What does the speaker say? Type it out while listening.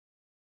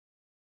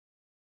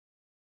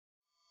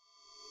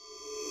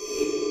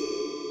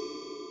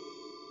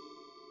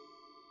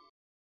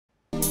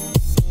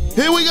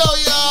Here we go,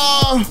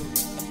 y'all.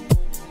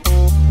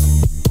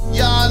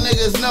 Y'all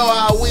niggas know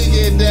how we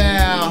get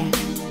down.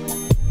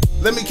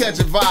 Let me catch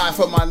a vibe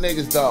for my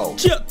niggas, though.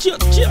 Chill.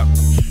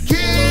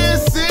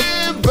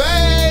 Kissing,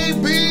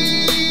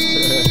 baby.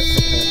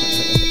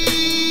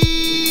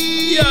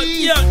 Yeah.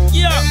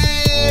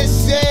 And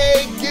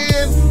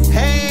shaking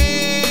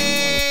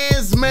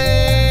hands,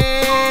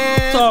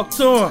 man. Talk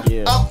to him.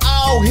 Yeah. I'm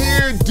out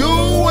here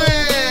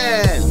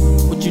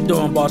doing. What you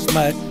doing, Boss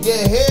Mac? You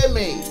hear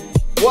me?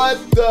 What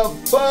the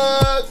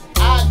fuck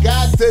I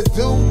got to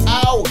do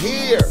out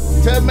here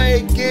to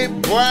make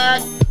it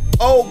black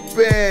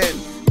open?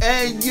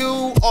 And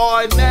you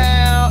are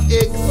now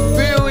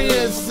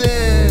experiencing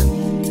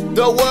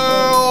the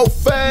world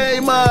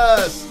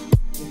famous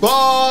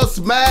Boss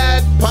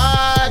Mac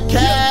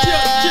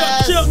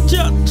Podcast. Chill.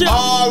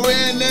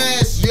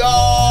 RNS,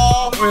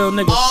 y'all. Real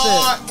nigga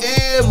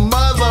shit. RN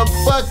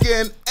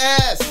motherfucking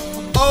S.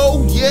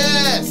 Oh,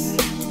 yes.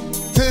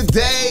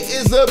 Today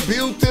is a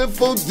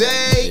beautiful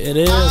day. It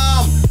is.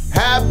 I'm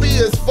happy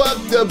as fuck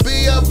to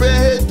be up in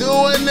here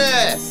doing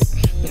this.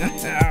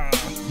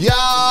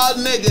 Y'all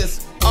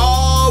niggas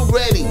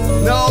already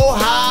know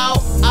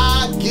how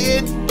I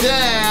get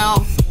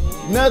down.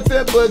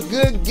 Nothing but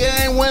good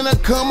game when I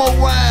come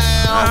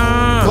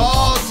around.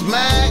 Boss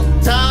Mac,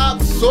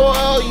 top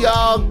soil,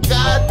 y'all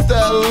got to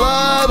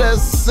love the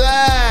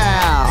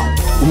sound.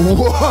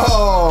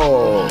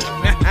 Whoa.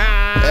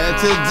 And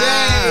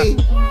today,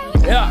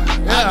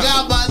 I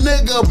got my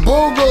nigga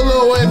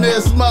Boogaloo in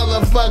this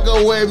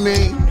motherfucker with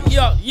me.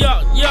 Yeah.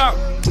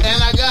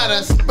 And I got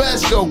a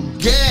special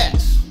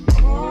guest.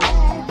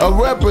 A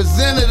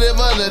representative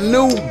of the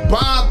new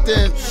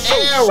Bompton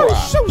era.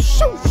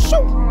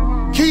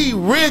 Key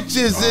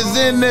Riches is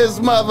in this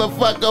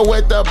motherfucker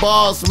with the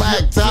Boss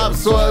Mac top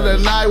soil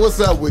tonight. What's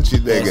up with you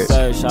niggas? Yes,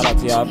 sir. Shout out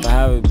to y'all for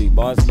having me,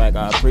 Boss Mac.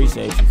 I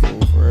appreciate you,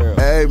 fool, for real.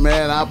 Hey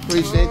man, I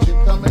appreciate you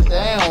coming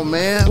down,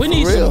 man. We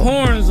need some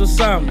horns or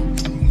something.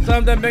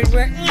 Something that makes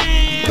like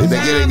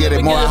get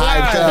it more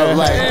hyped up.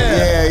 Like,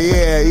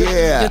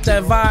 yeah. Get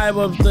that vibe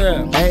up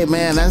there. Hey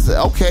man, that's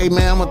okay,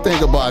 man. I'm gonna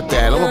think about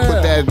that.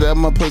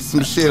 I'm gonna put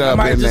some shit up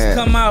Might in just there.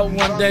 come out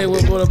one day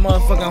with a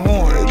motherfucking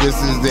horn.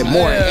 This is the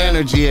more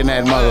energy in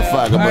that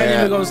motherfucker, I ain't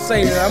even man. gonna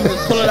say it. I'm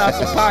gonna pull it out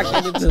the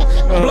pocket and just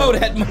blow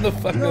that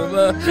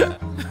motherfucker.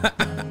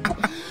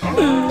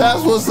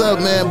 That's what's up,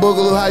 man.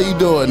 Boogaloo, how you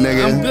doing,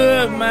 nigga? I'm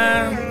good,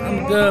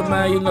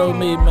 man. You know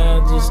me,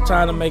 man. Just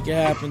trying to make it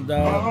happen,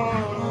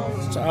 dog.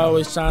 Just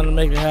always trying to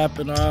make it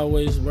happen.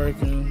 Always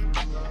working.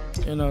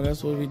 You know,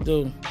 that's what we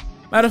do.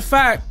 Matter of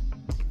fact,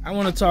 I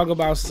want to talk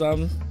about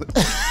something.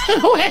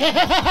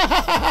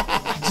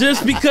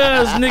 Just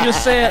because niggas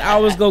said I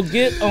was gonna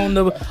get on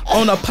the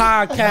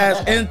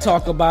podcast and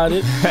talk about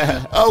it.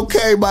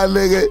 Okay, my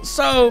nigga.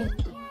 So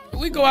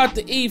we go out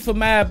to eat for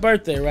my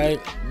birthday, right?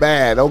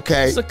 Bad,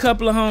 okay. It's a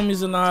couple of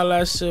homies and all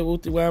that shit.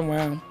 Wooty wham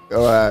wham.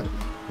 All right.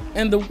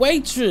 And the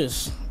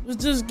waitress was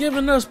just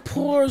giving us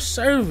poor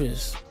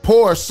service.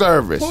 Poor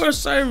service.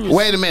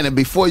 Wait a minute,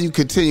 before you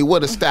continue,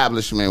 what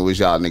establishment was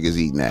y'all niggas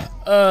eating at?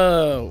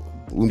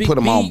 We can put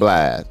them on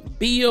blast.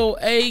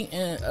 BOA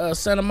and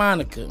Santa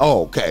Monica.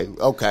 Oh,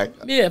 okay.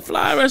 Yeah,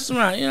 fly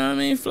restaurant, you know what I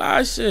mean?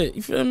 Fly shit,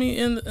 you feel me?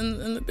 And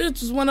the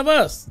bitch was one of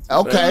us.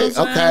 Okay.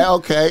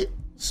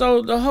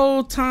 So the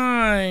whole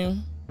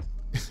time,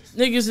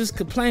 niggas is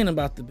complaining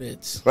about the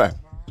bitch. Right.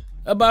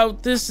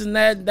 About this and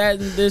that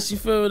and this, you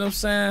feel what I'm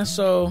saying?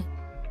 So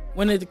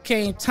when it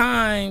came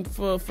time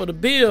for the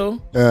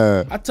bill,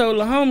 I told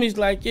the homies,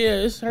 like, yeah,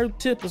 it's her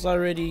tip is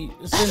already,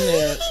 it's in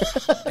there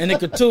in the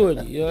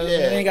gratuity. You know what I mean?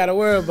 They ain't got to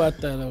worry about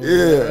that over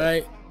there,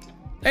 right?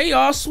 They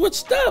all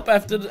switched up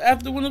after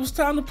when it was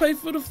time to pay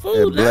for the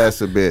food.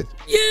 Bless a bit.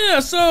 Yeah,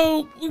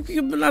 so we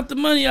giving out the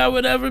money or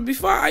whatever.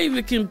 Before I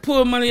even can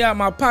pull money out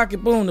my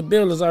pocket, boom, the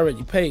bill is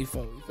already paid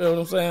for. You feel what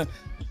I'm saying?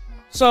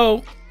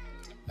 So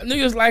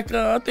niggas like,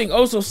 I think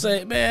Oso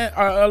said, man,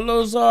 or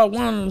Lozar,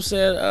 one of them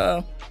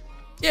said,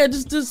 yeah,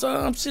 just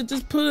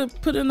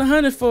put in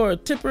 100 for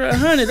it. Tip her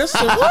 100. I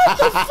said, what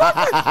the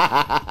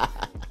fuck?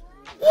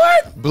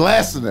 What?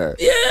 Blessing her.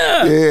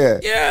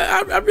 Yeah.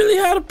 I really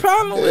had a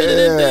problem with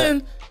it. And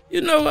then,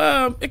 you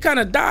know, it kind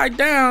of died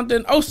down.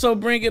 Then Oso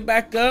bring it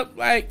back up.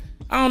 Like,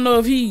 I don't know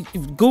if he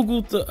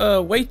Googled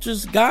the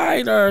waitress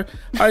guide or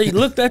he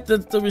looked at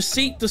the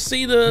receipt to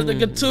see the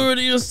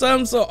gratuity or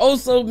something. So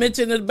Oso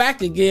mentioned it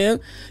back again.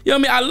 You know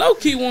what I mean? I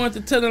low-key wanted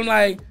to tell him,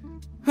 like,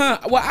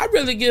 well, I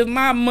really give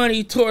my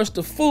money towards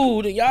the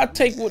food, and y'all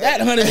take that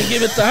 100 and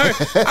give it to her.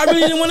 I really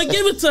didn't want to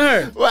give it to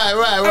her. Right.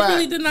 I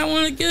really did not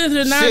want to give it to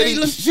her. Now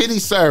Shitty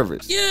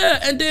service.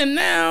 Yeah, and then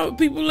now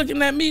people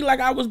looking at me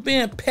like I was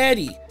being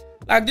petty.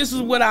 Like, this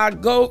is what I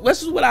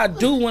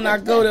do when I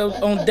go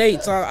on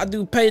dates. I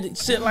do pay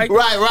shit like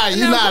right.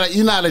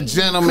 You're not a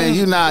gentleman.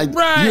 You're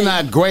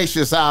not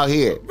gracious out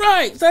here.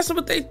 Right. That's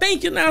what they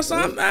thinking now. So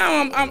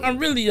I'm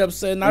really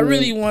upset, and I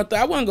really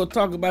I wasn't gonna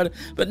talk about it,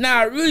 but now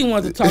I really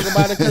want to talk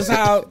about it because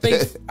how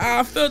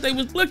I felt they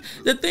was looking.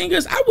 The thing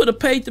is, I would have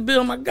paid the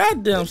bill my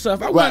goddamn self.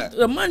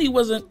 The money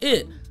wasn't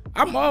it.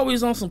 I'm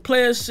always on some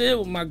player shit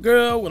with my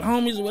girl, with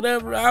homies or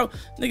whatever. Out,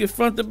 nigga,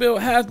 front the bill,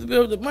 half the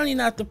bill. The money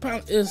not the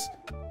problem. It's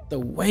the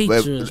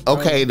waitress.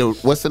 Okay,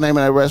 what's the name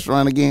of that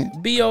restaurant again?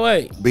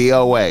 BOA.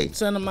 BOA.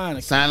 Santa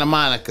Monica. Santa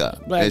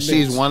Monica. Black and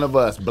she's bitch. one of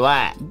us.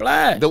 Black.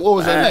 Black. What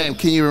was her Black. name?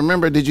 Can you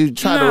remember? Did you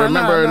try to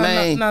remember her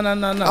name? No. Oh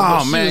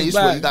But she man, was you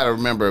black. gotta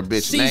remember a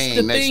bitch name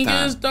The next thing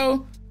time. is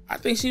though, I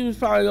think she was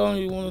probably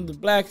only one of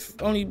the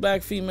only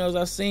black females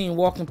I seen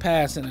walking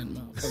past in that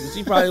motherfucker.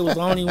 She probably was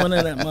the only one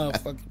in that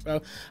motherfucker,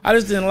 bro. I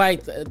just didn't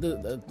like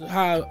the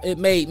how it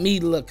made me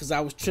look because I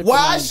was tripping.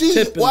 Why on she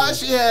tipping her.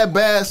 had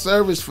bad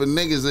service for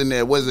niggas in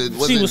there? Was it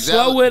She was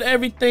slow with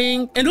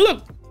everything. And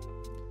look,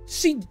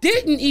 she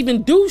didn't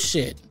even do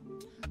shit.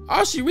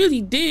 All she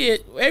really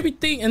did,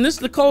 everything, and this is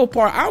the cold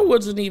part, I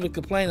wasn't even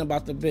complaining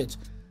about the bitch.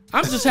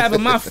 I'm just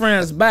having my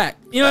friends back.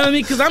 You know what I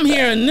mean? Because I'm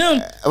hearing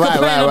them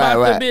complain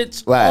about the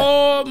bitch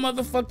all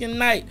motherfucking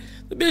night.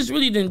 The bitch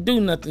really didn't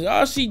do nothing.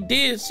 All she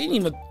did, she didn't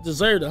even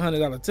deserve the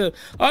 $100 tip.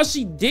 All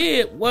she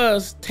did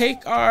was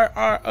take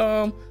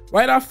our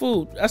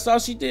food. That's all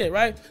she did,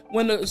 right?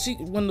 When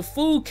the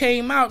food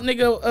came out,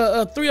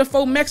 nigga, 3 or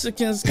 4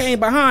 Mexicans came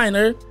behind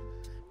her.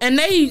 And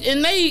they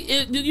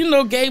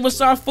gave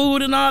us our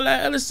food and all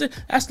that other shit.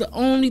 That's the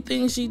only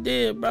thing she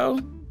did, bro.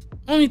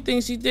 Only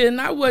thing she did.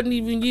 And I wasn't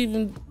even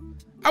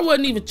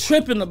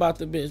tripping about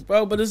the bitch,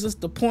 bro. But it's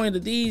just the point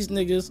of these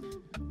niggas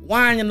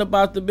whining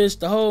about the bitch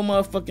the whole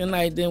motherfucking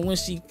night. Then when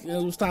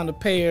it was time to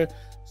pay her,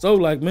 so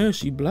like, man,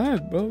 she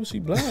black, bro. She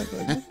black.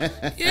 Like,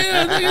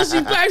 yeah, nigga,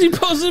 she black. She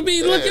supposed to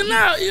be looking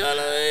out. You know what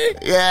I mean?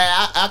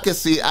 Yeah, I can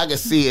see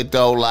it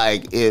though.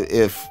 Like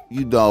if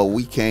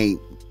we can't.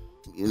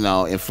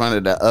 In front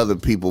of the other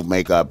people,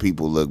 make our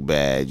people look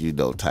bad,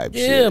 type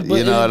shit. But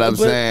you know what I'm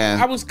saying?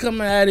 I was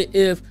coming at it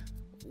if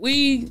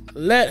we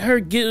let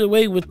her get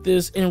away with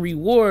this and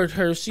reward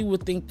her, she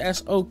would think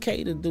that's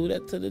okay to do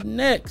that to the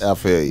next I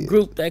feel you.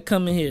 group that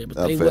come in here.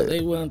 But they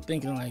weren't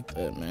thinking like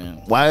that,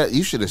 man. Why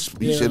you should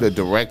have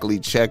directly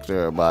checked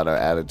her about her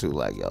attitude,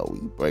 like, yo, we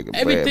breaking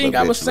bread. Everything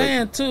I was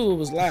saying too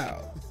was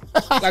loud.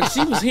 Like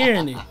she was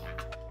hearing it.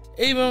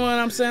 Even when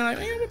I'm saying like,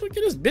 man, I'm gonna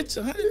get this bitch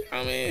 100.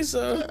 I mean,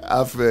 so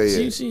I feel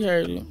you. She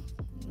heard it.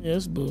 Yeah,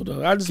 it's bull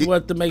though. I just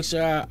wanted to make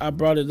sure I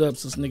brought it up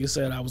since nigga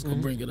said I was gonna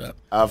bring it up.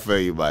 I feel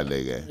you, my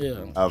nigga.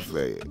 Yeah. I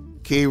feel you.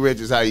 Key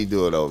Richards, how you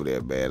doing over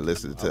there, man?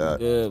 Listen to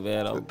good,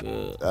 man. I'm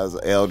good. Those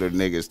elder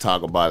niggas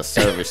talk about a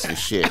service and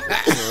shit.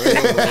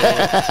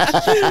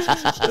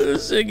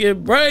 This shit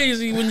get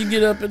crazy when you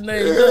get up in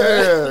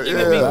there. You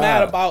be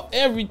mad about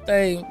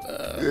everything.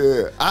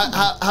 Yeah.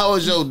 How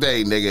was your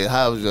day, nigga?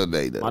 How was your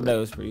day, though? My day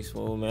was pretty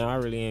smooth, man. I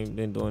really ain't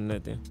been doing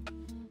nothing.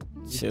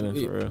 Chilling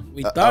for real.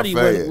 We thought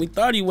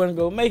he wasn't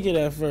gonna make it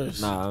at first.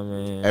 Nah,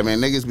 man. Hey man,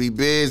 niggas be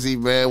busy,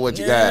 man. What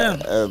you got?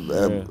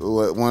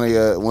 One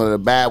of the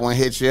bad one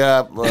hit you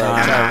up? Nah.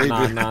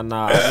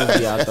 I just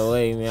be out the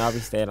way, man. I be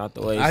staying out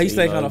the way. He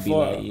stay kind of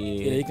far. Like,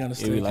 he kind of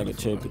stay. It be like a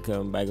trip to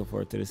come back and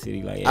forth to the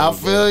city. Like, I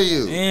feel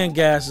you. And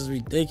gas is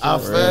ridiculous. I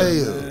feel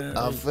you. Man.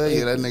 I feel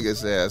you. That nigga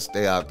said,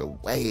 "Stay out the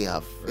way." I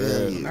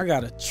feel you. I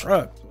got a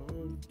truck.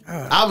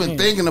 I've been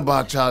thinking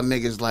about y'all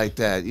niggas like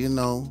that,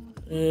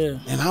 Yeah.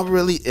 And I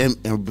really,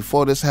 and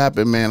before this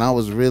happened, man, I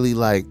was really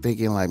like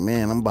thinking like,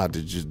 man, I'm about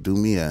to just do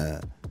me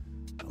a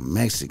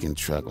Mexican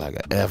truck, like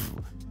a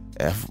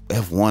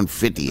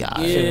F-150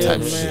 type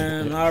man,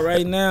 shit. Not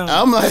right now.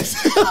 I'm like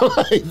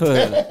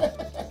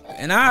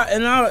and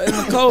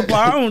the cold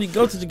part, I only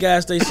go to the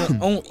gas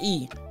station on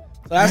E. So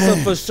that's a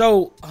for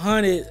sure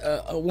 100,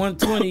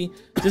 120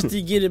 just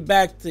to get it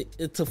back to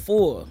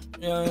 4.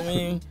 You know what I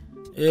mean?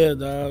 Yeah,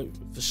 dog.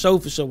 For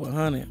sure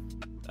 100.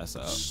 That's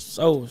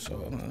all.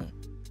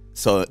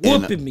 So.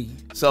 Whooping me.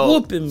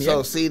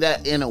 So see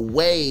that in a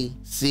way,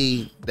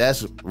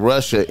 that's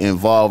Russia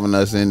involving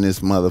us in this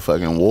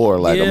motherfucking war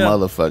like a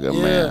motherfucker,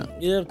 man.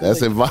 Yeah,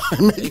 that's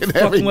involving making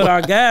fucking with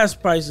our gas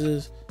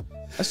prices.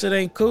 That shit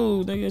ain't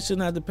cool. Nigga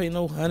shouldn't have to pay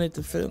no 100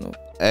 to fill no.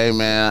 Hey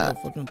man,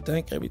 fucking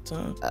tank every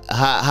time.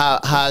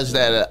 How's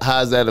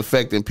that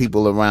affecting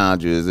people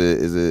around you? Is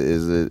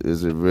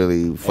it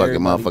really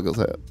fucking motherfuckers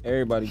up?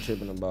 Everybody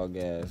tripping about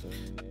gas.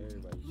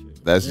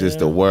 That's just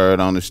a word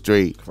on the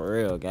street. For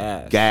real,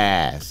 gas.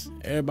 Gas.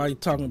 Everybody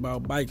talking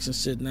about bikes and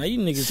shit. Now you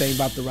niggas ain't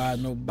about to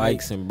ride no bike.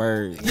 Bikes and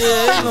birds.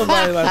 Yeah, ain't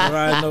nobody about to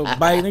ride no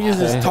bike. Niggas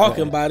just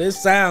talking about it. It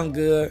sound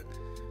good.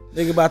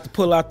 Nigga about to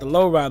pull out the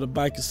lowrider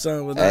bike or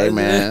something. Hey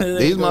man,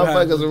 these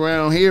motherfuckers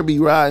around here be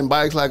riding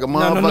bikes like a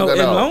motherfucker.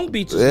 No. In Long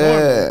Beach is normal.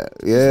 Yeah.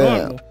 It's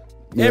normal.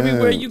 Yeah.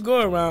 Everywhere you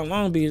go around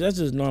Long Beach, that's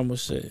just normal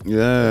shit.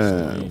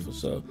 Yeah. For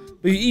sure.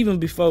 But even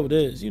before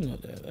this, you know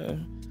that.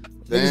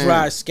 Niggas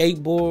ride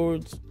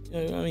skateboards.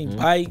 You know what I mean?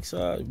 Bikes,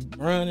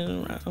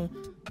 running around.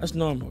 That's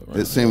normal. Right?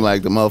 It seemed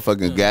like the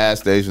motherfucking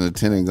gas station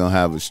attendant gonna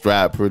have a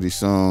strap pretty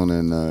soon,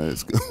 and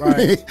it's gonna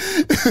be,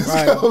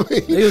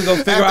 They was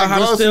gonna figure out how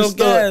to steal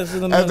gas.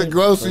 At the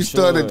grocery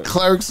store, the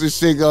clerks and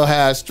shit gonna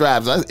have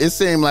straps. It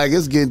seemed like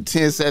it's getting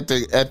tense at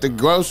the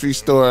grocery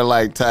store,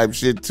 like type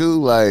shit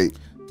too. Like,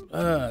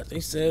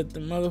 they said the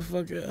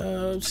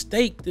motherfucker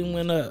steak then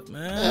went up,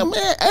 man. Yeah,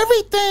 man,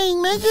 everything,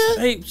 nigga.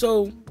 Hey,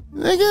 so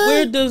Nigga.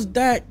 Where does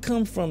that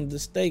come from? The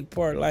steak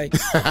part, like,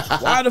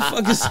 why the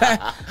fuck is that?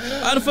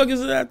 Why the fuck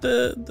is that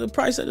the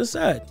price at the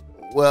side?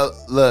 Well,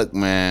 look,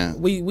 man.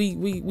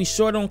 We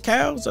short on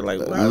cows, or like?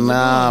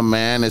 Nah,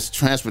 man. It's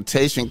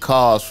transportation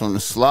costs from the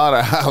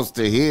slaughterhouse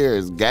to here.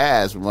 It's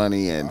gas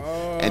money and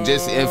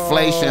just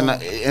inflation.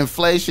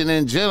 Inflation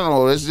in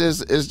general. It's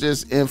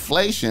just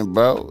inflation,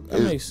 bro.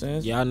 That makes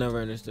sense. Yeah, I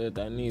never understood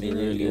that neither.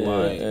 Really,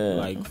 why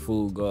like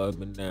food go up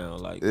and down,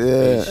 like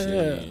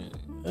Yeah,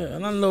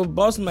 and I know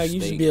Boss Mac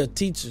used to be a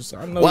teacher, so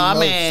I know. Well, I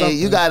mean,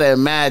 you gotta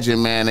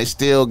imagine, man. They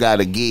still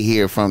gotta get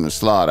here from the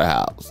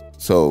slaughterhouse,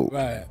 so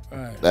right.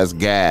 That's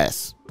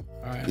gas,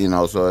 Right. you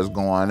know. So it's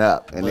going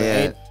up, and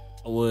then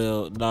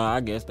I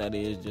guess that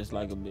is just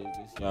like a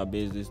business. Y'all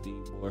business need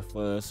more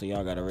funds, so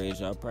y'all gotta raise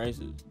y'all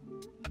prices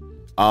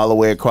all the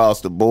way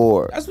across the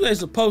board. That's what they're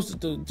supposed to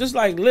do. Just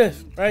like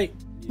Lyft, right?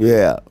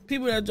 Yeah.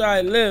 People that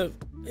drive Lyft,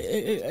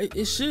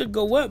 it should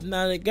go up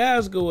now that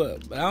gas go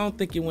up, but I don't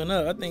think it went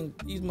up. I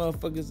think these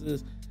motherfuckers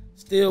is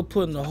still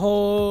putting a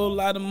whole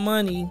lot of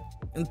money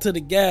into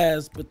the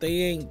gas, but they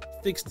ain't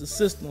fixed the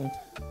system.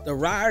 The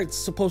ride's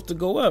supposed to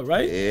go up,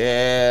 right?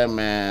 Yeah,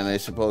 man. They're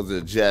supposed to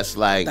just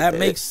like that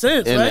makes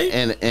sense, right?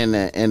 In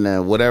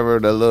the whatever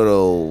the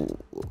little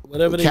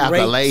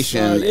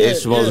calculation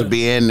is supposed to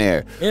be in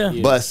there. Yeah.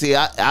 But see,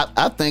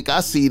 I think I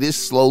see this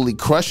slowly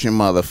crushing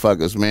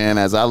motherfuckers, man.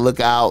 As I look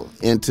out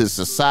into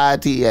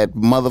society at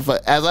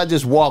motherfuckers, as I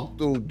just walk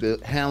through the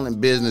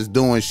handling business,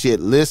 doing shit,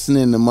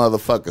 listening to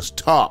motherfuckers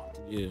talk.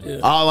 Yeah.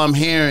 All I'm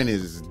hearing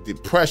is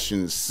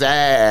depression,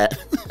 sad.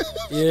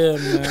 Yeah,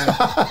 man.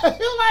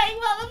 Like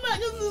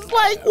motherfuckers is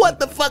like, what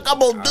the fuck I'm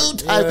gonna do?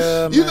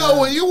 Type. You know,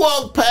 when you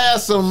walk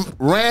past some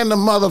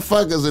random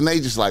motherfuckers and they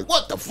just like,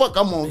 what the fuck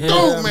I'm gonna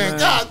do, man?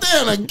 God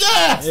damn, the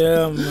gas.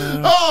 Yeah,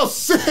 man. Oh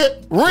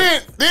shit,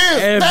 rent,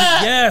 this,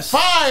 that, yes.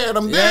 fired.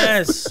 I'm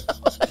dead.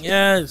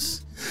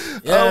 Yes.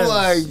 I'm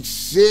like,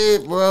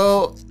 shit,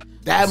 bro.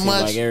 That Seems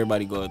much. like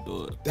everybody going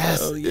through it.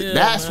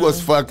 That's what's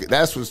fucking.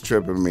 That's what's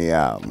tripping me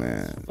out,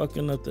 man.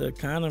 Fucking up the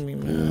economy,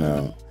 man. You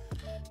know?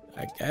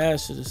 Like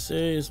gas shit is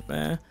serious,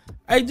 man.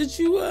 Hey, did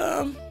you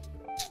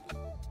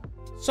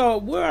So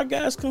where our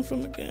gas come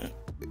from again?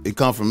 It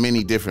come from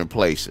many different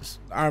places.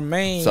 Our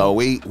main. So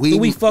we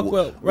fuck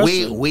with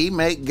Russia? We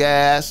make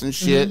gas and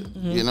shit.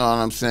 You know what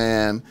I'm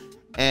saying?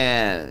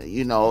 And,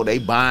 you know, they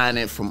buying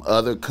it from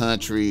other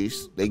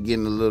countries. They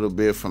getting a little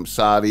bit from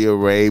Saudi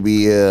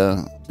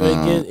Arabia,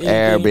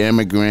 Arab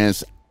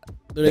immigrants.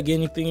 Do they get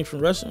anything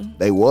from Russia?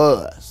 They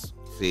was.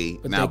 See,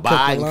 But now they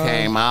cut the Biden line.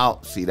 came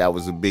out. See, that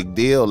was a big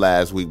deal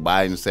last week.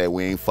 Biden said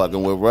we ain't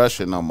fucking with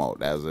Russia no more.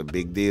 That was a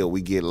big deal.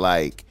 We get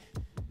like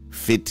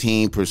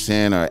 15%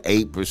 or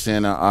 8%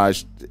 of our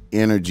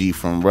energy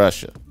from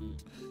Russia.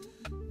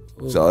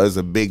 So it's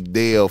a big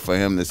deal for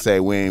him to say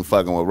we ain't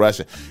fucking with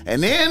Russia.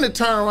 And then to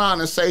turn around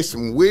and say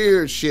some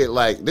weird shit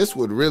like this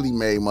would really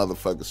make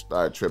motherfuckers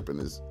start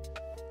tripping.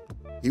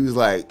 He was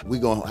like, we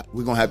gonna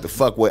have to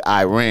fuck with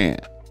Iran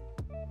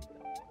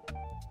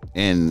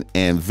and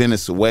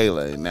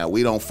Venezuela. Now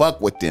we don't fuck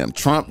with them.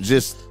 Trump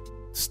just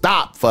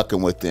stopped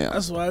fucking with them.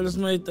 That's why I just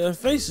made that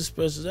face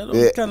expression. That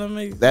don't kind of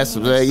make that's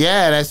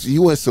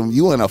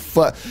you in a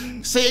fuck.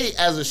 See,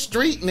 as a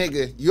street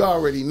nigga, you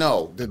already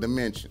know the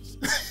dimensions.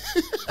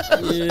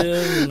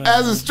 Yeah,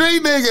 As a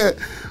street nigga,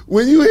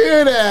 when you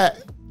hear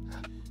that,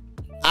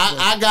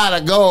 I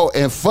gotta go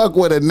and fuck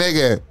with a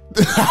nigga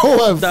I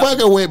wasn't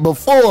fucking with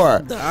before.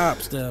 the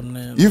ops damn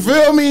near. You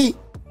feel me?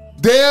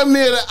 Damn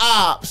near the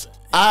ops.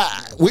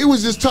 We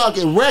was just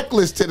talking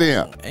reckless to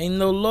them. Ain't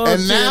no loyalty.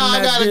 And now in I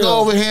that gotta deal. go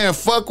over here and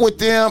fuck with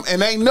them,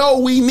 and they know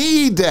we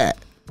need that.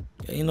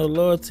 Ain't no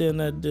loyalty in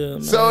that deal,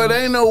 man. So it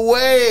ain't no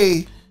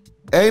way.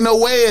 Ain't no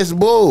way it's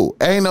bull.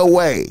 Ain't no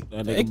way.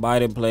 That nigga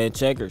Biden playing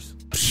checkers.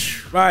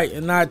 Right,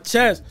 and not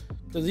chess.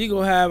 Because he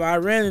gonna have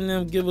Iran and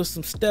them give us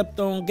some stepped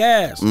on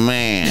gas.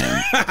 Man.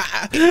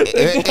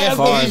 As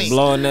far as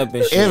blowing up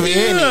and shit.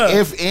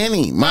 If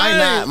any,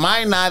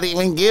 might not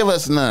even give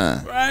us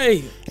none.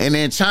 Right. And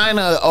then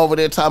China over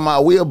there talking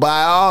about we'll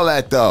buy all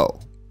that though.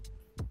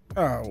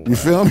 Oh, You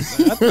feel me?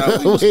 I thought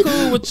we was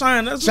cool with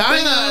China. That's what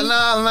China, they-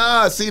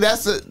 nah. See,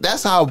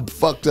 that's how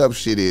fucked up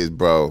shit is,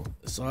 bro.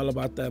 It's all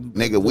about that.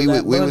 Nigga, we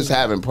was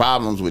having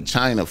problems with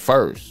China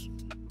first.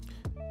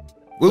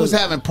 We was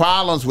having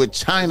problems with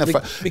China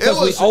first. because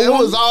it we owe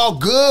was them? all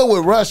good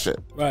with Russia.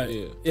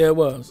 Right. Yeah, it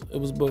was. It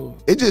was bull.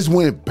 It just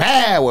went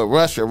bad with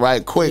Russia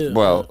right quick, Yeah.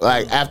 bro.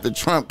 Like after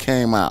Trump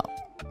came out.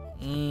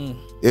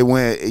 It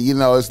went, you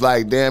know, it's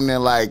like damn near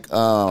like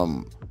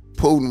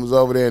Putin was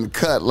over there in the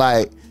cut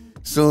like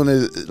soon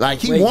as like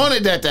he Waiting.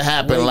 wanted that to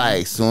happen Waiting.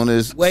 like soon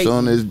as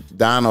Waiting.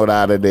 Donald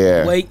out of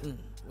there. Waiting.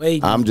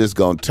 I'm just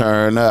gonna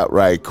turn up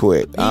right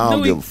quick. I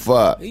don't give a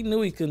fuck. He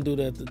knew he couldn't do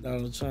that to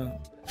Donald Trump.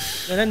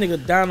 Man, that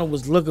nigga Donald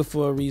was looking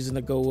for a reason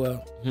to go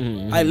up.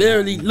 I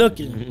literally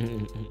looking.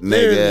 Yeah,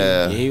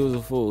 Nigga, he was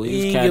a fool. He He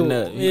was ain't catting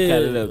give- up. He yeah.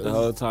 catted up the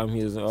whole time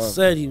he was in office.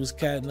 Said he was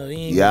catting up. He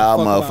ain't y'all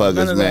give a fuck about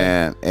none motherfuckers, of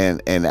that.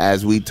 man. And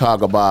as we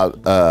talk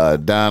about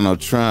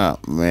Donald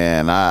Trump,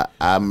 man,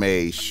 I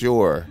made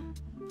sure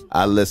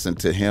I listened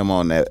to him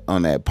on that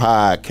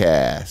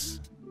podcast.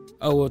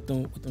 Oh, with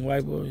them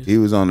white boys. He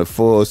was on the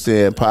Full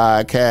Send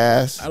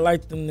podcast. I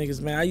like them niggas,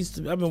 man.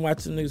 I've been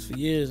watching niggas for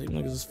years. Them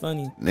niggas is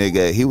funny.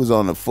 Nigga, he was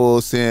on the Full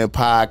Send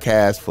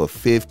podcast for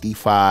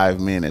 55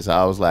 minutes.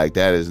 I was like,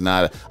 that is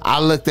not. I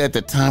looked at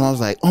the time. I was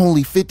like,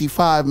 only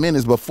 55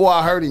 minutes. Before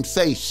I heard him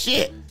say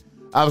shit,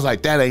 I was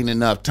like, that ain't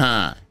enough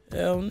time.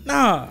 Hell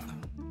nah.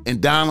 And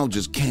Donald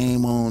just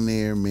came on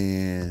there,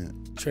 man.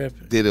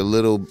 Tripping. Did a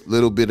little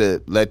bit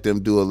of, let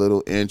them do a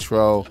little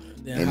intro,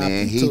 and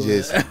then he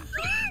just.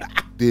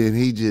 Then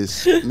he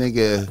just,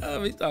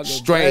 nigga,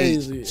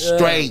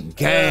 straight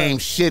game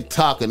shit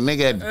talking.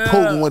 Nigga,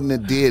 Putin wouldn't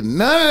have did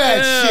none of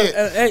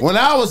that shit. When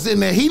I was in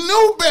there, he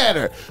knew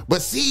better.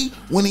 But see,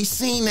 when he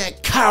seen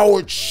that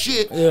coward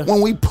shit, when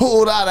we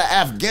pulled out of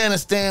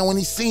Afghanistan, when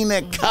he seen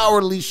that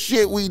cowardly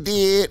shit we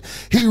did,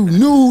 he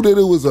knew that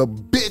it was a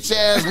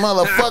bitch-ass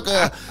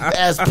motherfucker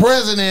as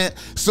president,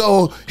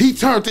 so he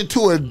turned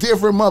into a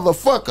different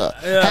motherfucker.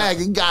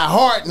 He got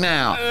heart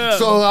now.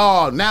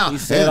 So, now. He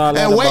said all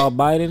that about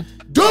Biden?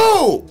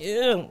 Dude!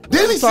 Yeah.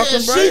 Then he said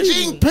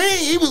Xi Jinping.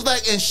 He was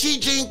like, and Xi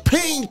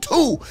Jinping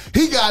too.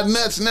 He got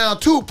nuts now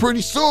too. Pretty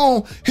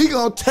soon, he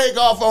gonna take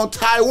off on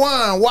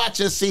Taiwan.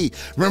 Watch and see.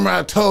 Remember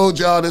I told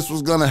y'all this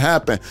was gonna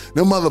happen.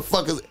 Them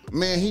motherfuckers,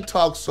 man, he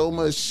talked so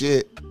much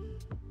shit.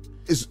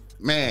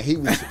 Man, he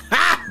was,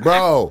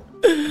 bro.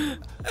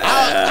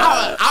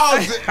 I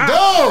was,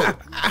 dude.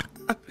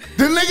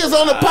 The niggas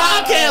on the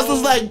podcast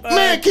was like,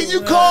 man, can you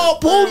call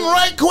Putin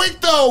right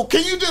quick though?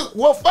 Can you just,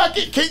 fuck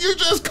it. Can you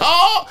just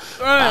call?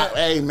 Right.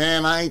 Hey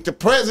man, I ain't the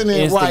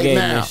president right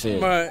now.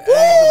 Right.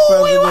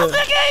 Woo, he was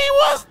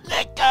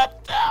nigga.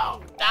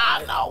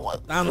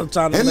 Donald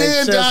trying to and make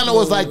then Donald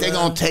was like, they man.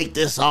 gonna take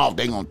this off.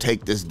 They gonna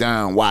take this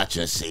down. Watch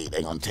and see.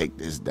 They gonna take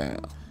this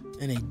down.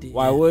 And they did.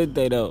 Why would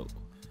they though?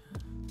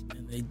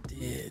 And they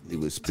did. He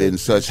was spitting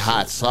such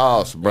hot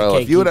sauce, bro.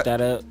 They can't keep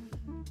that up.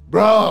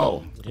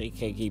 Bro. They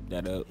can't keep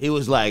that up. He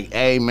was like,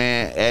 hey,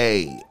 man,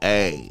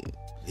 hey.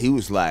 He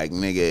was like,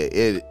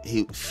 nigga,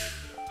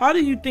 How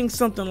do you think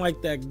something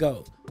like that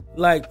go?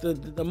 Like the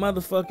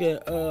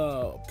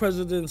motherfucking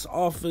president's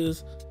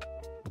office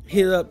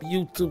hit up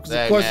YouTube,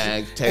 of course,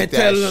 and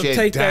tell them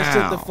take that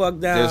shit the fuck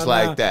down. Just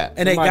like that.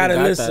 And they gotta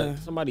listen.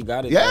 Somebody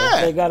got it.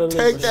 Yeah. They gotta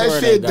take listen.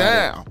 that shit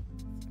down.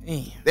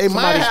 They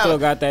Somebody still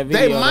got that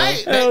video. They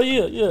might. Hell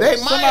yeah. They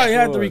Somebody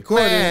had to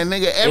record it. Man,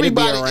 nigga,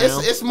 everybody,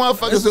 it's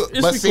motherfuckers.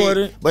 It's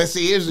recorded. But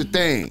see, here's the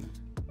thing.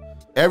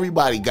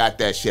 Everybody got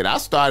that shit. I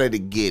started to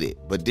get it,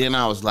 but then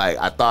I was like,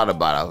 I thought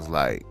about it. I was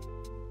like,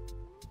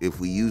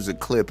 if we use a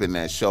clip in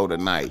that show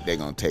tonight, they're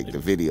gonna take the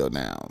video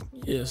down.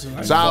 Yeah,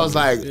 so I was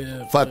like,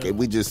 fuck it.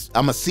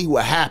 I'm gonna see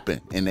what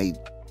happened, and they.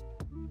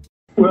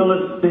 Well,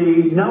 it's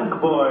the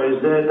Nelk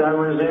Boys that I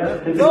was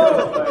asked to do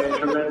by a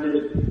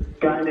tremendous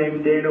guy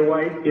named Dana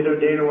White,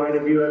 Dana White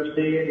of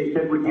UFC, and he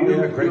said, would you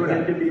do an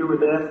interview with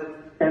them?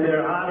 And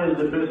they're hot as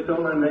a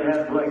pistol, and they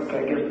have, like,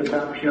 I guess the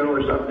top show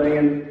or something.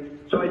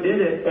 And so I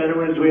did it,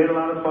 and we had a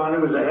lot of fun.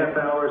 It was a half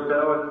hour or so,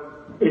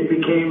 and it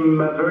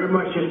became very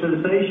much a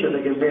sensation.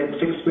 I guess they had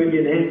 6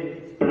 million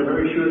hits in a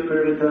very short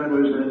period of time.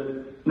 It was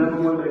the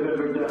number one they've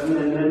ever done.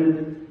 And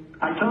then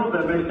I told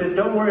them, I said,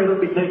 don't worry, it'll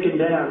be taken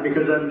down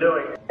because I'm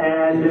doing it.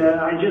 And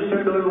I just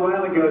heard a little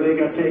while ago they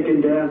got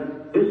taken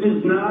down. This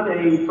is not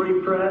a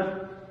free press.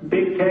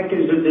 Big tech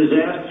is a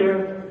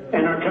disaster,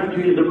 and our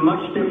country is a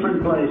much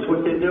different place.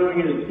 What they're doing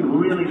is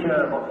really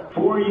terrible.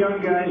 4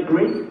 young guys,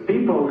 great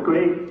people,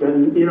 great,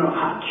 and,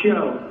 hot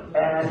show.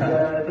 And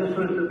this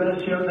was the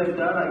best show they've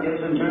done, I guess,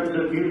 in terms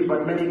of views by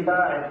many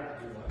times.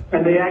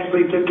 And they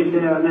actually took it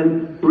down.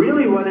 And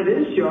really what it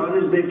is, Sean,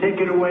 is they've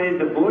taken away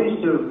the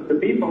voice of the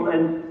people.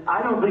 And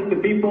I don't think the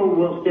people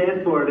will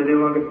stand for it any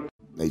longer.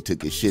 They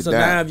took his shit so down.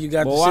 Now have you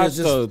got but the watch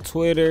shit though,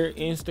 Twitter,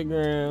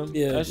 Instagram,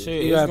 that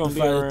shit is gonna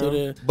be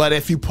around. But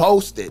if you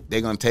post it,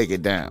 they're gonna take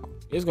it down.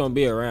 It's gonna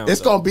be around. It's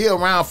gonna be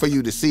around for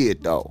you to see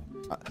it though.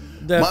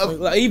 Definitely.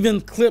 Like,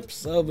 even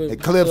clips of it. The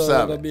clips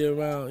of gonna it. Be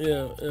around.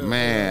 Yeah.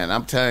 Man,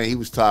 I'm telling you, he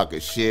was talking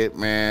shit,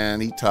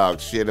 man. He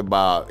talked shit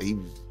about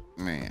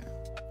man.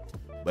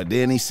 But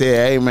then he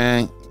said, hey,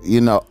 man, he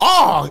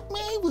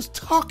was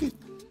talking.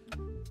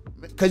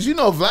 Because,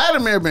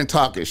 Vladimir been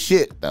talking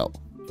shit, though.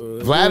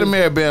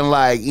 Vladimir been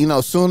like,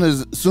 soon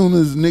as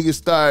niggas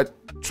start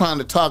trying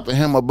to talk to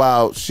him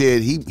about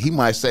shit, he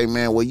might say,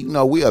 man,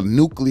 well, we are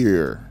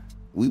nuclear.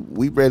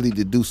 We ready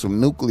to do some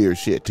nuclear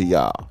shit to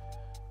y'all.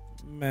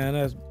 Man,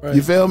 that's right.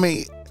 You feel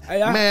me?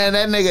 Man,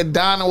 that nigga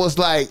Donald was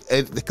like,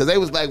 because they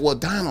was like, well,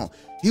 Donald,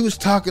 he was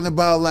talking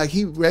about like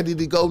he ready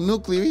to go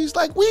nuclear. He's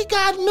like, we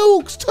got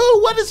nukes too.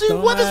 What is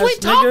we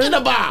talking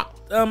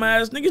about?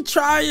 Dumbass nigga,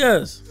 try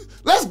us.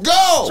 Let's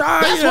go.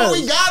 That's what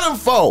we got him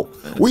for.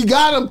 We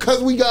got him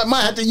because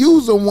might have to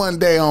use them one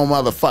day on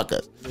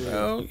motherfuckers.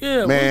 Oh,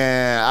 yeah.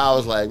 Man, I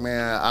was like,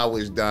 man, I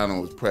wish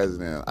Donald was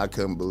president. I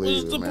couldn't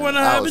believe What's it, the man. point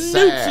of having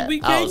nukes if we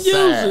can't use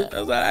it? That's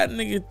how that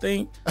nigga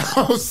think.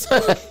 I was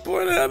sad. What's the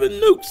point of having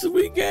nukes if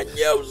we can't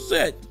use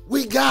it?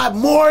 We got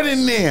more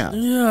than them.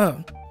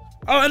 Yeah.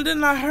 Oh, and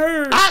then I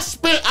heard.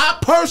 I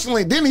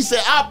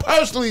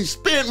personally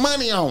spent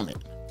money on it.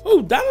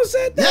 Who, Donald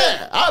said that?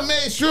 Yeah, I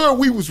made sure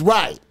we was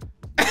right.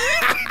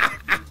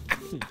 I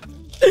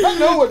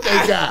know what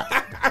they got.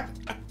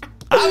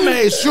 I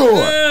made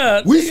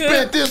sure we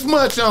spent this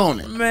much on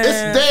it. Man.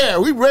 It's there.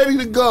 We ready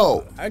to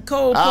go. That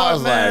cold I part,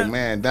 was man. like,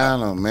 man,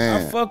 Donald,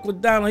 man. I fuck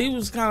with Donald. He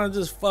was kind of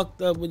just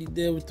fucked up what he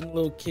did with them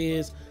little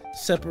kids,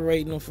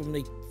 separating them from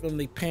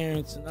their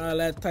parents and all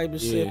that type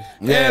of shit.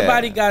 Yeah.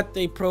 Everybody got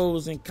their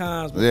pros and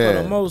cons, but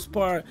for the most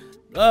part,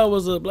 Blood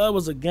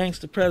was a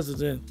gangster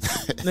president.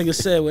 Nigga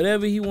said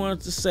whatever he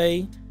wanted to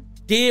say,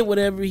 did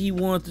whatever he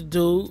wanted to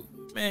do,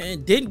 man,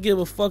 and didn't give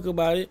a fuck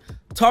about it.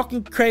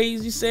 Talking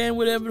crazy, saying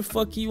whatever the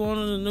fuck he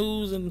wanted on the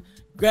news, and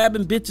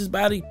grabbing bitches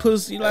by the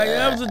pussy. Like,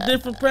 that was a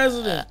different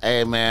president.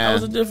 Hey, man.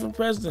 That was a different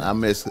president. I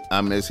miss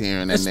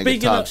hearing that And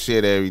nigga talk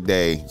shit every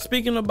day.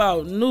 Speaking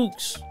about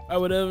nukes or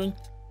whatever,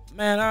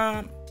 man,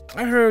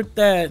 I heard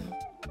that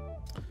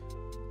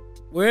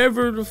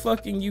wherever the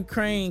fucking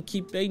Ukraine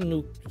keep their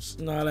nukes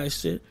and all that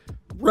shit,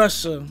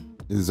 Russia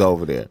is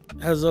over there.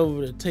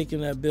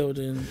 Taking that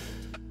building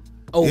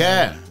over.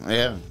 Yeah,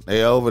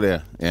 they over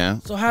there. Yeah.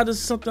 So how does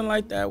something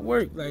like that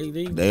work? Like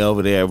they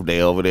over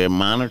there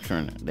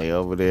monitoring it. They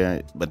over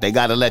there, but they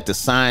got to let the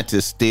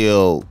scientists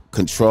still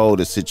control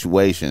the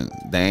situation.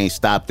 They ain't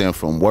stop them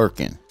from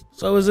working.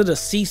 So is it a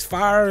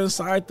ceasefire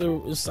inside the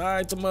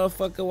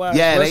motherfucker? While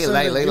yeah,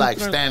 they like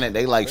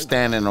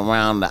standing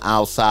around the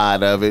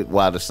outside of it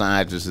while the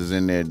scientists is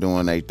in there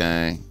doing their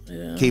thing,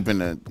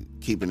 keeping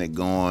it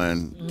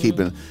going,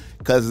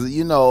 because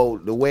you know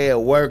the way it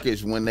works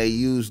is when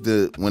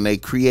they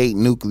create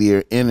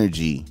nuclear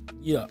energy,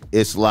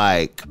 it's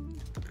like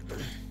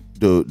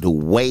the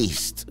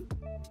waste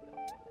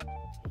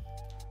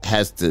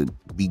has to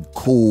be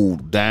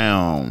cooled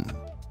down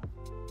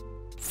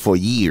for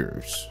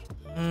years.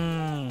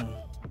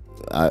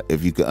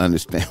 If you can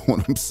understand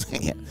what I'm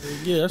saying.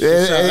 Yeah,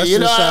 you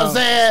know what I'm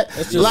saying?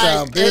 That's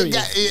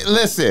just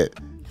listen,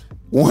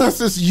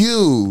 once it's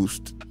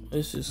used,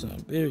 it's just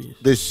Siberian.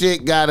 The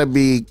shit gotta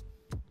be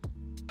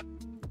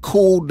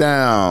cooled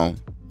down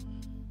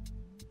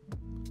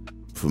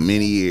for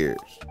many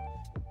years.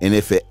 And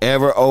if it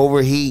ever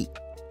overheat,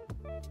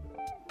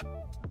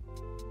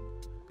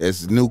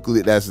 it's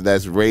nuclear,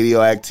 that's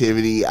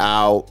radioactivity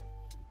out.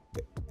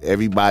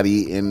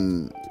 Everybody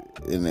in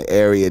the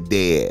area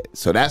dead.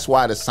 So that's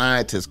why the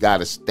scientists got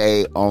to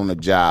stay on the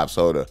job.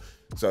 So the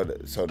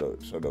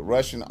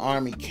Russian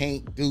army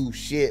can't do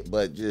shit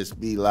but just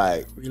be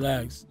like,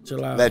 relax,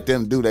 chill out, let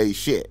them do their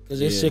shit. Because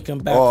this shit can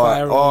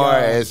backfire. Or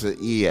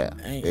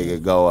it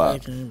could go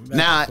up.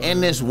 Now in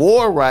this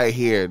war right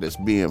here that's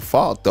being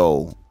fought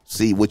though,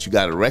 see what you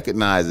got to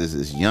recognize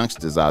is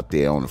youngsters out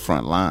there on the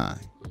front line.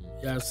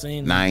 Y'all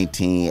seen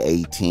 19,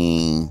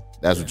 18.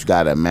 That's what you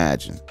got to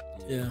imagine.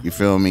 Yeah. You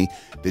feel me?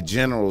 The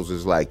generals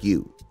is like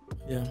you.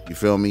 Yeah. You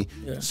feel me?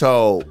 Yeah.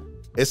 So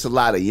it's a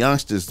lot of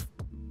youngsters.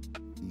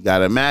 You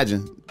gotta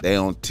imagine they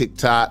on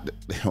TikTok,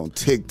 Instagram.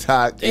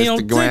 TikTok,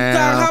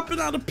 hopping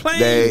out of planes.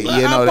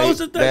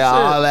 They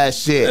all that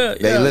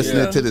shit. They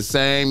listening to the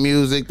same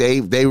music.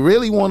 They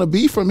really want to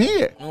be from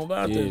here.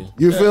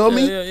 You feel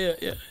me?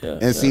 Yeah.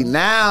 And see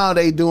now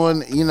they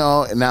doing,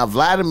 now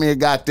Vladimir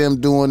got them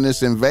doing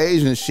this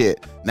invasion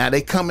shit. Now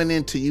they coming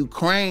into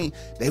Ukraine.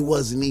 They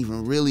wasn't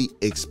even really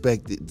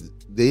expected.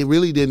 They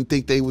really didn't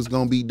think they was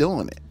gonna be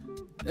doing it.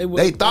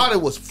 They thought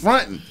it was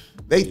fronting.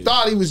 They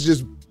thought he was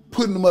just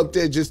putting them up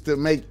there just to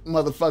make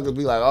motherfuckers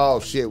be like, oh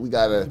shit, we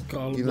gotta,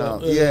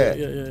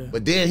 Yeah.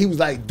 But then he was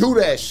like, do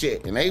that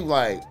shit, and they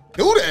like,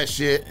 do that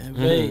shit, and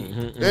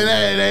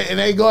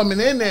they going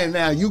in there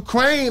now.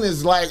 Ukraine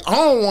is like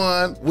on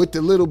one with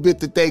the little bit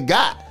that they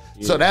got,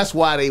 so that's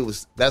why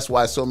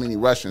so many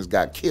Russians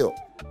got killed.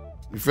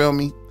 You feel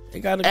me? They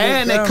got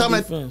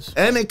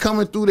they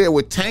coming through there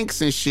with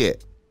tanks and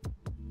shit.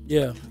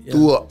 Yeah.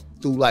 Through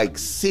like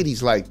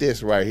cities like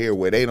this right here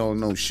where they don't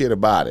know shit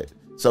about it.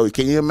 So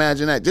can you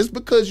imagine that? Just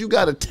because you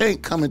got a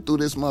tank coming through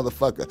this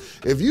motherfucker,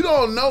 if you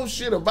don't know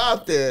shit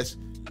about this,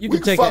 you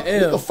can take an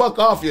L. You can fuck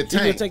off your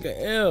tank. You can take an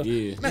L.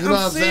 Yeah. Man,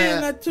 I'm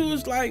saying that too.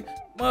 It's like,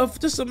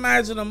 just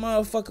imagine a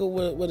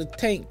motherfucker with a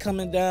tank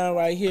coming down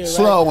right here.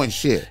 Slow and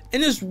shit.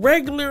 And this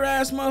regular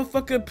ass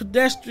motherfucker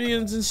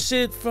pedestrians and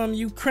shit from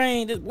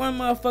Ukraine. This one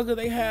motherfucker,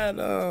 they had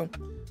the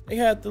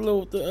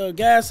little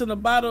gas in the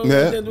bottle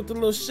with the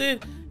little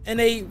shit. And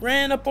they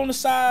ran up on the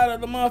side of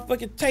the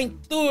motherfucking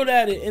tank, threw it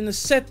at it, and it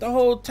set the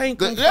whole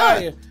tank on fire.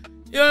 You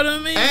know what I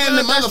mean? And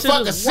the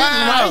motherfucker sitting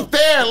right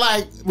there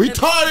like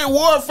retarded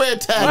warfare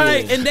tactics.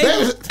 Right, and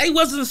they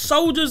wasn't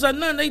soldiers or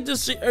nothing. They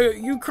just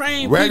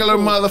Ukraine regular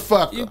people.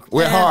 Motherfucker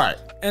with heart.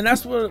 And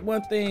that's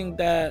one thing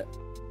that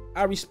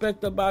I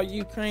respect about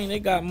Ukraine. They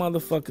got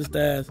motherfuckers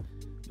that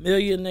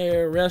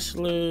millionaire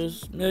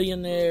wrestlers,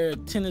 millionaire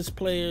tennis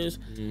players.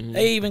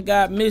 They even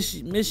got Miss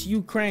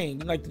Ukraine,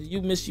 like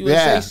the Miss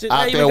USA shit.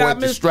 Out they there even got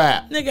with the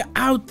strap. Nigga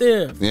out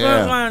there,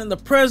 front line, the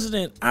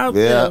president out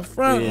there,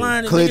 front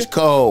line.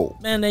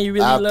 Klitschko. Man, they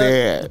really out love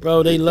there.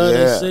 Bro, they love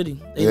their city.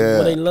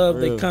 They love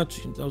their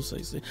country. Don't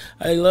say city.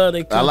 They love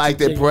their country. I like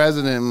their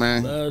president,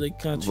 man. Love their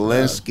country.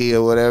 Zelensky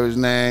or whatever his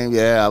name.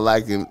 Yeah, I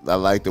like him. I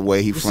like the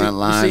way he front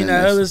line. You seen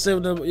that other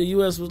shit? The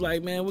U.S. was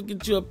like, man, we'll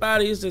get you up out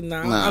of here. He said,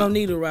 nah, I don't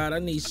need a ride. I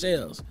need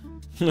shells.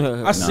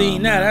 I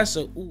seen that. That's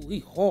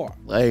he hard.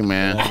 Hey,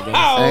 man.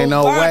 Ain't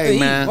no way,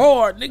 man. He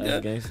hard,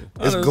 nigga.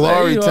 It's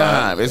glory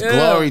time. It's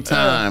glory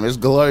time. It's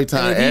glory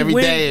time. Every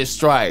day is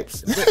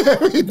stripes.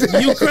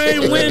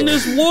 Ukraine win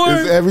this war.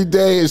 Every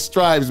day is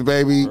stripes,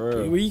 baby.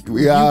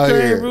 We out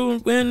here.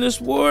 Ukraine win this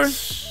war.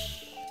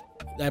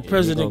 That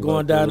president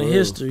going down in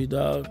history,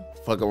 dog.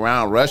 Fuck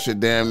around, Russia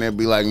damn near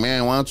be like,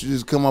 man, why don't you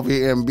just come up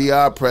here and be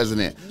our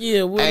president?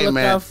 Yeah, we'll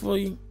look out for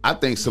you. I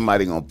think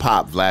somebody gonna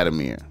pop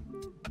Vladimir.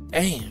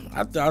 Damn,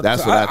 I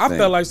think.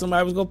 felt like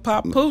somebody was gonna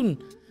pop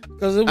Putin.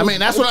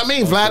 That's what I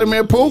mean,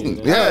 Vladimir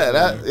Putin.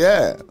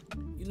 Yeah.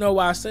 You know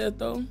why I said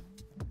though?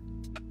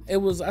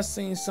 I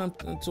seen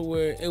something to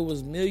where it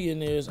was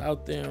millionaires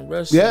out there in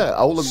Russia. Yeah,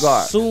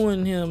 oligarchs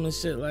suing him and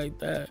shit like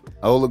that.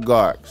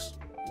 Oligarchs.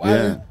 What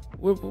are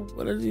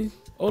these?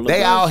 Oligarchs?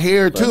 They out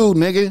here too,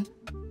 nigga.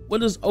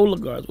 What is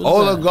oligarchs?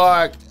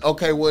 Oligarch,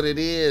 okay, what it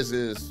is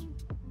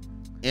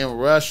in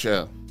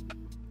Russia,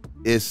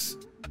 it's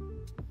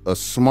a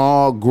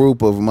small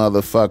group of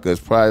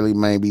motherfuckers, probably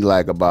maybe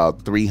like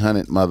about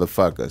 300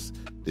 motherfuckers,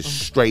 the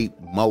straight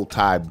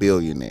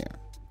multi-billionaire.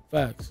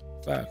 Facts.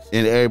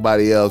 And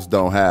everybody else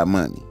don't have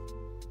money.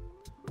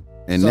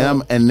 And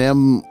them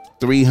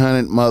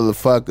 300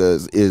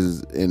 motherfuckers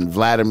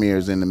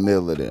Vladimir's in the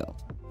middle of them.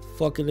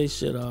 Fucking they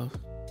shit off.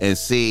 And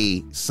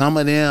see, some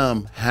of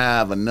them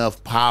have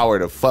enough power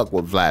to fuck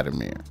with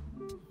Vladimir.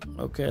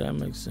 Okay, that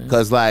makes sense.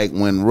 Because like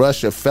when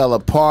Russia fell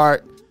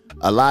apart,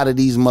 a lot of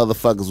these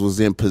motherfuckers was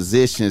in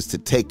positions to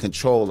take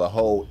control of the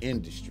whole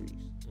industry.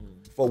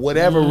 For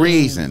whatever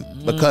reason,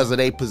 because of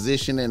their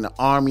position in the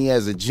army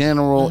as a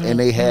general, and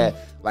they had,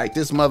 like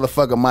this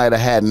motherfucker might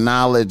have had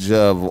knowledge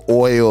of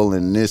oil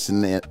and this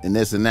and that and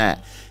this and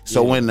that.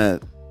 So when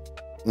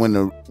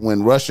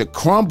Russia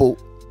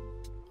crumbled,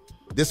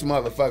 this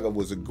motherfucker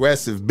was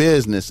aggressive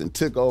business and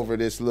took over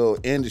this little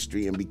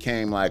industry and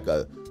became like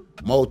a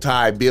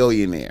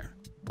multi-billionaire,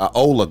 an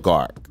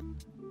oligarch.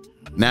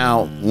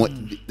 Now,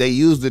 when they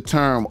use the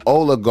term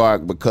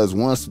oligarch because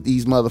once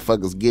these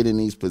motherfuckers get in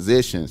these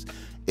positions,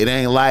 it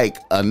ain't like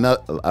a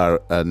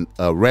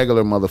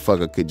regular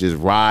motherfucker could just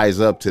rise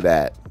up to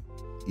that.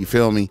 You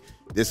feel me?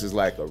 This is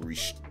like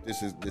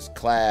this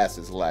class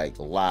is like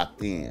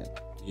locked in.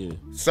 Yeah.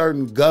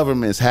 Certain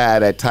governments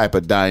have that type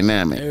of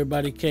dynamic.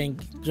 Everybody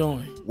can't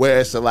join. Where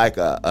it's like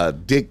a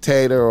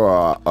dictator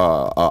or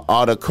a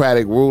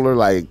autocratic ruler,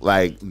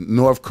 like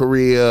North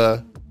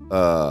Korea.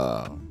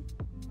 So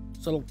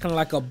kind of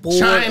like a board.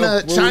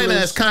 China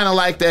is kind of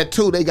like that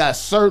too. They got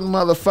certain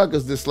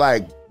motherfuckers that's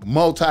like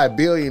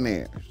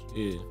multi-billionaires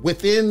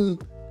within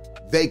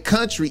their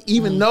country,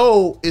 even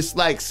though it's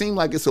like seem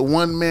like it's a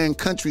one-man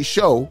country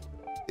show.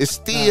 It's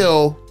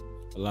still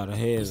a lot of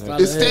heads.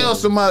 It's still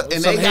some other,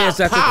 and they got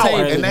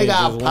power. And they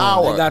got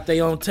power. They got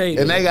their own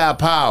table. And they got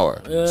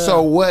power. Yeah.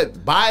 So what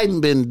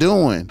Biden been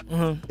doing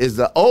is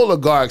the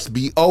oligarchs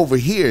be over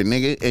here,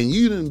 nigga, and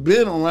you done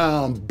been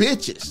around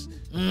bitches.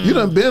 You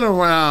done been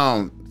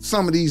around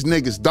some of these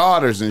niggas'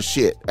 daughters and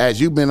shit as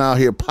you been out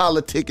here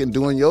politicking,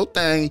 doing your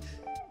thing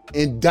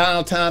in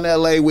downtown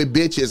LA with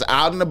bitches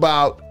out and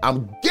about.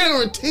 I'm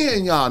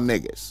guaranteeing y'all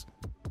niggas,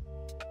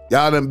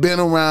 y'all done been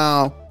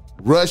around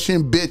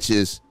Russian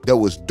bitches that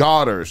was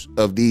daughters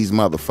of these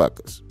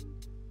motherfuckers.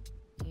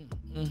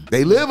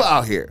 They live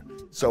out here.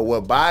 So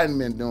what Biden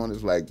been doing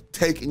is like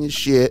taking your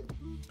shit,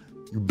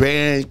 you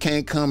banned,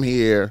 can't come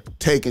here,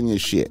 taking your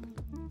shit.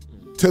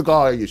 Took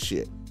all your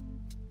shit.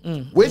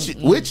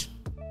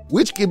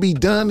 Which can be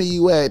done to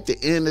you at the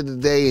end of the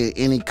day in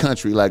any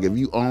country. Like if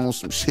you own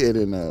some shit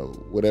in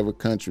whatever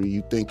country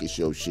you think it's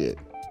your shit.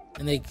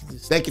 And they can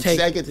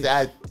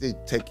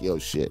take your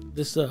shit.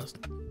 This us.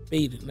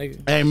 Beat it,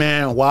 nigga. Hey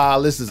man,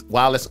 while it's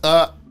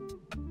up.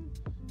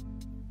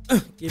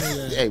 Give me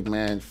that. Hey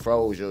man,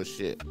 froze your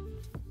shit.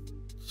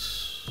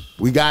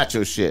 We got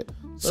your shit.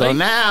 So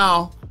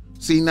now,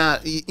 you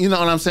know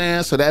what I'm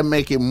saying? So that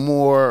make it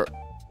more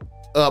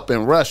up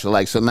in Russia.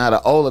 Like, so now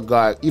the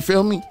oligarch, you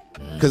feel me?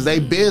 Because they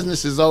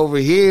businesses over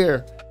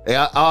here,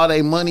 all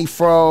they money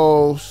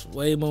froze.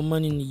 Way more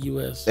money in the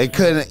U.S. They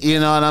couldn't, you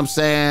know what I'm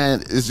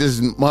saying? It's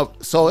just,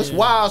 so it's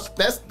wild.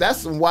 That's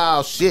some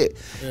wild shit.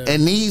 Yeah.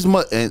 And these,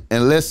 and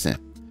listen,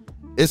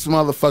 it's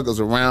motherfuckers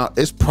around,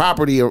 it's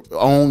property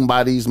owned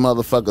by these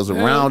motherfuckers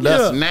around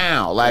us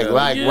now. Like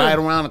right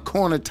around the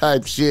corner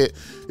type shit.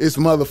 It's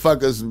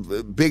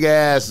motherfuckers, big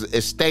ass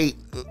estate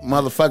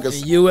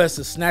motherfuckers. The U.S.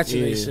 is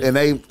snatching this shit.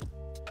 And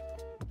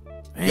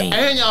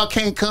and y'all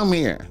can't come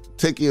here.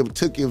 Took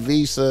your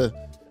visa,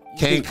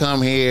 can't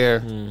come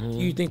here.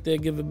 You think they'll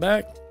give it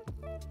back?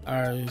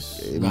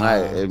 It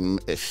might.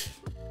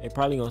 They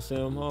probably gonna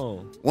send him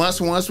home.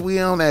 Once we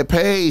on that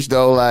page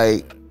though,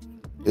 like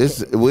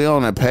we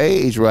on a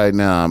page right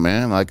now,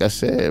 man. Like I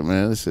said,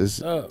 man,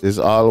 it's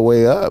all the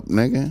way up,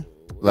 nigga.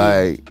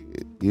 Like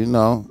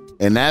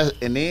and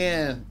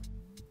then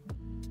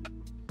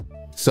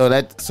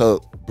so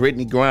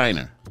Brittany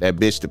Griner, that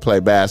bitch to play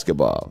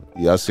basketball.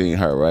 Y'all seen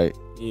her, right?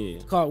 Yeah.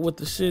 Caught with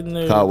the shit in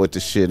there. Caught with the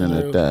shit in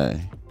the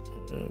thing.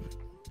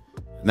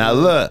 Now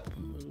look.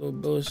 Little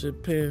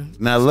bullshit pen.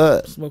 Now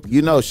look.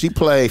 She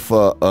played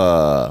for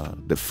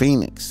the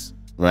Phoenix,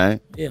 right?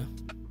 Yeah.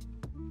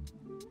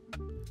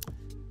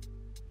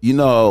 In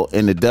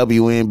the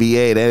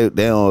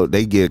WNBA,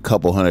 they get a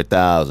couple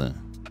 100,000.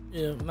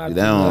 Yeah, they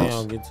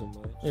don't get too much.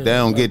 They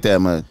don't get that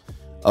much.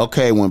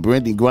 Okay, when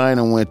Brittany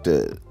Griner went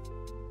to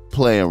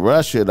play in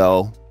Russia,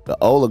 though, the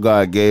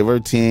oligarch gave her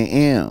 10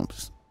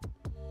 M's.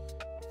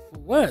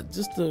 What?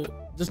 Just to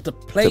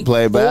play? To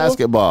play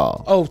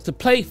basketball. Oh, to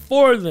play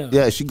for them.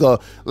 Yeah, she go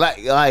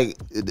like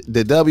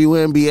the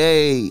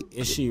WNBA.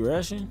 Is she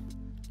Russian?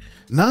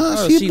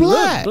 No, she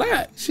black.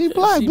 She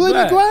black.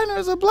 Brittany Griner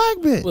is a black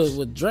bitch.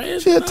 With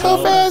dreads? She a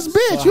tough ass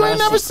bitch. So you ain't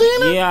never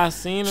seen her? Yeah, I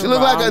seen her. She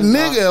look like a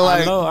nigga.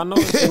 I know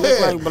what she look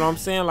like, but I'm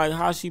saying like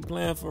how she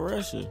playing for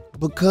Russia.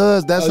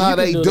 Because that's how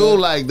they do. That.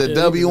 Like the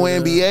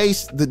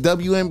WNBA, the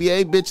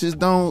WNBA bitches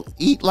don't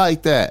eat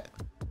like that.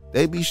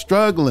 They be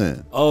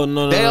struggling. Oh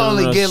no! They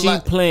only get she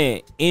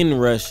playing in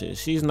Russia.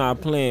 She's not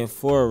playing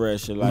for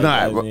Russia.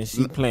 Like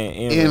she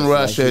playing in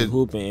Russia. Like she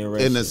hooping in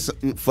Russia.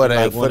 For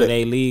one of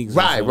their leagues.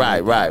 Right. And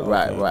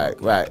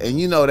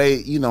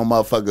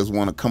motherfuckers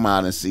want to come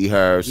out and see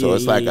her, so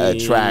it's like an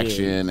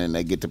attraction, and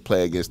they get to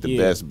play against the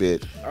best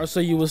bitch.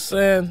 So you were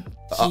saying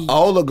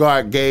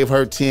oligarch gave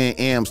her 10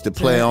 M's to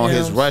play on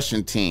his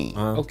Russian team.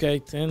 Okay,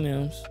 10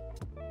 M's.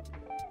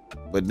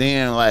 But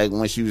then, like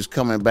when she was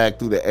coming back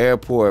through the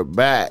airport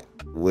back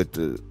with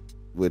the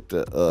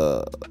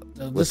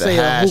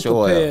hash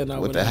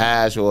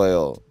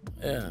oil,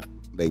 yeah,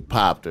 they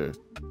popped her.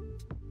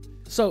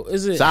 So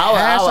is it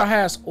hash or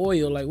hash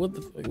oil? Like what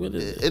is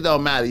it? It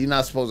don't matter. You're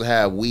not supposed to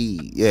have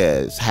weed. Yeah,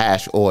 it's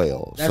hash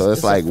oil. So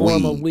it's a like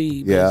form of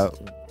weed. Yeah.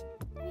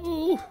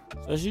 Ooh.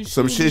 So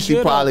some shit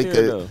she probably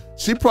could. Though.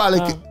 She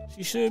probably could.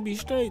 She should be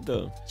straight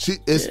though.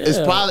 It's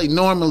probably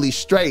normally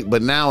straight,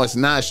 but now it's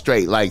not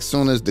straight. Like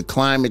soon as the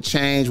climate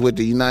change with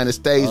the United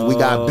States, we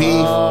got beef.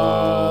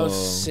 Oh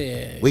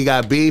shit. We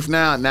got beef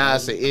now. Now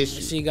it's an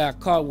issue. She got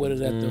caught with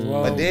it at the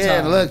wrong time. But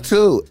then look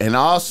too, and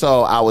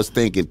also I was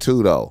thinking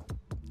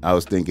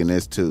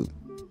this too.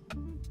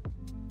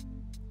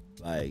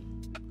 Like,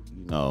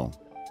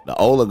 the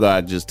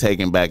oligarch just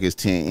taking back his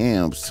 10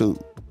 M's too.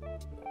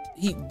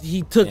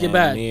 He took it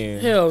back.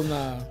 Hell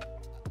nah.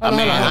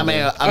 I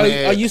mean,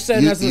 are you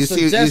saying that's a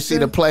suggestion? You see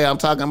the play I'm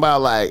talking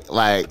about, like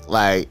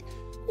the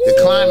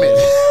climate.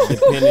 The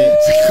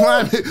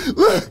climate.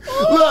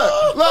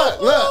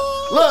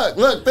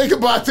 Look. Think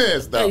about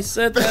this, though. Hey,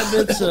 set that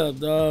bitch up,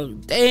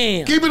 dog.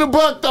 Damn. Keep it a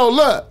buck, though.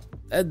 Look.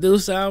 That do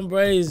sound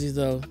crazy,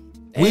 though.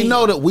 Damn. We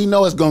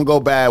know it's gonna go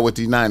bad with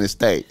the United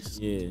States.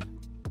 Yeah.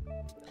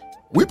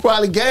 We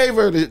probably gave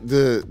her the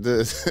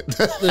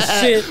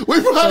shit. We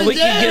probably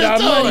can get our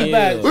money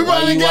back. We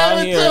probably gave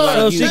it to her.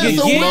 So she can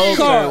get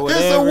caught.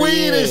 It's a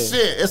weed and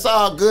shit. It's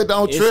all good.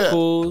 Don't trip. It's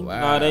cool.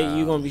 Wow. Nah,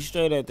 you gonna be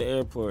straight at the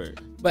airport.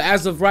 But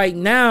as of right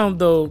now,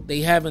 though,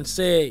 they haven't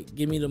said,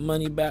 give me the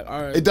money back.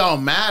 It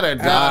don't matter,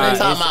 dog. They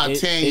talking about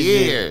 10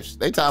 years.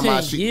 They talking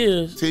about 10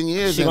 years. 10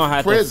 years she gonna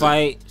have to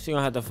fight. She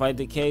gonna have to fight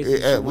the case.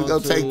 Yeah, we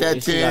gonna take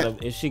that 10.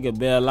 If she could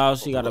bail out,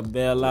 she gotta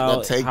bail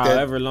out.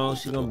 However long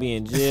she gonna be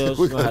in jail,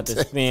 she gonna have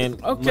to spend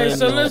money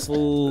on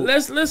food.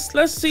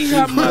 Let's see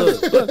how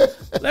much.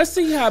 Let's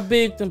see how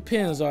big them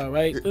pins are,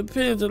 right? The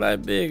pins are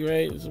like big,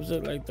 right? Some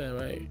shit like that,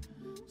 right?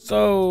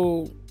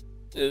 So,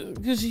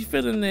 because she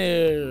fit in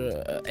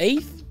there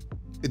eighth.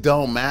 It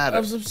don't matter.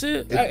 Of some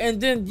shit. And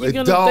then they're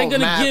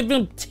gonna give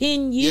him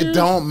 10 years. It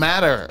don't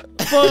matter.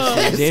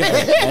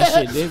 That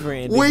shit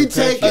different. We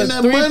taking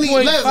the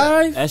money.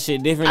 That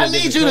shit different. I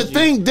need you to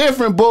think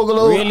different,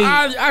 Boogaloo. Really?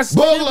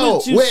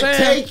 Boogaloo, we're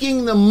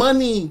taking the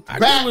money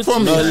back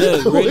from you.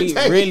 Look,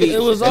 really,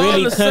 it was all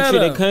really the country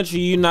setup. to country,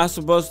 you're not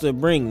supposed to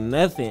bring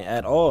nothing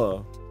at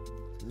all.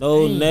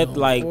 No, net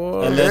like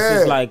unless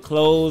it's like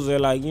clothes or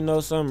like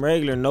something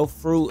regular. No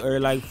fruit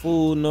or like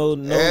food. No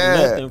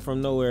nothing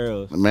from nowhere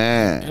else.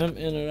 Man, them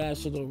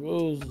international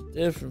rules is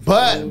different.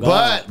 But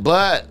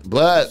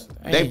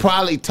they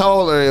probably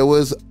told her it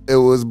was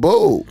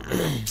boo.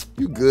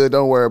 You good?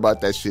 Don't worry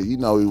about that shit.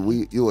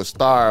 You a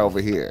star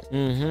over here.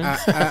 Mm-hmm.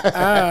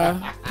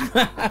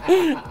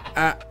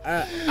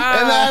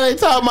 And now they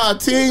talking about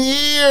 10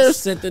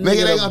 years. Nigga,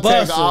 they gonna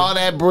take all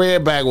that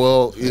bread back.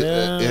 Well, you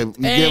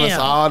give us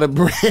all the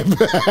bread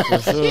back. For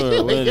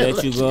sure. We'll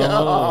let you go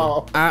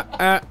home. She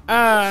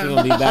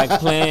gonna be back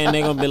playing.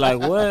 They gonna be like,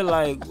 what?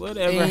 Like,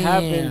 whatever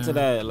happened to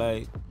that?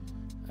 Like,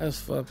 that's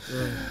fucked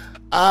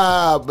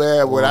up.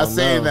 Man, when I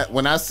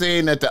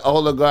seen that the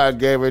oligarch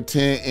gave her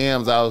 10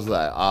 M's, I was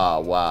like,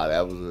 oh wow,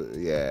 that was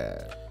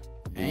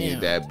You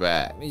need that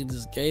back. He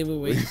just gave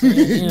away just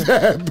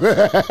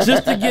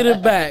to get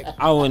it back.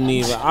 I wouldn't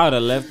even. I'd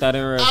have left that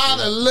in Russia. I'd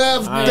have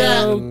left that.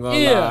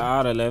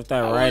 I'd have left that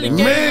right in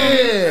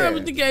Russia. I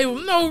would have gave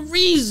him no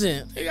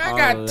reason. I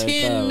got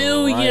 10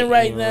 million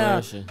right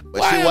now.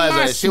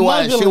 But she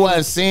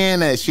wasn't seeing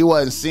that. She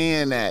wasn't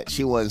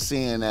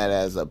seeing that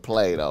as a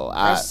play though.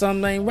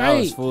 Something ain't right. I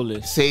was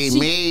foolish. See,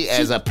 me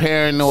as a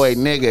paranoid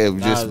nigga,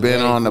 have just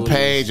been on the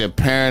page and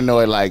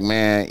paranoid. Like,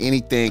 man,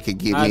 anything could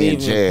get me in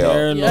jail.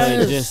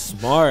 Paranoid, just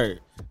smart.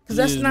 Cause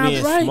that's not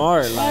right.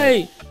 Smart,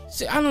 like,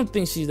 see, I don't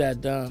think she's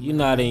that dumb. You're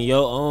not in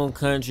your own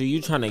country.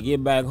 You trying to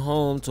get back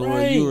home to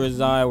where you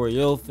reside, where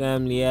your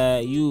family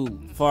at. You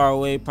far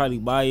away, probably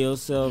by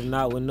yourself,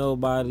 not with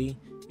nobody.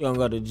 You don't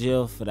go to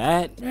jail for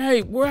that.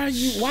 Right? Where are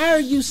you? Why are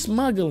you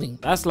smuggling?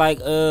 That's like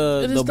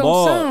the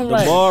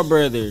Ball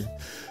brother,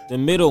 the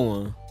middle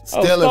one.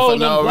 Stealing for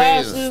no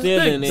reason.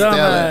 Stealing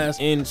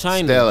in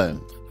China.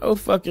 Stealing. No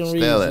fucking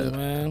reason,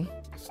 man.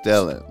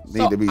 Stealing.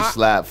 Need to be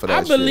slapped for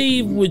that shit. I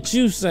believe what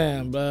you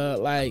saying, but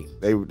like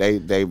they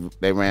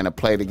ran a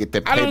play to get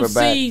their paper back. I don't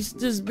see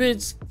this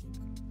bitch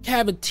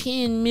having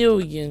 10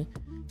 million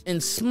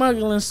and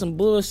smuggling some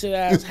bullshit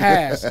ass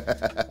hash.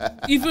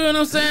 You feel what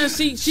I'm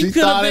saying? She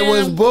could thought it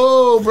was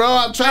boo, bro.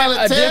 I'm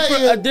trying to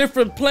tell you. A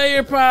different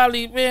player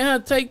probably, man, her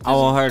take this. I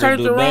want her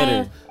to do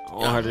better. I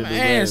want her to do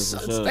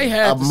better. They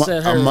had to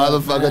set her up. A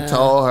motherfucker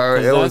told her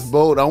it was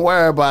boo. Don't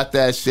worry about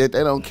that shit.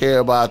 They don't care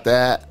about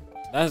that.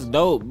 That's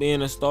dope,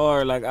 being a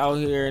star like out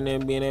here and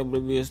then being able to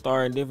be a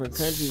star in different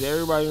countries.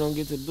 Everybody don't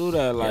get to do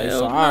that. Like,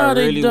 so I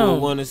really would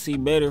want to see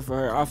better for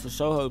her. I for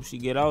sure hope she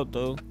get out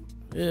though.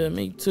 Yeah,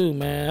 me too,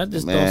 man. I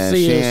just don't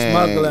see her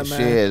smuggling, man.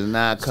 She is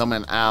not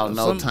coming out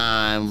no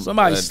time.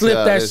 Somebody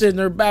slipped that shit in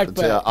her backpack.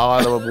 Until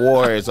all the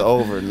war is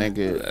over,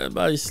 nigga.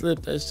 Somebody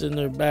slipped that shit in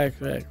her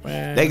backpack,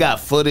 man. They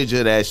got footage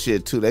of that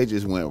shit too. They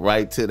just went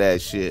right to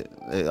that shit.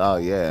 Oh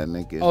yeah,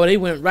 nigga. Oh, they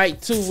went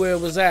right to where it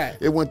was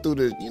at. It went through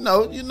the, you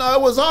know,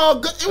 it was all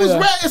good. It was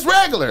it's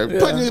regular.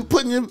 Yeah.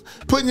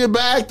 Putting your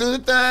bag through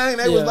the thing.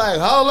 They was like,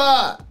 hold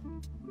up,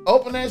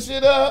 open that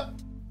shit up.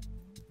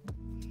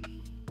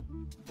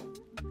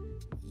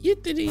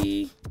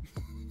 Yittity.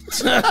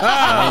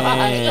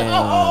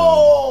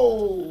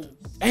 Oh,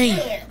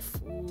 damn.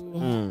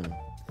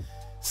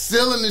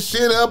 Sealing the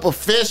shit up,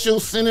 official,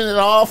 sending it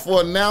off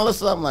for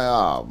analysis. I'm like,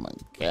 oh my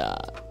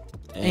God.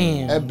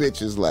 Damn. That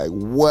bitch is like,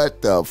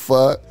 what the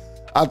fuck?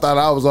 I thought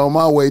I was on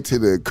my way to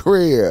the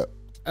crib.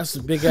 That's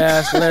a big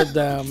ass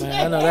letdown,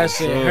 man. I know that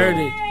shit hurt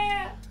it.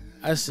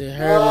 That shit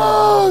hurt it.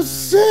 Oh,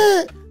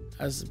 shit.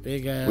 That's a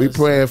big ass. We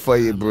praying for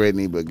you,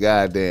 Brittany, but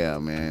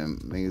goddamn, man.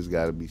 Niggas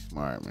gotta be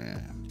smart,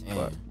 man.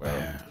 Fuck, bro.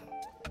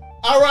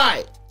 All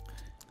right.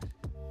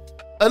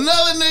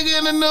 Another nigga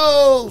in the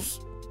news.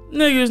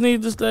 Niggas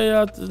need to stay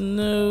out the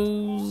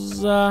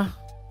news.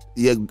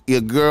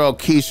 Your girl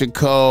Keisha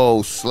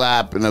Cole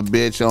slapping a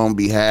bitch on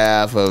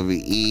behalf of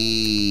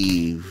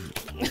Eve.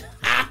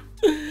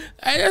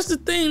 Hey, that's the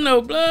thing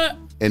though, blood.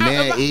 And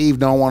then Eve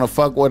don't want to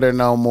fuck with her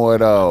no more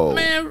though.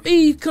 Man,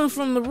 Eve come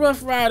from the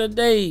Rough Rider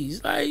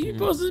days. Like, you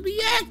supposed to be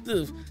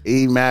active.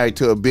 Eve married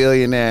to a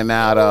billionaire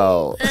now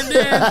though. And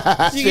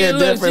then she a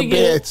different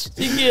bitch.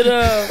 She get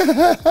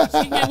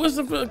what's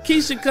the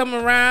Keisha come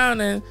around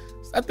and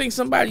I think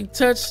somebody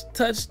touched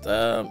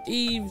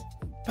Eve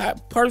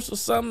purse or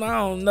something. I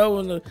don't know.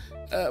 And the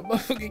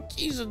motherfucking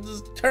Keisha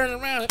just turn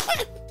around.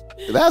 And,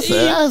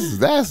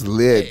 that's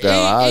lit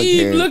though.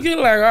 Eve looking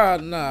like, oh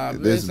nah,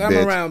 bitch,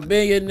 I'm around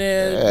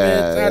billionaires,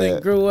 bitch. I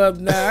didn't grow up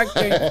now. I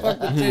can't fuck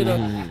with you.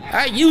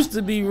 I used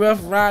to be Rough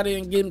Rider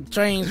and getting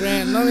trains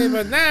ran on me,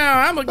 but now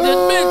I'm a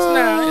good bitch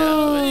now. You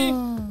know what I mean?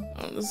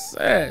 I'm just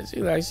sad.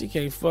 She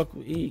can't fuck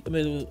with Eve.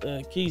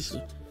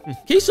 Keisha.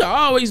 Keisha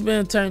always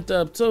been turned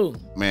up too.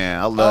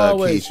 Man, I love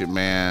Keisha,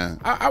 man.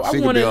 I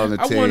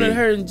wanted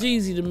her and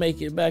Jeezy to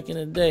make it back in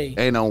the day.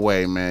 Ain't no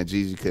way, man.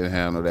 Jeezy couldn't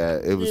handle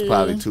that. It was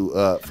probably too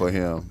up for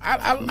him.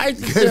 I liked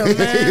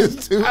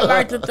it, man. I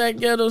liked that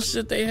ghetto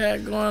shit they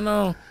had going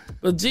on.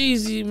 But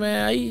Jeezy,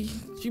 man,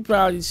 she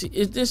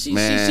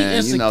insecure.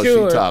 You know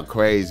she talk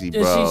crazy,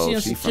 bro.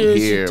 She from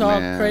here, she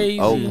talk man. Crazy.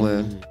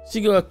 Oakland.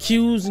 She go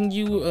accusing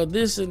you of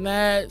this and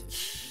that.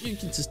 You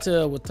can just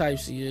tell what type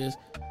she is.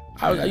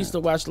 I used to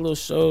watch little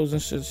shows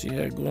and shit she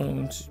had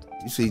going on.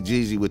 You see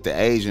Jeezy with the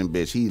Asian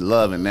bitch. He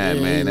loving that,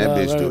 man. That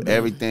bitch do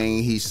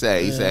everything he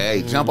say. He say,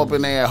 hey, jump up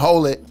in there,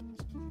 hold it.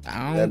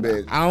 I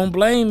don't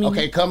blame you.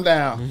 Okay, come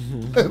down.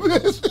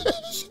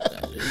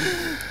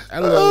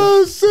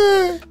 Oh,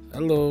 shit.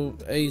 That little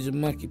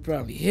Asian monkey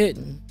probably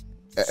hitting.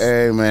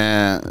 Hey,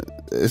 man.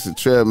 It's a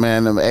trip,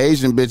 man. Them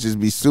Asian bitches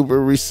be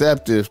super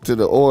receptive to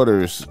the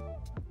orders.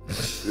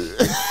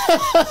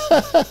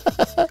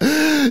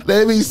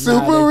 They be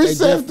super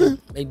receptive.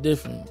 They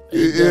different.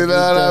 You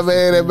know what I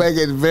mean? They make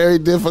it very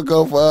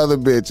difficult for other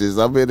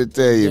bitches. I'm here to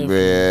tell you,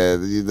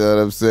 man. You know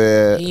what I'm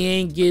saying? He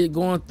ain't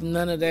going through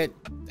none of that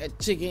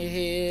chicken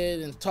head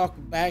and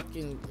talking back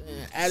and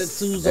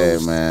attitudes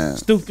on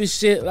stupid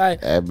shit.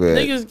 Like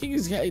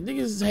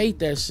niggas hate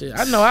that shit.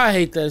 I know I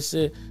hate that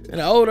shit.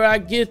 And the older I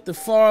get, the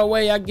far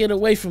away I get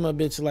away from a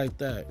bitch like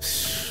that.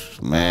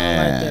 man.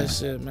 I like that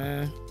shit,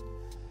 man.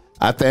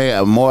 I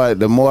think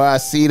the more I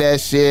see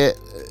that shit,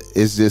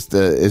 it's just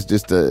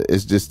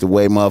the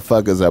way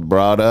motherfuckers are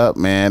brought up,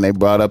 man. They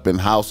brought up in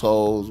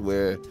households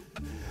where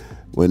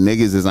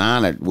niggas is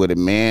honored, where the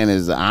man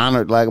is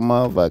honored like a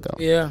motherfucker.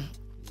 Yeah.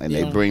 And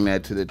they bring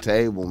that to the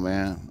table,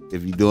 man.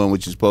 If you're doing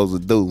what you're supposed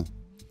to do.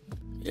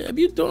 Yeah, if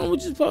you're doing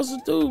what you're supposed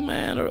to do,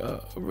 man,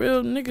 a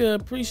real nigga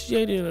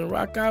appreciate it and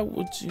rock out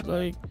with you,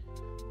 like.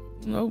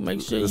 You know, make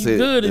sure you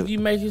good if you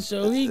making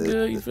sure he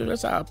good. You feel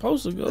that's how it's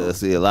supposed to go.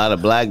 See, a lot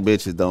of black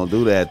bitches don't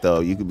do that though.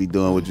 You could be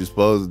doing what you're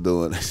supposed to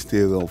do and they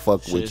still gonna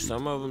fuck with you.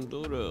 Some of them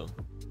do though.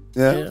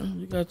 Yeah,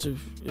 you got to.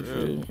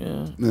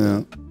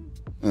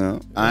 Yeah.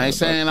 I ain't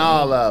saying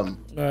all of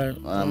them. Right.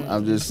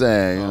 I'm just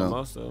saying, you know.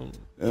 Most of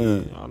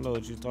them. I know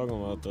what you're talking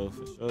about though,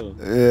 for sure.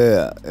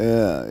 Yeah.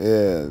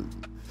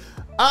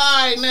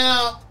 All right,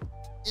 now.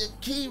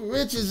 Keith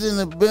Rich is in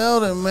the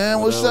building,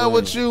 man. What's up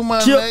with you, my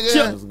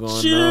nigga? What's going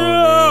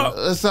on,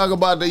 man? Let's talk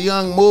about the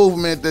young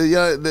movement, the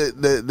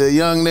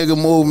young nigga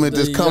movement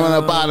that's coming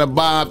up out of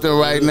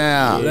Bompton right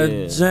now.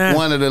 Yeah.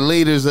 One of the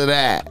leaders of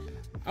that.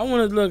 I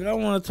want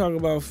to talk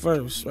about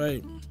first,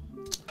 right?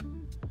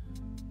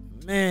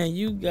 Man,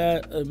 you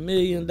got $1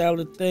 million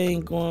thing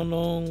going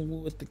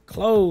on with the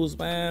clothes,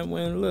 man.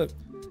 When look,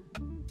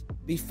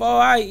 before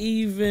I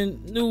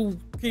even knew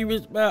Keith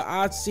Rich,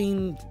 I'd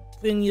seen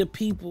plenty of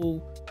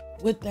people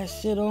with that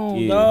shit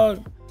on,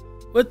 dog.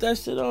 With that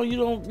shit on, you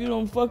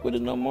don't fuck with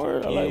it no more.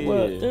 Like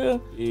what?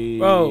 Yeah.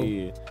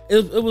 Bro.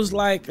 It was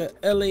like a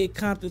LA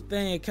Compton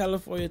thing, a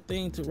California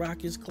thing to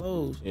rock his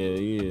clothes. Yeah.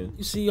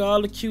 You see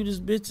all the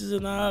cutest bitches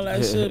and all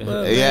that shit,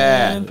 but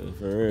man,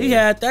 for real. he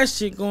had that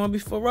shit going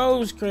before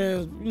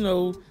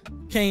Rosecrans,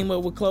 came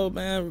up with clothes,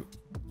 man.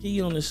 He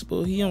on this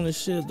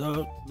shit,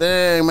 dog.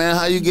 Dang, man,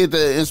 how you get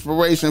the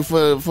inspiration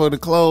for the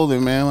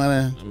clothing,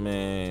 man?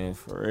 Man,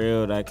 for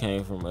real, that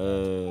came from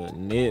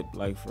Nip,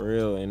 like for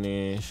real, and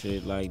then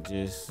shit like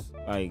just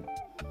like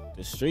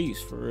the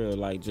streets, for real,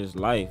 like just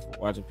life,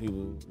 watching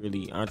people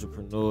really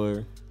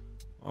entrepreneur.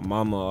 My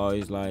mama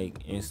always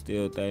like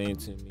instilled that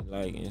into me,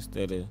 like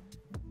instead of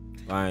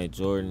buying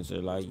Jordans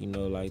or like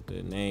like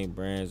the name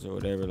brands or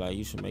whatever, like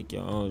you should make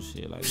your own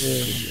shit, like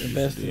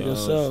invest in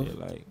yourself, shit,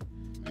 like.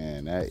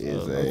 Man, that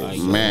is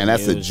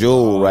that's a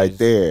jewel right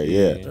there.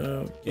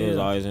 Yeah. It was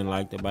always in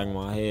like the back of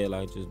my head,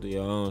 like just do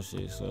your own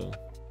shit. So,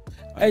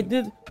 hey,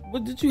 did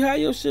you have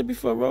your shit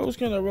before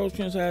Rosecrans? Or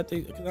Rosecrans had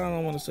things? Because I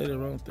don't want to say the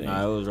wrong thing.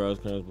 Nah, it was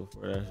Rosecrans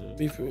before that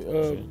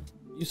shit.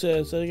 You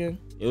said say again?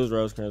 It was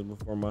Rosecrans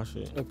before my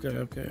shit. Okay,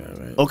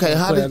 all right. Okay,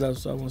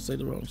 so I won't say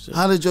the wrong shit.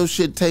 How did your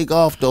shit take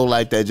off though,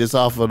 like that? Just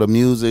off of the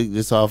music,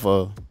 just off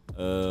of.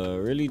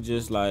 Really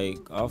just like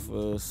off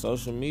of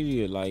social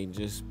media, like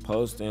just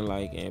posting,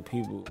 like, and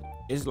people,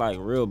 it's like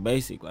real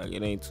basic, like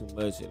it ain't too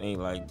much, it ain't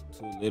like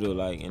too little,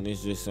 like, and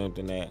it's just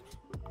something that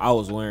I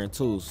was wearing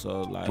too,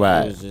 so like it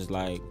was just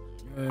like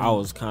I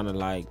was kind of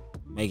like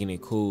making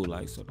it cool,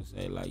 like, so to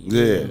say, like,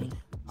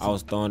 I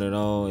was throwing it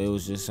on. It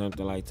was just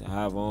something like to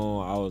have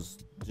on. I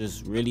was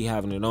just really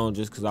having it on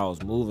just because I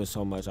was moving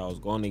so much. I was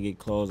going to get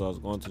clothes. I was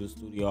going to the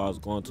studio. I was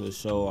going to the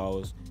show. I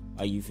was,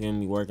 like, you feel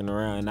me, working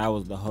around. And that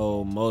was the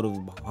whole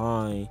motive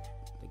behind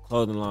the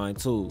clothing line,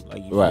 too.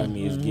 Like, you feel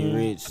me, is get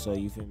rich. So,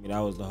 you feel me, that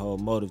was the whole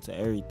motive to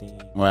everything.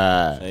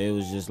 Right. So, it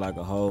was just like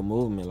a whole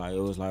movement. Like,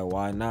 it was like,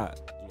 why not?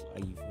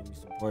 Like, you feel me,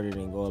 support it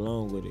and go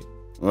along with it.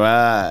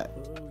 Right.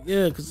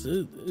 Yeah, because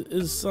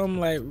it's something,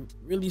 like,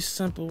 really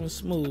simple and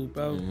smooth,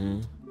 bro.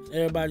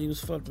 Everybody was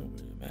fucking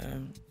with it,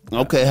 man.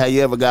 Okay, have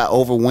you ever got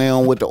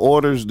overwhelmed with the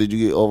orders? Did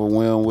you get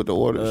overwhelmed with the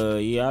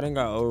orders? Yeah, I done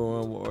got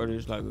overwhelmed with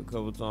orders like a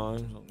couple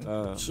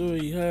times. Sure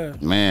you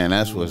have. Man,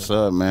 that's what's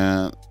up,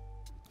 man.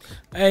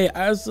 Hey,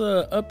 as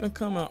a up and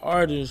coming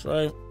artist,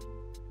 right?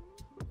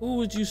 Who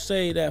would you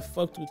say that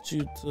fucked with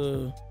you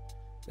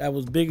that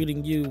was bigger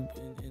than you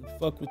and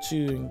fucked with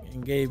you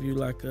and gave you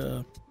like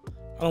a,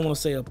 I don't want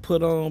to say a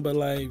put on, but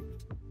like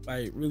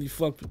really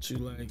fucked with you,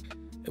 like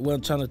it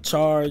wasn't trying to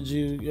charge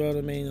you, you know what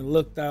I mean, and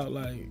looked out,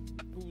 like,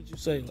 who would you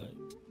say, like?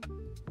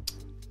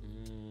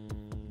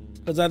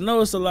 Because I know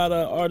it's a lot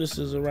of artists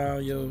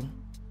around your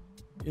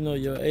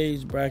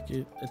age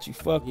bracket that you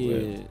fuck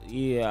with.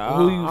 Yeah.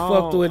 Who you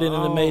fucked with and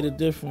it made a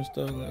difference,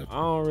 though? Like, I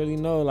don't really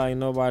know, like,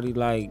 nobody,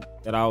 like,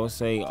 that I would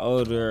say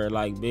older or,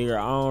 like, bigger.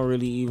 I don't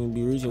really even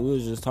be reaching. We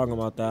was just talking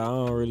about that. I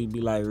don't really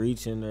be, like,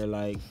 reaching or,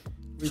 like,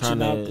 trying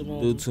to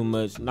do too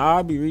much. Nah,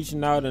 I be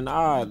reaching out and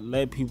I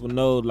let people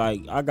know,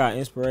 like, I got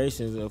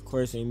inspirations, of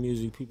course, in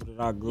music. People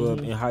that I grew up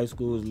in high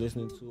school was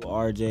listening to,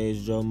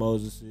 RJs, Joe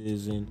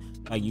Moses's, and,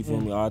 like, you feel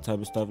me, all type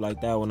of stuff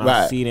like that. When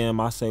I see them,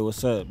 I say,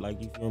 what's up?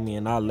 Like, you feel me?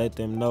 And I let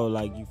them know,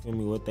 like, you feel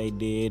me, what they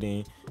did,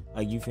 and,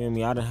 like, you feel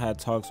me, I done had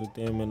talks with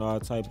them and all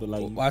type of,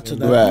 like, watching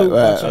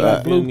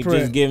that blueprint.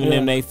 Just giving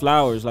them they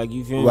flowers, like,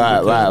 you feel me?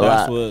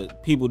 That's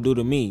what people do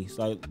to me.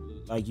 So,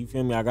 like, you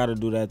feel me? I gotta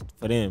do that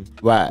for them,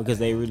 because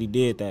they really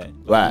did that,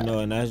 you know,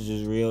 and that's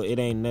just real. It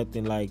ain't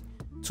nothing like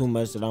too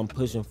much that I'm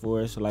pushing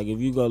for. So, like,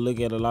 if you go look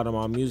at a lot of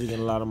my music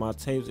and a lot of my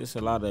tapes, it's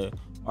a lot of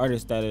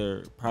artists that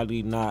are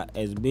probably not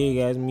as big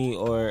as me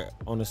or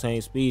on the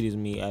same speed as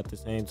me at the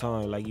same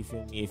time. Like, you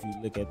feel me? If you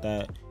look at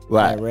that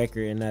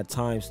record and that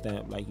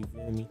timestamp, like, you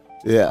feel me?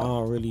 Yeah. I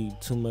don't really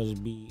too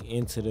much be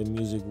into the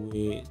music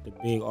with the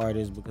big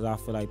artists because I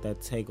feel like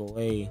that take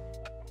away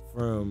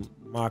from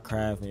my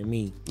craft and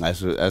me.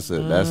 That's a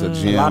gem right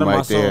there. A lot of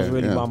my songs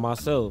really by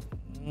myself.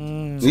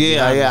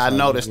 Yeah, I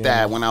noticed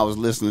that when I was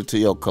listening to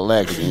your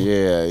collection.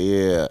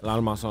 Yeah. A lot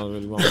of my songs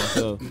really by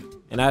myself.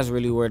 And that's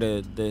really where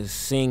the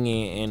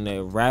singing and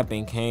the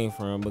rapping came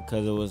from,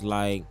 because it was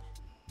like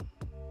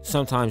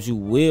sometimes you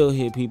will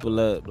hit people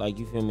up, like,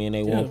 you feel me, and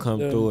they won't come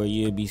through, or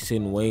you'll be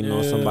sitting waiting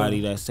on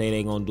somebody that say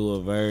they gonna do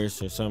a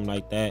verse or something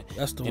like that.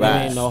 That's the and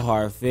there ain't no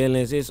hard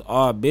feelings. It's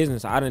all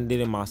business. I done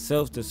did it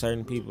myself to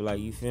certain people, like,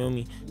 you feel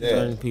me?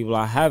 Certain people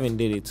I haven't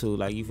did it to,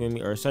 like, you feel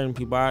me? Or certain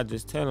people I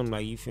just tell them,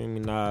 like, you feel me?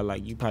 Nah,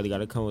 like, you probably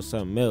gotta come with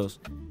something else.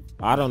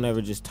 I don't ever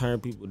just turn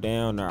people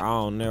down, or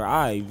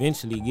I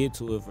eventually get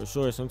to it for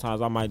sure.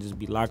 Sometimes I might just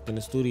be locked in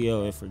the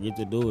studio and forget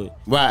to do it.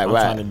 I'm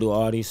trying to do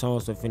all these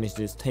songs to finish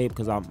this tape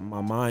because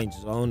my mind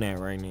just on that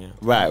right now.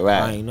 Right.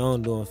 I ain't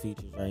on doing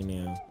features right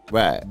now.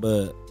 Right.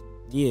 But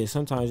yeah,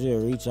 sometimes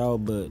you'll reach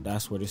out, but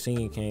that's where the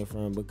singing came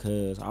from,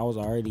 because I was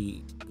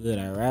already good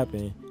at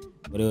rapping,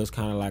 but it was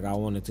kind of like I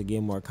wanted to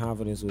get more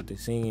confidence with the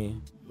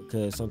singing,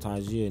 because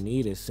sometimes you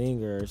need a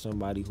singer or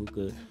somebody who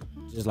could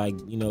just, like,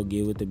 you know,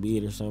 get with the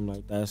beat or something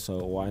like that. So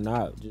why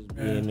not just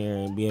be in there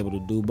and be able to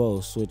do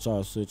both, switch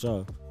off.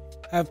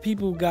 Have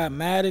people got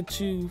mad at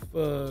you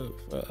for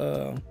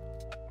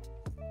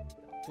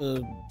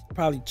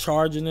probably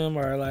charging them,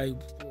 or like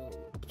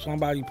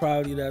somebody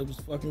probably that was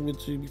fucking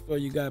with you before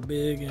you got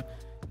big and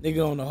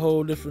nigga on a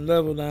whole different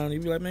level now, and you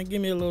be like, man,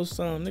 give me a little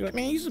something. Nigga like,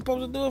 man, you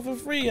supposed to do it for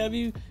free. Have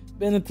you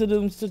been into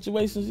them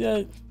situations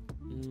yet?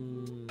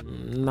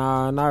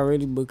 Nah, not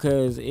really,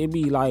 because it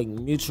be like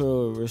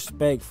mutual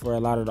respect for a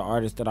lot of the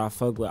artists that I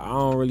fuck with. I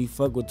don't really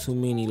fuck with too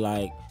many,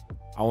 like,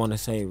 I want to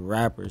say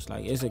rappers.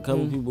 Like, it's a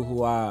couple people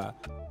who I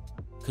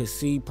could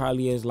see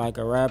probably as like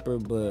a rapper,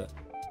 but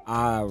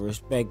I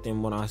respect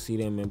them when I see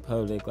them in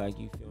public, like,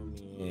 you feel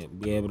me, and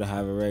be able to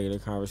have a regular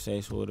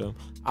conversation with them.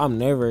 I'm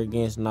never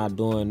against not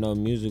doing no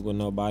music with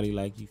nobody,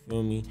 like, you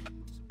feel me.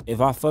 If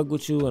I fuck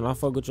with you and I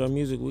fuck with your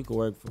music, we could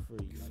work for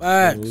free.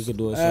 Facts. We could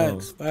do a song.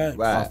 Facts. If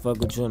I fuck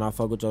with you and I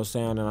fuck with your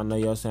sound, and I know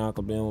your sound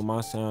could blend with my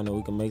sound, and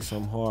we can make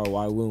something hard,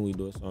 why wouldn't we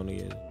do a song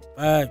together?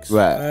 Facts.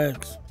 Right.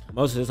 Facts.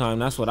 Most of the time,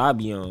 that's what I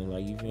be on.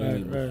 Like, you feel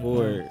me?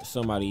 Before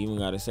somebody even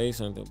got to say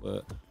something.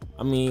 But,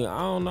 I mean, I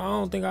don't know. I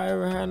don't think I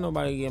ever had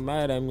nobody get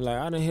mad at me. Like,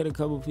 I done hit a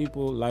couple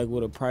people, like,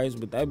 with a price,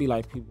 but that be,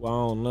 like, people I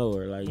don't know,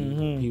 or, like,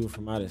 people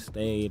from out of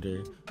state,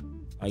 or,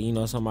 like, you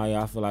know, somebody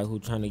I feel like who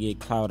trying to get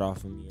clout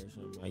off of me or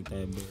something like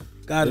that.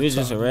 But if it's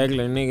just a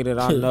regular nigga that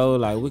I know,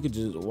 like, we could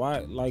just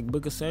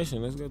book a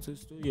session. Let's go to the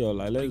studio.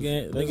 Like, let's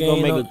go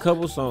make a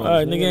couple songs. All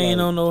right, nigga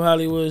ain't on no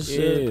Hollywood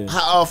shit.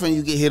 How often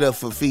you get hit up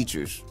for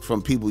features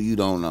from people you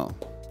don't know?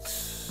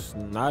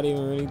 Not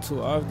even really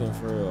too often,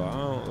 for real. I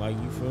don't, like,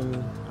 you feel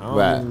me? I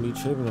don't even be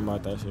tripping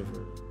about that shit,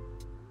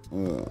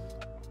 for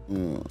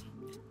real.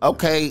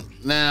 Okay,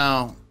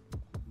 now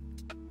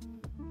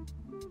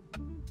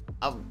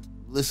I've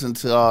listened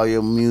to all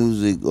your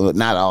music, or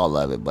not all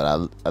of it, but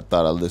I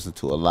thought I listened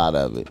to a lot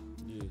of it.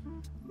 Yeah.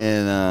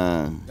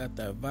 And got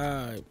that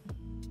vibe.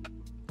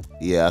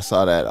 Yeah, I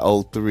saw that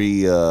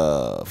 03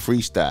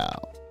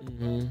 freestyle.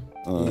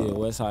 Yeah,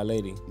 West Side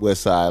Lady.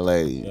 West Side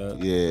Lady.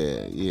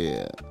 Yep.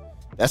 Yeah.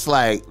 That's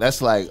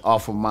like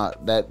off of my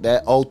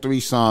that 03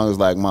 song is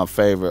like my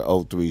favorite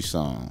 03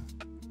 song.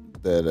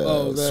 That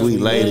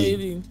Sweet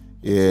Lady.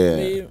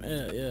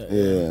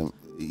 Yeah.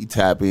 He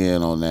tap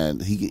in on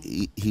that.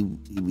 He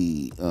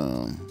be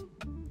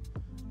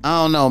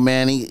I don't know,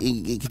 man.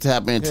 He can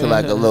tap into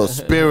like a little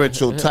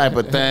spiritual type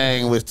of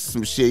thing with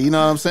some shit. You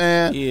know what I'm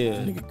saying? Yeah.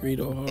 Nigga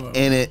Greedo hard.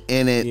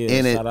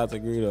 Shout out to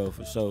Greedo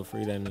for sure.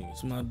 Free that nigga.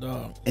 It's my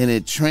dog. And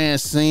it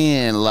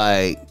transcends,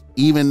 like,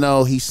 even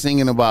though he's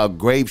singing about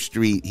Grape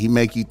Street, he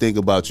make you think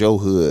about your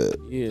hood.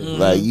 Yeah.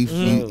 Like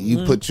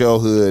you put your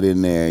hood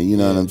in there. You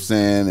know what I'm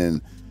saying?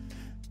 And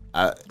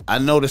I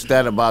noticed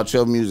that about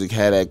your music,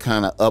 had that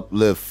kind of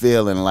uplift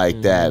feeling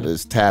like that.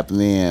 It's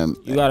tapping in.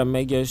 You gotta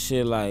make your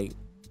shit like.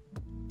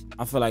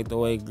 I feel like the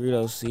way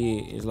Greedo see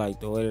it is like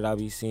the way that I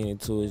be seeing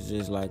it too. Is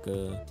just like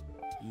you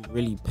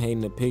really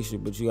painting the picture,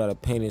 but you gotta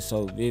paint it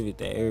so vivid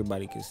that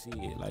everybody can see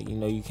it. Like, you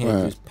know, you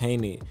can't just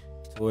paint it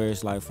to where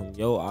it's like from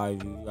your eye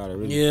view. You gotta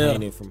really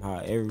paint it from how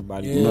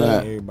everybody view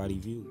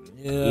it.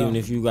 Yeah. Even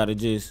if you gotta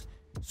just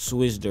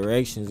switch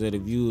directions of the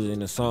views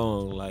in the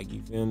song, like,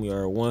 you feel me?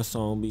 Or one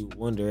song be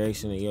one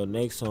direction and your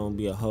next song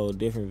be a whole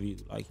different view.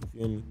 Like, you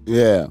feel me?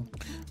 Yeah.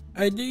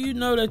 Hey, do you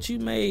know that you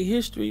made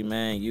history,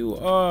 man? You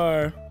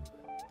are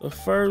the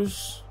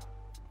first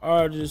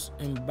artist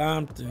in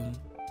Bompton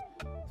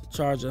to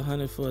charge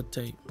 $100 for a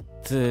tape.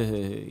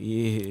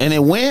 Yeah. And it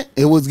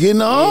was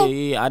getting on?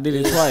 Yeah, I did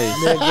it twice.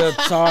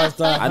 Nigga charged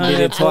 $100 I did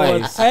it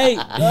twice. for a tape.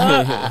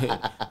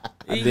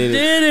 He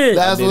did it.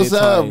 That's what's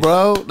up,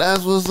 bro.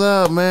 That's what's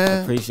up,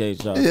 man.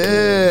 Appreciate y'all.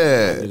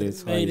 Yeah. I did it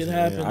twice, Made it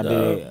happen, I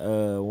did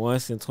it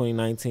once in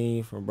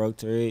 2019 from Broke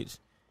to Rich,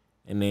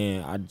 and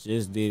then I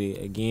just did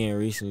it again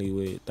recently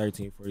with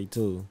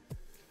 1342.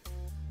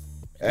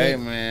 Hey,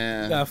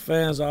 man. You got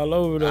fans all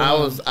over there. I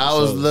was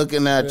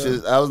looking at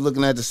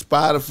the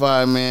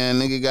Spotify, man.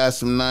 Nigga got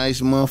some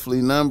nice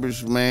monthly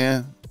numbers,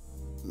 man.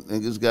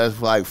 Niggas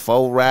got like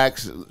 4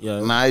 racks,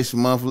 nice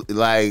monthly,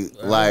 like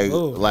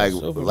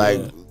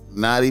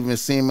not even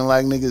seeming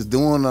like niggas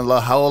doing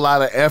a whole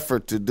lot of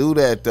effort to do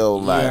that though.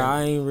 Like, yeah,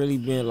 I ain't really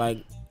been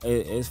like,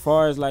 as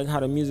far as like how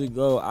the music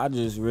go, I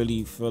just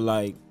really feel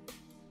like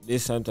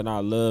this something I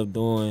love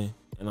doing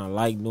and I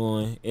like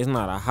doing. It's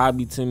not a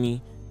hobby to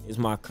me. It's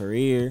my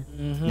career.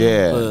 Mm-hmm.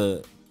 Yeah.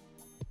 But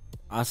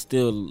I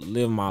still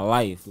live my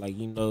life, like,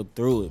 you know,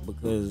 through it,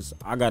 because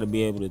I got to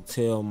be able to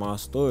tell my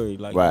story.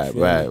 Like,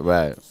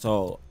 right.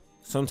 So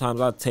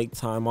sometimes I take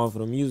time off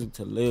of the music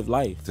to live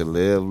life. To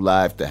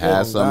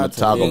have something to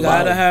talk about. You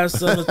gotta have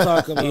something to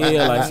talk about.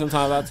 Yeah, like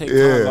sometimes I take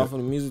time off of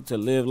the music to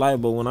live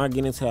life, but when I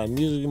get into that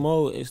music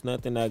mode, it's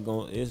nothing that's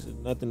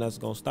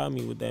gonna stop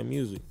me with that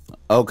music.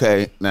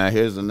 Okay, now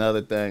here's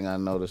another thing I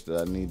noticed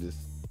that I need to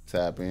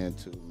tap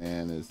into,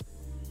 man, is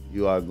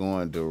you are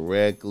going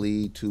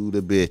directly to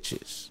the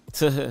bitches.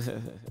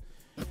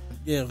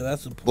 Yeah,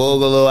 that's a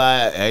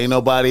Boogaloo. Ain't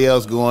nobody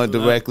else going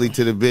directly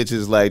to the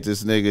bitches like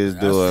this nigga is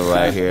doing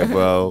right here,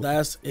 bro.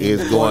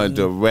 He's going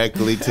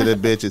directly to the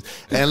bitches.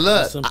 And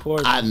look,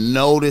 I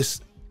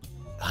noticed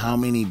how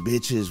many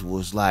bitches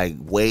was like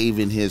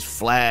waving his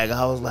flag.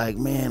 I was like,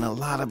 man, a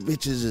lot of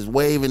bitches is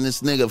waving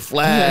this nigga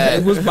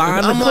flag. It was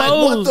buying the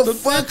clothes. Like, what the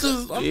fuck?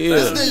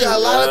 This nigga got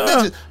a lot of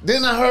bitches.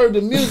 Then I heard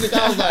the music.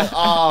 I was like,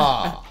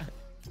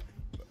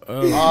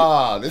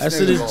 this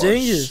shit nigga is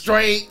genius.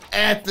 Straight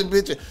at the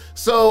bitches.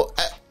 So,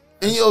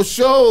 in your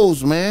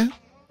shows, man,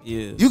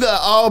 you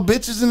got all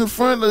bitches in the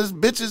front. Those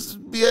bitches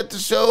be at the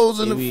shows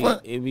in the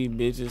front. It be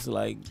bitches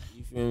like,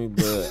 you feel me?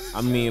 But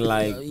I mean,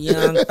 like,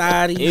 young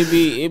thotty.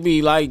 It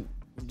be like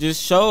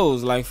just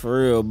shows, like,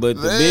 for real. But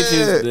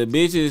the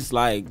bitches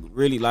like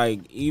really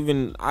like,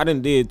 even I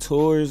done did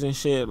tours and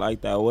shit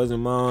like that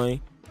wasn't mine.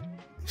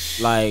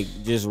 Like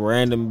just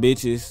random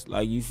bitches,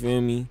 like, you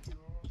feel me?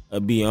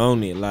 Be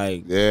on it,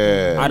 like,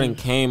 I done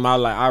came out,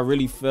 like, I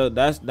really felt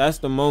that's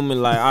the moment,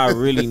 like, I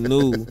really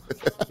knew,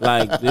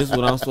 like, this is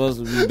what I'm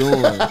supposed to be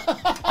doing.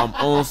 I'm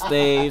on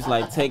stage,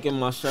 like, taking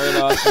my shirt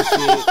off and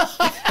shit.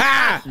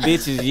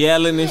 Bitches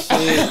yelling and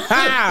shit.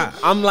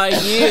 I'm like,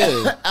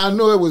 yeah. I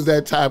knew it was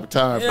that type of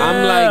time. Yeah.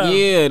 I'm like,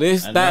 yeah,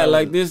 this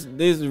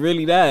is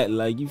really that.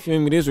 Like, you feel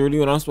me? This is really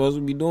what I'm supposed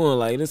to be doing.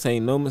 Like, this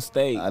ain't no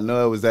mistake. I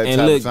know it was that type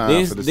of time.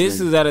 And look, this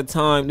is at a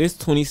time, this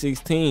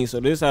 2016, so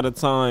this at a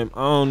time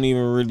I don't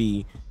even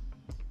really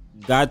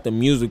got the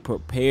music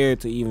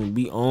prepared to even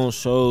be on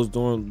shows,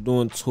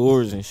 doing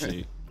tours and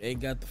shit. They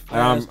got the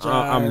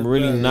I'm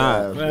really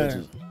not.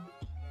 Right.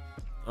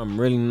 I'm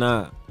really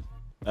not.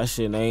 That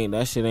shit ain't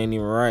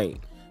even right.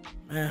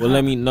 Man, well,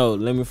 let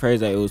me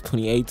phrase that. It was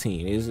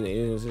 2018. It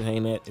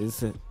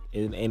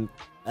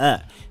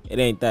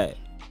ain't that.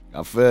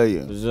 I feel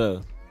you. For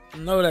sure. I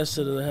know that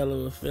shit is a hell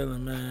of a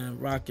feeling, man.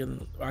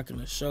 Rocking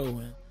the show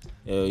and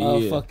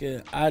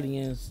motherfucking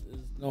audience is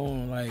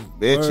going like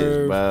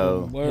bitches,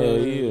 bro.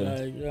 Hell yeah.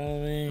 Like, you know what I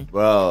mean?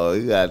 Bro,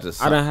 you got to.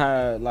 I done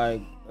had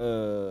like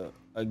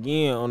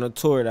again on a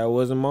tour that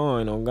wasn't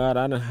mine. On God,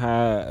 I done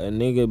had a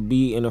nigga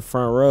be in the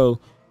front row.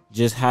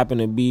 Just happen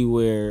to be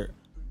where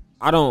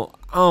I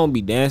don't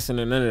be dancing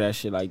or none of that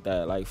shit like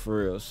that, like,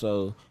 for real.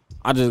 So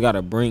I just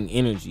gotta bring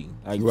energy,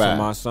 like, to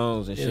my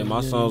songs and shit.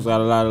 My songs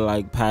got a lot of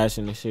like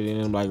passion and shit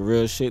in them, like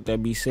real shit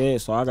that be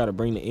said. So I gotta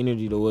bring the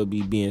energy to what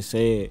be being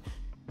said,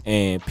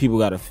 and people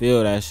gotta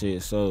feel that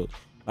shit. So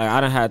like I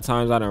done had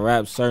times I done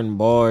rap certain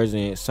bars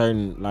and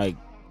certain like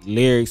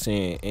lyrics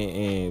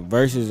and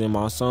verses in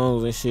my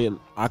songs and shit,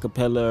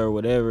 acapella or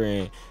whatever,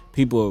 and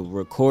people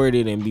record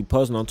it and be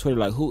posting on Twitter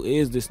like, who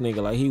is this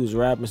nigga? Like, he was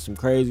rapping some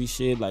crazy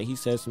shit. Like, he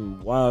said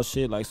some wild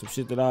shit, like some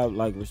shit that I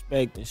like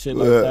respect and shit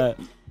like that.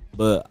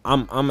 But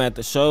I'm at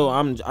the show.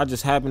 I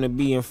just happen to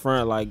be in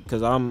front, like,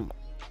 cause I'm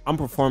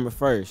performing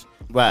first.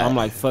 Right. I'm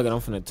like, fuck it, I'm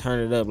finna turn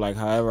it up like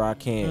however I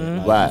can.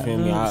 Mm-hmm. Like, you feel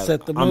me?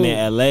 I'm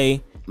in LA.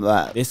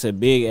 Right. It's a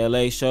big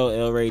LA show,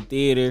 El Rey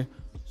Theater.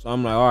 So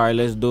I'm like, all right,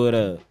 let's do it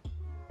up.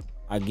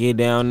 I get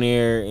down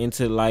there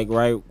into like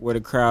right where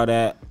the crowd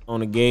at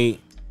on the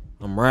gate.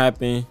 I'm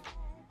rapping.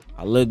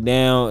 I look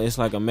down. It's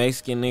like a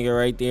Mexican nigga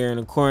right there in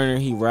the corner.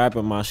 He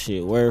rapping my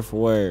shit word for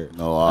word.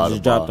 I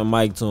just dropped the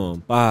mic to him.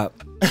 Bop.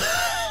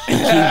 He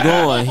keep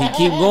going. He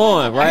keep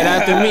going. Right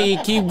after me,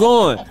 he keep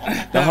going.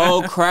 The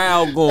whole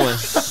crowd going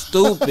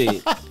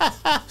stupid.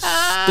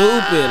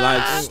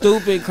 Like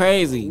stupid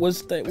crazy.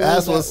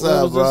 That's what's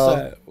up,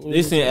 bro.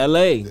 This in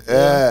LA.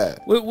 Yeah.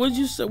 What'd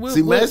you say?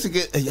 See,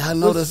 Mexican, y'all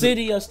know what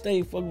city or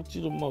state fuck with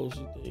you the most,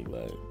 you think?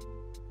 Like,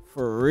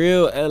 for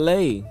real,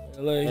 LA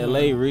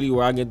really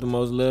where I get the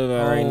most love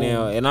at right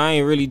now. And I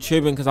ain't really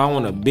tripping because I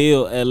want to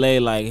build LA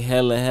like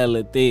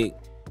hella thick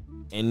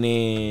and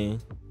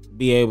then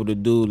be able to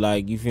do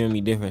like, you feel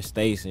me, different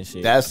states and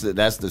shit. That's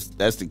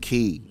the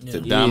key to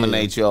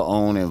dominate your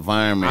own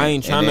environment. I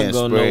ain't trying to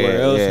go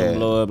nowhere else and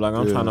blow up. Like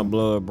I'm trying to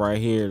blow up right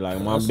here.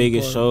 Like my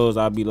biggest shows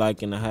I be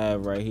liking to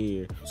have right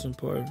here. It's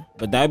important.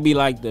 But that be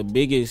like the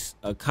biggest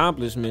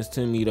accomplishments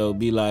to me though.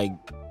 Be like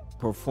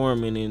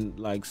performing in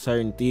like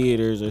certain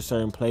theaters or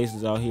certain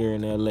places out here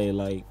in LA.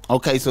 Like,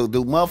 okay, so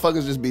do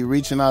motherfuckers just be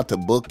reaching out to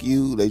book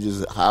you? They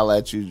just holler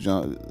at you?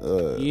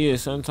 Yeah,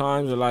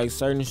 sometimes or like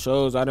certain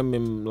shows I done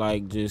been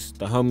like, just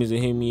the homies that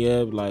hit me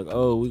up like,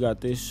 oh, we got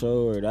this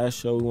show or that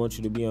show, we want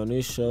you to be on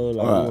this show,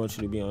 like we want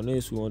you to be on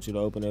this, we want you to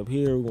open up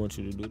here, we want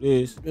you to do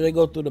this. Do they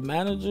go through the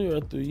manager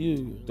or through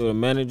you? Through the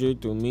manager,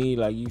 through me,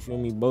 like, you feel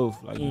me,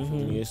 both. Like, you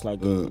feel me, it's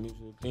like a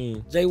mutual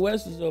thing. Jay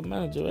West is your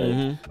manager,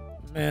 right?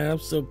 Man, I'm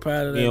so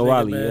proud of that nigga,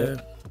 Wally, man.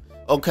 yeah.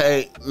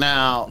 Okay,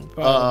 now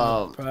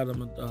Proud of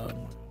my dog.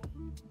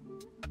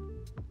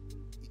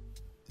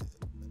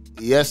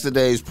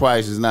 Yesterday's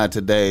price is not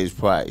today's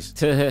price.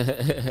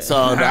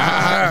 So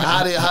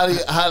how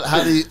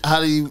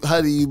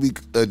do you be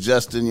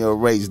adjusting your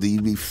rates? Do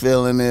you be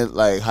feeling it?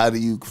 Like, how do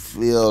you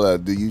feel? Or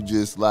do you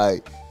just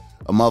like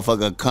a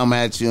motherfucker come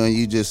at you and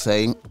you just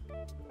say,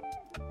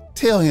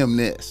 tell him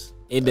this?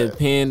 It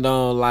depend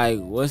on like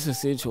what's the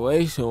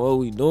situation, what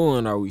we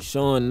doing. Are we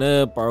showing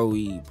up? Are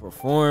we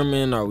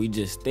performing? Are we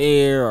just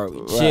there? Are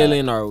we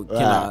chilling? Or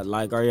are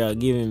y'all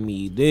giving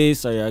me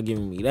this? Are y'all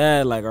giving me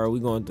that? Like, are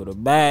we going through the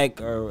back?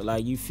 Or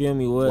like, you feel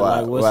me?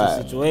 What's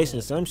the situation?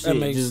 Some shit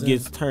just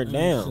gets turned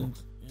down.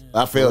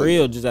 I feel for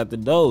real, just at the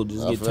door,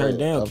 just get turned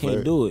down.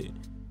 Can't do it.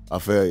 I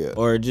feel you.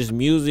 Or just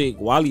music.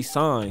 Wally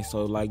signed,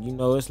 so like, you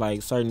know, it's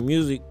like certain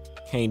music.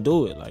 Can't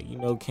do it, like, you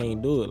know,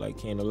 can't do it, like,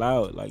 can't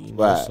allow it, like, you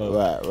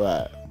know,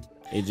 right.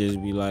 It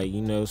just be like,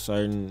 you know,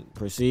 certain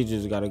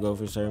procedures got to go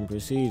for certain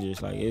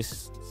procedures. Like,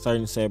 it's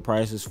certain set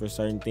prices for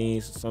certain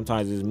things.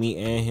 Sometimes it's me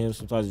and him.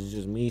 Sometimes it's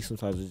just me.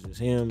 Sometimes it's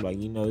just him. Like,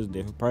 you know, it's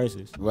different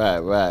prices.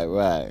 Right.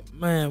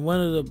 Man, one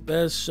of the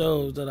best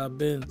shows that I've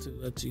been to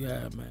that you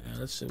had, man.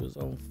 That shit was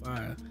on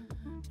fire.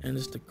 And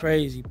it's the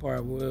crazy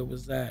part where it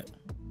was at.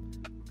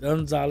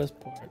 Gonzalez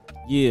Park.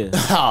 Yeah.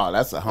 Oh,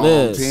 that's a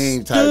home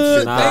team type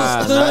shit.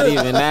 Nah, not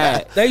even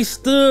that. They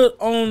stood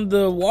on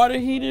the water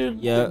heater,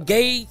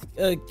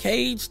 the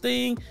cage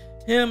thing,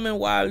 him and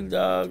Wiley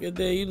Dog, and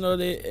then, you know,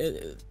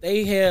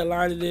 they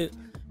headlined it,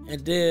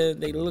 and then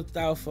they looked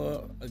out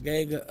for a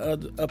gang of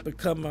other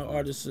up-and-coming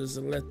artists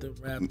and let them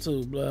rap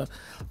too, blah.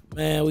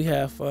 Man, we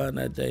had fun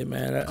that day,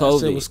 man. That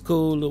shit was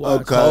cool to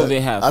watch. Okay.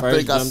 COVID had I first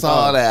think I saw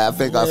off. that. I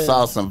think I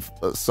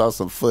saw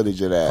some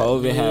footage of that.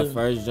 COVID had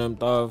first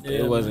jumped off.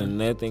 It wasn't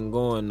nothing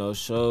going, no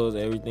shows.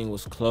 Everything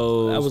was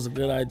closed. That was a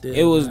good idea.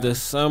 It was the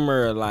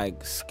summer,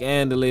 like,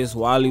 Scandalous.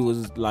 Wally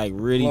was like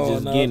really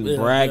just getting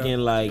bragging,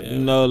 like, you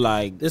know,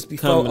 like this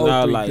before coming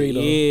out, like,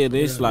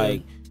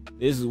 like.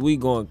 This is we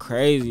going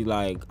crazy.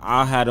 Like,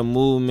 I had a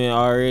movement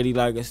already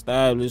like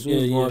established. We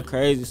was going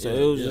crazy. So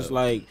it was just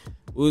like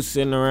we was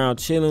sitting around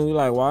chilling. We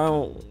like,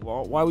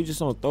 why we just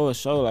don't throw a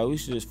show? Like, we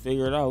should just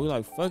figure it out. We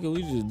like, fuck it,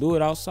 we just do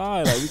it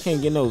outside. Like, we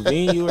can't get no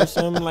venue or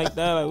something like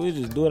that. Like, we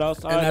just do it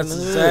outside. And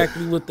that's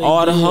exactly what they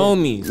all did. The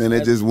homies. And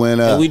it just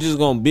went up. And we just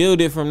gonna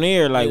build it from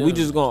there. Like, we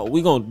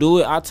gonna do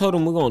it. I told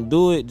them we're gonna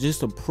do it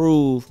just to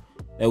prove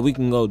that we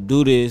can go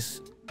do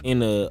this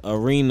in a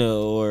arena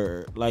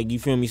or, like, you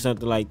feel me,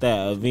 something like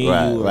that, a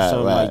venue or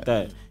something like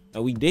that.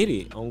 And we did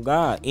it, on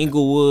God.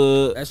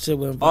 Inglewood, that shit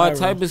went viral. All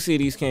type of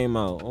cities came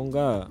out, on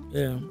God.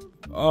 Yeah,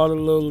 all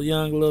the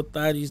young little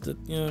thotties that,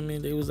 you know what I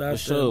mean, they was out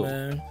there,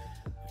 man.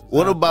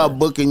 What about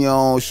booking your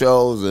own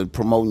shows and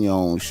promoting your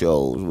own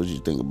shows? What you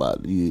think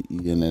about you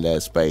into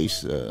that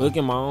space?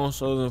 Booking my own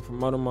shows and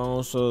promoting my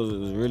own shows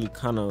is really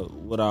kind of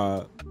what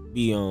I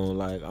be on.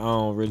 Like, I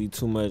don't really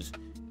too much.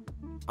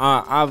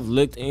 I've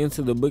looked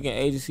into the booking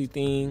agency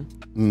thing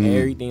and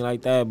everything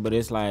like that, but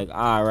it's like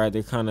I'd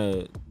rather kind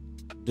of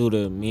do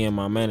the me and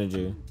my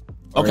manager.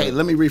 Okay,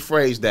 let me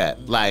rephrase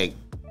that. Like,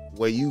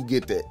 where you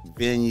get the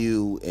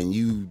venue and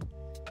you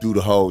do the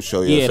whole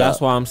show yourself. Yeah,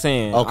 that's what I'm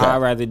saying. Okay. I'd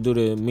rather do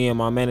the me and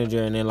my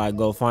manager and then, like,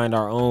 go find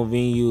our own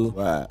venue.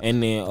 Right.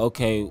 And then,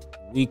 okay,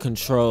 we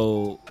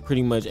control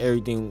pretty much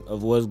everything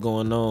of what's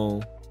going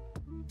on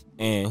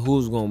and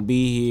who's gonna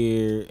be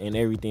here and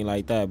everything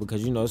like that.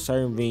 Because, you know,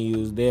 certain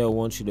venues, they'll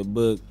want you to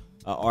book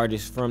an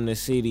artist from the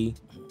city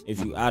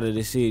if you out of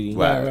the city.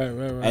 Right.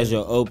 As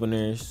your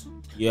openers.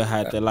 You'll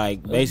have to,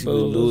 like,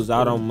 basically lose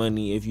out on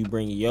money if you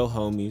bring your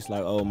homies.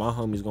 Like, oh, my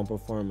homie's gonna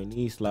perform in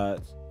these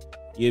slots.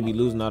 You'll be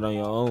losing out on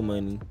your own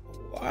money.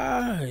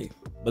 Why?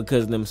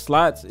 Because them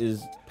slots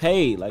is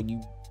paid. Like,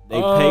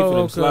 they pay for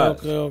them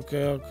slots.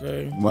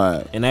 Okay.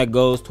 Right. And that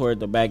goes toward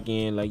the back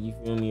end, like, you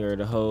feel me, or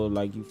the whole,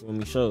 like, you feel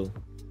me, show.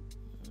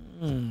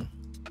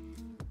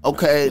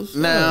 Okay,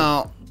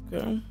 now,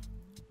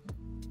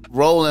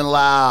 Rolling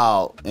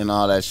Loud and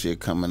all that shit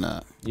coming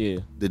up. Yeah.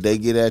 Did they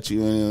get at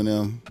you, any of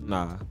them?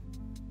 Nah.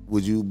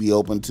 Would you be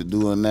open to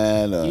doing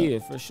that? Yeah,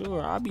 for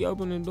sure. I'd be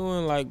open to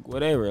doing, like,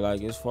 whatever.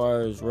 Like, as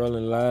far as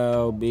Rolling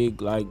Loud, big,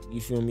 like,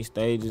 you feel me,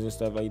 stages and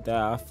stuff like that,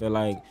 I feel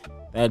like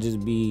that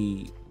just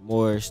be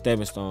more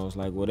stepping stones.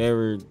 Like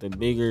whatever the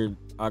bigger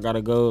I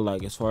gotta go,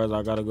 like as far as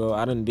I gotta go,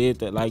 I done did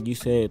that. Like you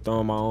said,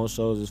 throwing my own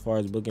shows as far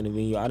as booking a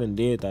venue, I done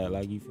did that.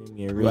 Like you feel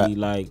me, and really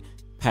like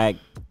pack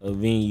a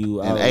venue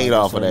and out, ate like,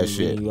 off of that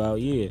shit.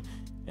 Out, yeah,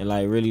 and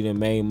like really done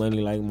made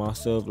money like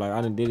myself. Like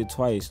I done did it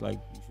twice. Like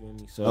you feel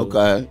me. So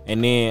okay,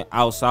 and then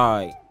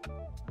outside.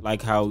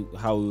 Like how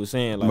we were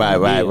saying, like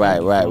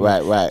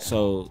right.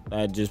 So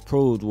that just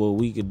proved what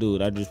we could do.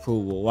 That just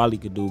proved what Wally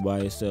could do by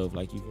himself.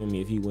 Like you feel me,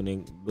 if he went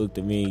and booked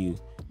the venue,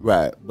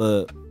 right?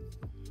 But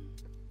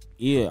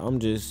yeah, I'm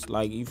just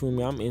like you feel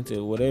me. I'm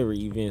into whatever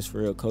events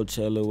for real,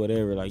 Coachella,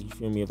 whatever. Like you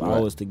feel me. If I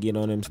was to get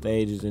on them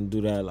stages and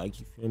do that,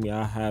 like you feel me,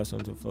 I have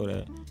something for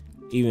that.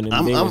 Even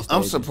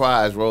I'm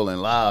surprised Rolling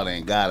Loud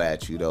ain't got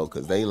at you though,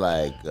 cause they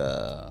like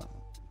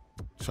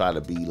try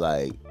to be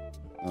like.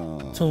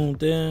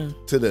 Tuned in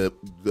to the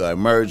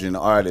emerging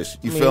artists.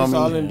 You feel it's me?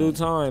 all in due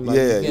time. Like,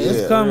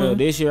 it's coming.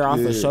 This year, I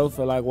for sure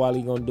feel like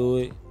Wally gonna do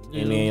it.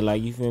 And then,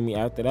 like, you feel me?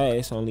 After that,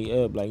 it's only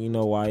up. Like, you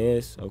know,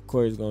 YS, of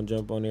course, gonna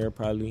jump on there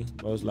probably,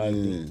 most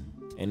likely.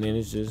 And then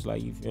it's just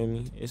like, you feel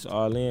me? It's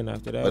all in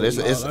after that. But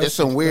it's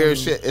some weird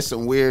shit. It's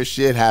some weird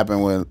shit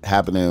happening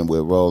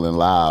with Rolling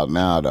Loud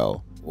now,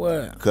 though.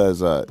 What? Because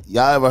y'all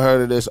ever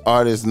heard of this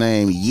artist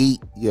named Yeat?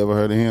 You ever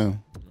heard of him?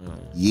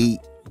 Yeat.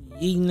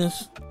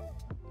 Yeatness.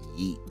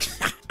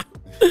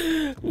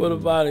 What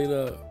about it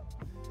though?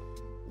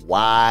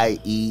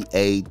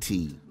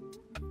 YEAT.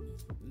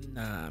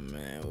 Nah,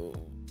 man.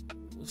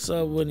 What's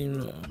up with him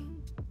though?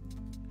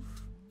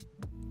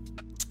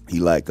 He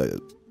like a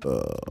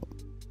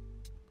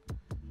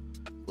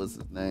what's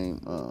his name?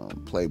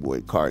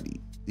 Playboy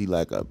Cardi. He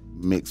like a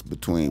mix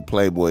between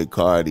Playboy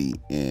Cardi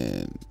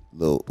and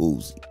Lil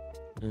Uzi.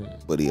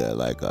 But he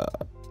like a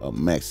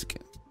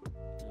Mexican.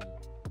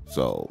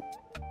 So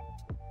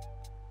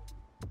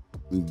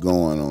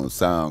going on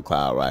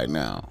SoundCloud right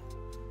now.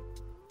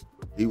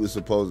 He was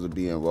supposed to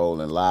be in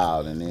Rolling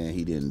Loud and then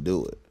he didn't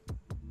do it.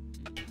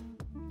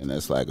 And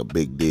that's like a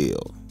big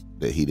deal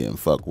that he didn't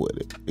fuck with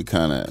it. It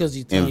kind of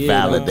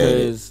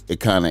invalidated. It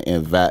kind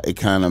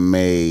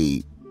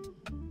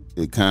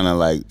of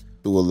like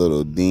threw a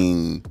little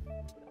ding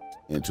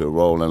into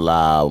Rolling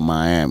Loud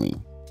Miami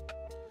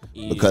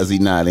because he's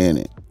not in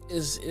it.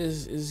 Is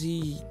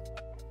he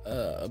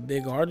a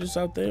big artist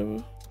out there?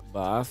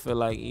 But I feel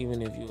like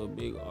even if you're a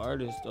big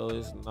artist, though,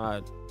 it's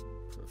not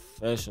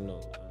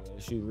professional.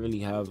 Unless you really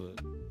have a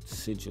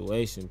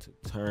situation to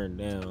turn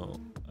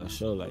down a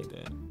show like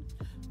that.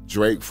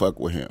 Drake fuck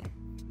with him.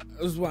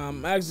 That's why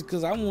I'm asking,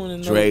 because I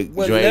want to know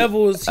what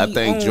level is he I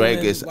think on Drake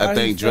is. I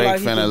think Drake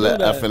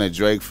finna. I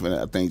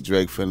think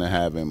Drake finna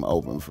have him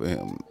open for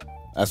him.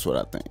 That's what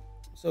I think.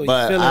 So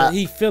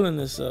he feeling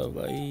himself,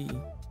 like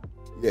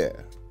yeah.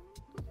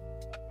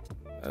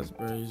 That's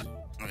crazy.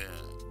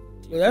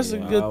 Well, that's a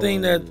good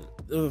thing that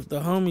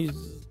the homies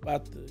is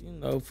about to, you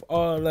know, for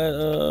all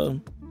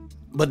that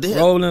but then,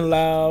 Rolling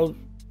Loud,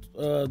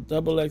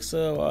 Double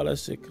XL, all that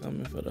shit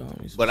coming for the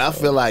homies. But I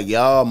feel like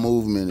y'all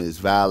movement is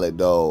valid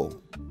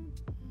though,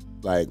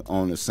 like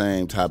on the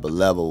same type of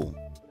level.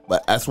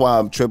 But that's why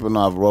I'm tripping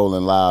off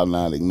Rolling Loud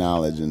not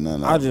acknowledging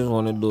none of it. I just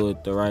want to do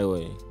it the right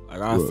way.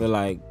 Like I feel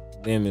like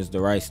them is the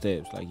right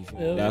steps. Like you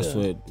feel that's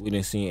what we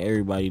done seen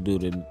everybody do.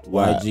 The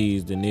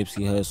YGs, the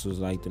Nipsey Hussles,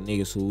 like the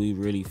niggas who we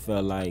really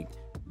felt like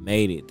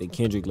made it. The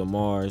Kendrick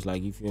Lamars,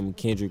 like you feel me?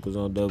 Kendrick was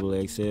on Double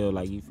XL,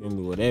 like you feel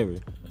me? Whatever.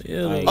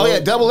 Yeah.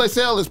 Like, Double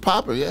XL is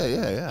popping.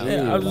 Yeah.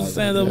 I was just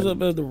saying that was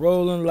up at the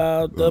Rolling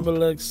Loud,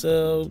 Double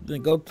XL,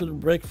 then go to the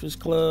Breakfast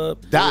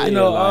Club.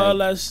 All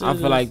that shit. I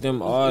feel like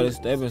them artists,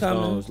 stepping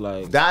stones,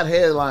 like Dot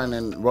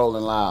headlining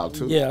Rolling Loud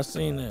too. Yeah, I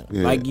seen that.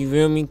 Yeah. Like you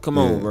feel me? Come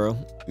on, bro.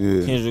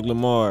 Yeah. Kendrick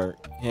Lamar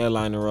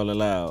headlining Rolling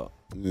Loud.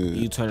 Yeah.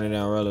 You turning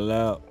down Rolling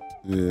Loud.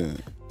 Yeah.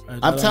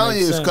 I'm telling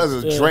you, it's because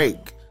of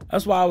Drake.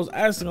 That's why I was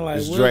asking,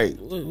 like, Drake.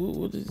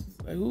 What is,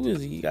 like, who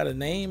is he? He got a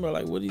name or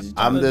like what is he?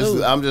 I'm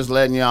just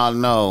letting y'all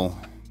know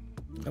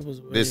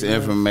this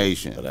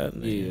information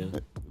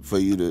for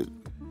you to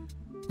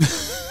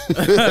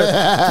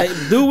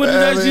do with it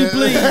as you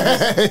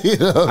please. You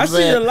know I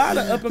see a lot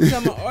of up and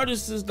coming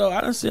artists though.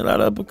 I done see a lot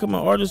of up and coming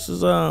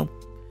artists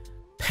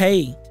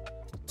pay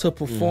to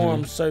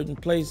perform certain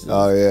places.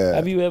 Oh yeah.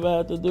 Have you ever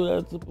had to do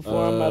that to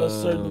perform at a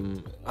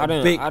certain I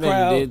crowd?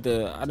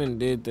 didn't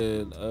did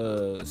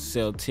the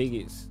sell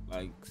tickets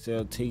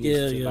to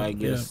get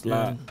a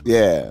slot.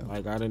 Yeah.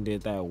 Like I done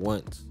did that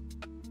one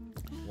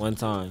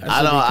time.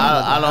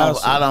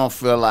 I don't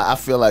feel like I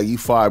feel like you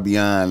far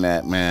beyond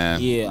that,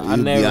 man. Yeah, you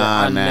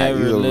I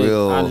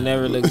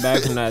never looked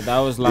back from that. That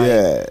was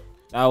like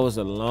that was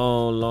a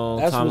long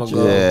time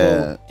ago.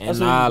 Yeah. And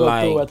now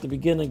like at the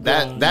beginning.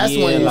 That's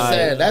when you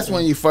said. That's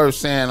when you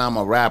first saying I'm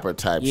a rapper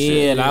type shit.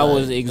 Yeah, that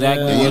was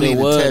exactly what it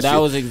was. That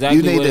was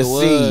exactly what it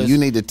was. You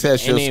need to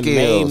test your skills. And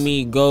it made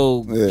me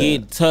go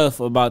get tough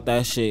about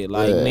that shit.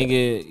 Like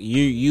nigga,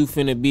 you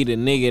finna be the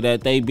nigga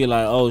that they be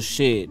like, oh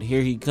shit,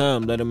 here he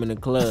come, let him in the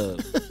club.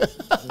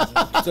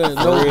 So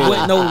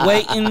no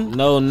waiting.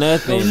 No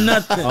nothing. No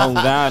nothing. Oh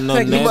God, no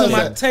Take me nothing. to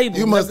my table.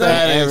 You must have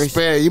had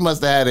experience. You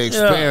must have had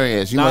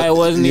experience. No, it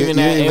wasn't even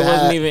that.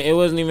 It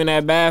wasn't even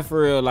that bad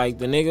for real. Like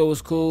the nigga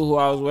was cool who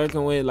I was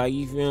working with. Like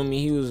you feel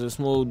me, he was a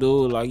smooth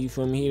dude. Like you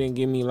feel me, he didn't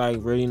give me like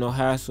really no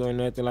hassle or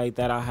nothing like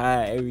that. I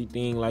had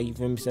everything like you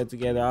feel me set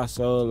together. I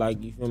sold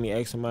like you feel me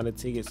X amount of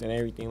tickets and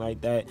everything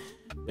like that.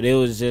 But it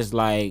was just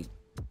like.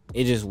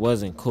 It just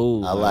wasn't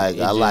cool. I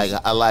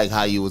like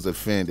how you was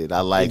offended. I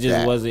like it just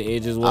that. Wasn't.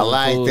 It just wasn't. I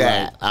like cool.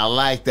 that. Like, I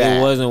like that.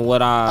 It wasn't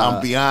what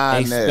I'm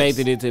beyond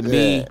expected this. it to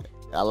be. Yeah,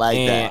 I like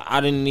and that. I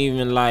didn't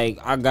even like.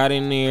 I got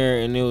in there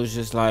and it was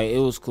just like it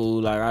was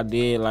cool. Like I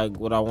did like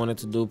what I wanted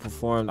to do.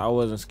 Performed. I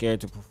wasn't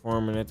scared to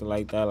perform or nothing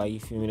like that. Like you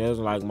feel me? That was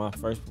like my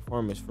first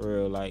performance for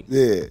real. Like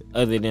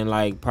other than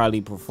like probably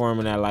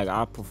performing at like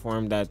I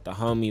performed at the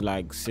homie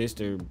like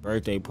sister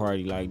birthday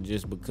party like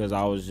just because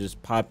I was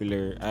just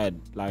popular at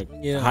like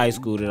high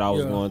school that I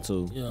was going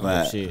to.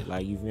 Right. Shit.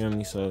 Like you feel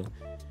me? So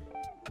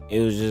it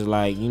was just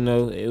like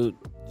it was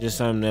just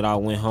something that I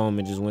went home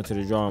and just went to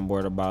the drawing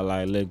board about.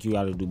 Like, look, you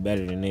got to do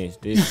better than this.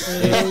 This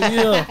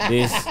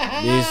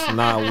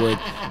not what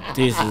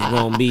this is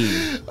gonna be.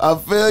 I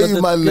feel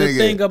you, my nigga. The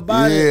thing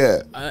about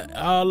it,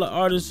 all the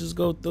artists just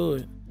go through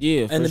it.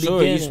 Yeah, for sure.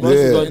 Beginning. You're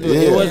supposed to go through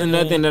it. It wasn't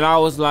nothing that I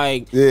was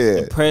like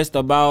impressed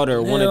about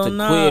or wanted to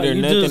quit or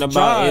nothing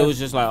about. It was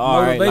just like,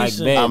 all right, like,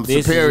 I'm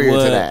this superior is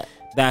what to that.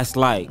 That's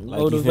like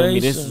you feel me?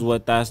 This is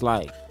what that's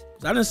like.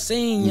 I done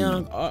seen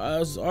young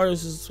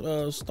artists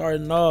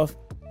starting off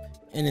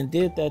and then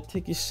did that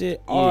ticket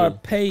shit or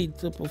paid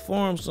to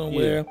perform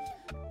somewhere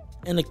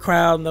and the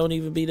crowd don't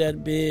even be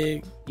that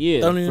big. Yeah,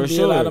 don't even be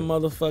a lot of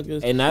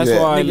motherfuckers. And that's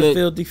why niggas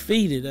feel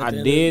defeated. I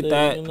did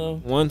that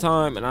one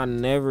time and I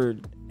never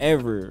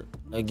ever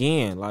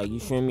again. Like you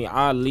feel me?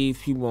 I leave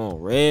people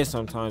on red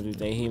sometimes if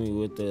they hit me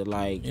with the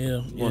like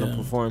you wanna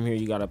perform here,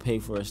 you gotta pay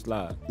for a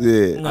slot.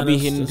 Yeah. I be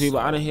hitting people.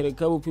 I done hit a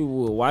couple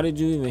people with why did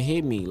you even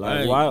hit me?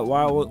 Like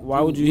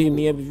why would you hit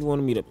me up if you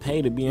wanted me to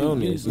pay to be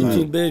on this? You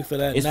too big for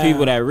that. It's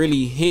people that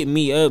really hit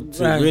me up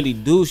to really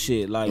do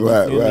shit. Like you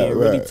feel me? And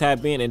really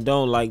tap in and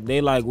don't like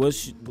they like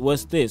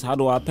what's this? How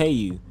do I pay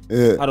you?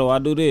 Yeah. How do I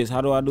do this?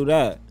 How do I do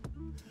that?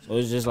 So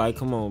it's just like,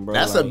 come on, bro.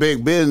 That's like, a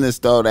big business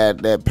though.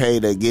 That pay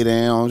to get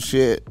in on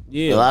shit.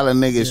 Yeah, a lot of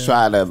niggas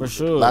try to. For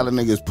sure. A lot of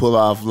niggas pull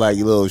off like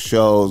little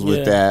shows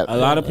with that. A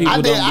lot of people.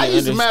 I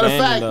used to. Matter of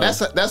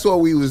fact, that's what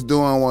we was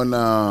doing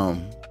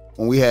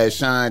when we had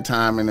Shine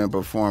Timing and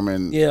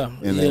performing.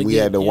 And then we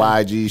had the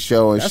YG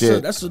show and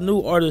shit. That's a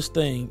new artist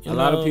thing. A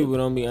lot of people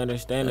don't be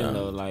understanding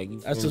though. Like you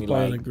feel that's just me?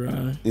 part like, of the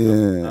grind.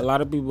 Yeah. A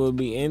lot of people would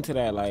be into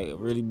that. Like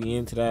really be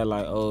into that.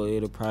 Like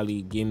it'll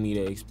probably give me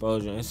the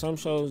exposure. And some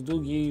shows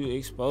do give you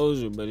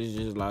exposure, but it's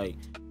just like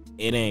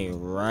it ain't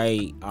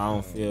right. I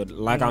don't feel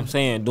like I'm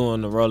saying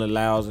doing the Rolling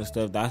Louds and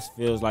stuff. That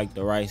feels like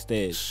the right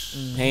step.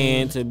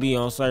 Paying to be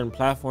on certain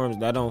platforms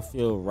that don't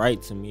feel right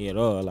to me at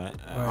all. Like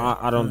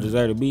I don't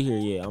deserve to be here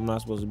yet. I'm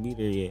not supposed to be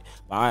there yet.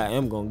 But I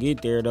am gonna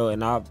get there though,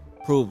 and I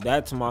proved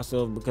that to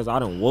myself because I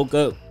done woke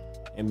up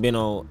and been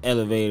on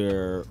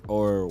elevator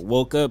or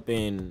woke up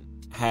and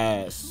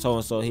had so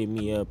and so hit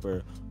me up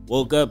or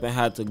woke up and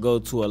had to go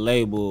to a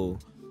label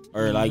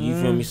or like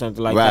you feel me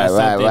something like that.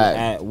 Something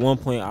at one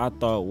point I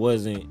thought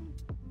wasn't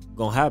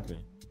gonna happen.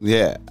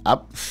 Yeah.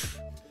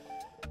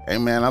 Hey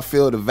man, I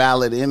feel the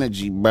valid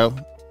energy, bro.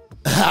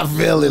 I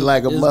feel it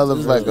like a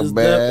motherfucker,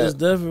 man. It's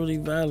definitely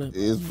valid.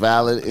 It's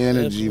valid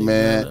energy,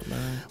 man. Valid,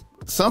 man.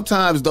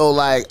 Sometimes though,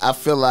 like I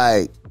feel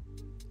like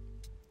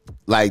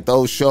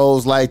those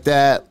shows like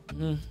that,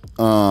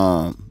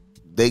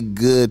 they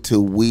good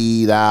to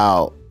weed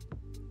out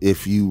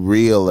if you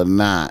real or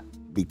not,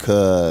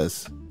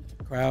 because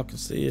crowd can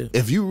see it.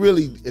 If you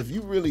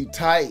really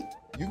tight,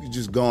 you can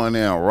just go in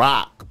there and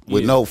rock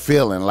with no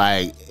feeling,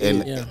 like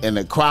and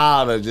the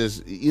crowd are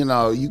just you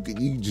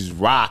can just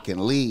rock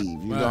and leave.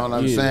 You know what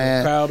I'm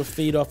saying? The crowd will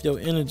feed off your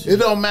energy. It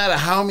don't matter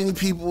how many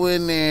people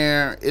in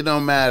there. It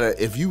don't matter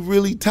if you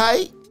really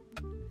tight.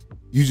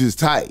 You just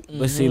tight.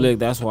 But see, look,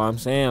 that's why I'm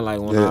saying, like,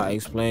 when I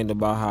explained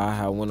about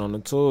how I went on the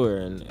tour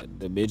and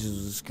the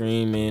bitches was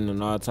screaming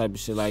and all type of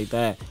shit like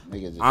that,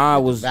 I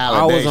was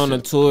on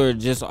the tour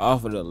just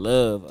off of the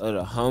love of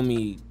the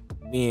homie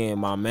being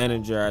my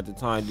manager at the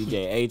time,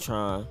 DJ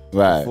A-Tron.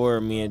 Right.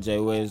 Before me and Jay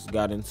West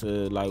got into,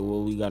 like,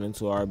 we got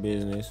into our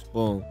business.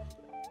 Boom.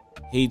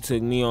 He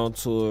took me on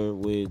tour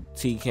with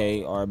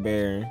TK, our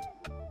Baron.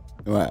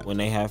 Right. When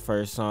they had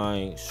first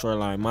signed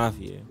Shoreline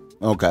Mafia.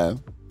 Okay.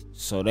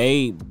 So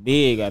they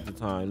big at the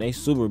time. They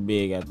super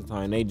big at the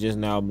time. They just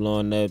now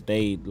blowing up.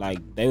 They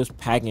was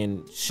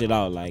packing shit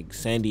out like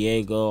San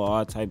Diego,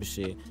 all type of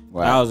shit.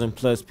 Right.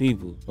 1,000+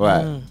 people.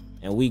 Right.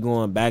 And we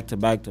going back to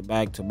back to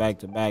back to back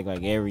to back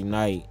like every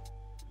night.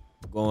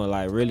 Going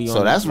like really on.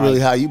 So that's really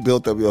how you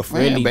built up your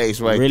fan base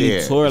right really there.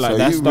 Really tour like so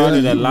that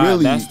started a lot.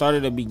 That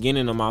started the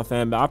beginning of my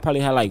fan base. I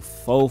probably had like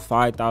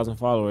 4,000-5,000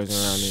 followers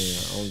around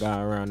there. On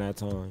God around that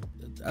time.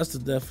 That's the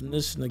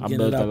definition of I getting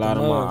built it out a lot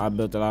the of mud. I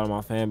built a lot of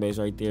my fan base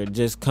right there,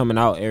 just coming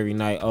out every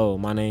night. Oh,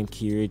 my name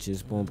Key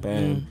Riches, boom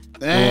bam,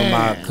 doing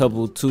my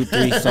couple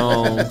 2-3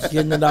 songs,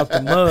 getting it out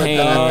the mud,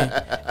 dog.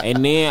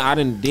 And then I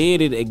done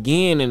did it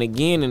again and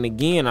again and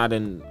again. I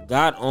done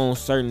got on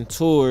certain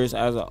tours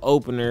as an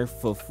opener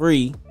for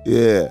free.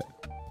 Yeah,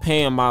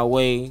 paying my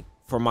way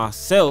for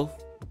myself,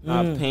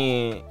 not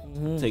paying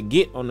to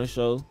get on the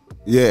show.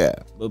 Yeah,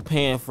 but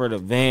paying for the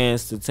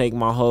vans to take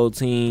my whole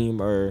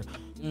team, or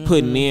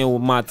putting in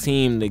with my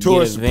team to tour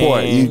get a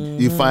support. van.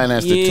 You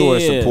finance the tour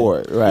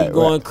support, right? We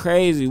going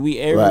crazy. We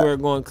everywhere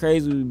going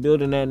crazy. We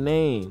building that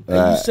name.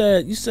 Right.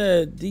 You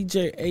said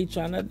DJ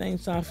H-On. That name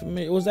sound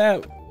familiar. Was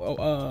that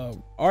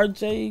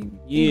RJ?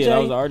 Yeah, DJ? that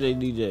was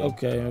RJ DJ.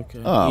 Okay.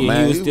 Oh yeah,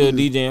 man, he was still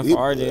DJing for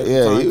RJ at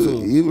the time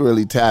too. You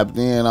really tapped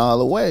in all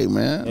the way,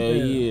 man. Hell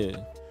yeah.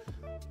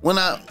 When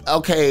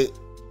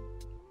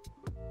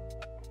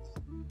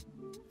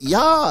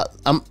y'all,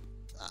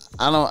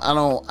 I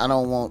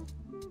don't want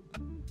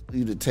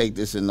you to take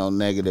this in no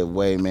negative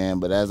way, man.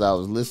 But as I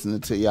was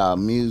listening to y'all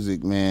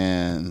music,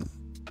 man,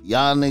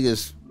 y'all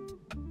niggas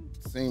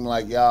seem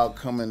like y'all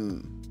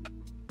coming.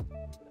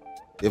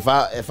 If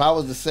I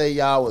was to say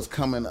y'all was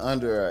coming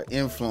under an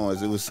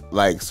influence, it was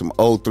like some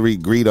 03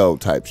 Greedo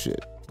type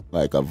shit,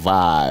 like a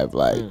vibe.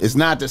 Like it's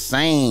not the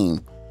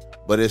same,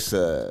 but it's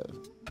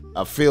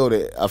I feel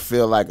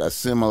like a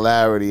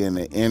similarity in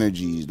the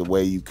energies, the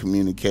way you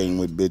communicating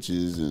with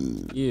bitches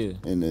and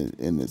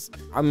in this.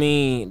 I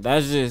mean,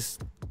 that's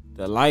just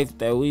the life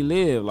that we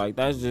live. Like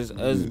that's just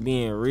us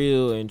being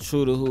real and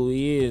true to who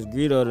he is.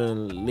 Greedo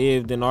done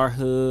lived in our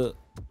hood.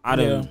 I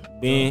done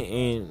been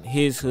in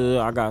his hood.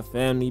 I got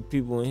family,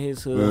 people in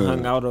his hood,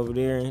 hung out over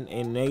there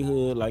in their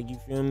hood. Like, you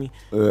feel me?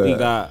 We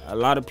got a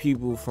lot of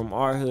people from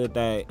our hood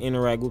that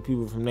interact with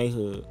people from their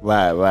hood.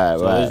 Right.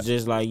 So it's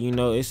just like,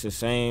 it's the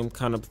same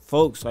kind of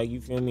folks, like,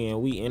 you feel me?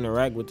 And we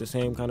interact with the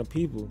same kind of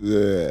people.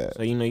 Yeah.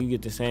 So, you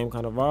get the same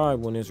kind of vibe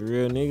when it's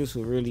real niggas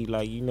who really,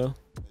 like,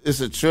 It's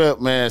a trip,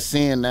 man,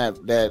 seeing that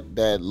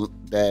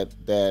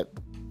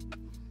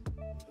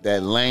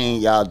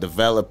lane, y'all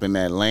developing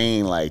that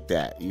lane like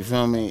that. You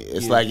feel me?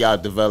 It's like y'all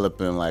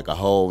developing like a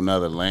whole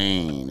nother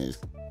lane. It's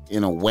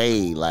in a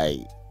way,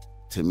 like,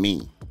 to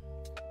me,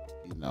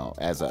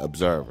 as an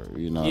observer, what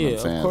I'm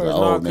saying? Of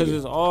course, because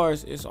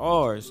it's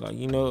ours. Like,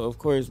 of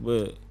course,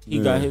 but he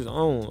got his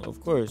own,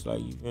 of course. Like,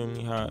 you feel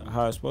me?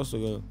 How it's supposed to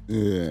go.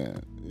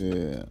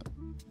 Yeah.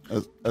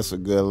 That's a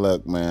good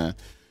look, man.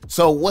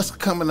 So what's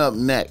coming up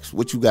next?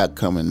 What you got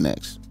coming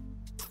next?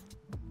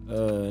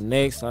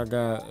 Next I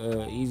got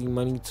Easy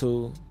Money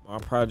 2, my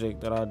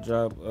project that I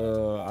dropped.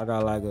 I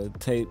got like a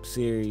tape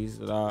series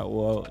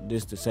that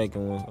this the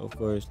second one, of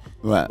course.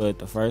 Right. But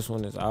the first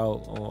one is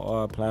out on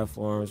all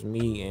platforms.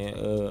 Me and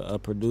a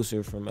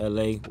producer from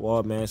LA,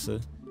 Wald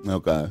Massa.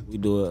 Okay. We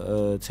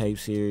do a tape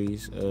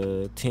series,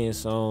 10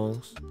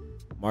 songs,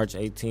 March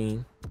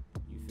 18.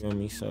 You feel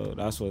me? So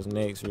that's what's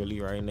next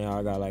really right now.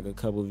 I got like a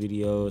couple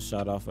videos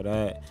shot off of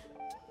that.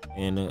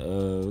 And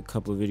a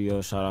couple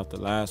videos shot off the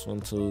last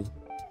one too.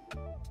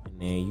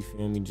 And you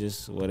feel me,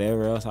 just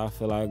whatever else I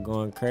feel like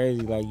going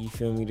crazy, like, you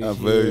feel me, this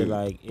year,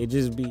 like, it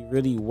just be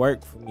really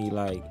work for me,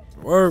 like,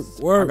 work.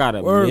 I got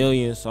a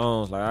million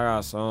songs, like, I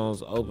got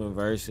songs, open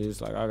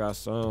verses, like, I got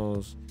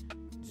songs,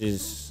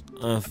 just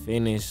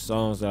unfinished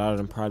songs that I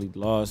done probably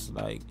lost,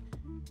 like,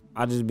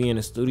 I just be in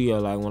the studio,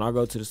 like, when I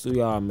go to the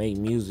studio, I make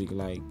music,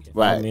 like, if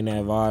I'm in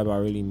that vibe, I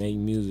really make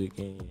music,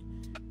 and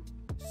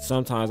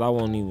sometimes I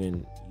won't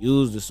even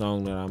use the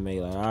song that I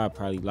made. Like, I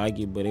probably like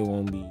it, but it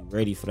won't be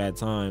ready for that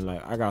time.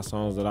 Like, I got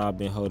songs that I've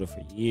been holding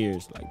for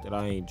years, like, that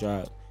I ain't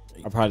dropped.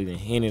 I probably done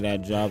hinted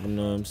at dropping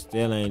them,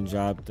 still ain't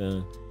dropped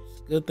them.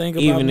 Good thing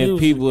about even music. If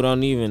people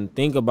don't even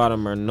think about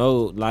them or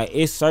know, like,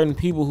 it's certain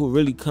people who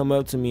really come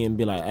up to me and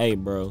be like, hey,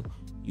 bro,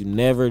 you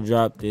never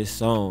dropped this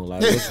song.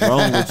 Like, what's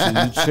wrong with you?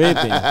 You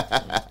tripping.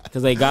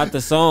 Because they got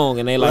the song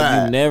and they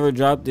like, you never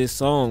dropped this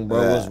song,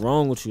 bro. What's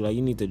wrong with you? Like,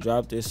 you need to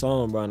drop this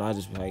song, bro. And I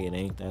just be like, it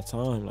ain't that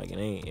time. Like, it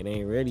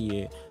ain't ready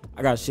yet.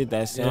 I got shit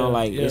that sound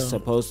like it's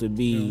supposed to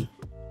be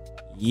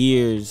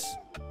years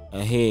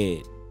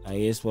ahead. Like,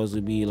 it's supposed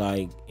to be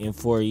like in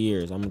 4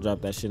 years. I'm gonna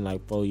drop that shit in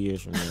like 4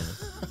 years from now.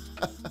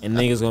 And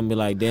niggas gonna be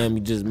like, damn,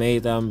 you just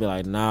made that? I'm gonna be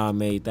like, nah, I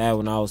made that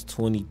when I was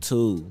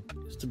 22.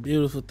 It's the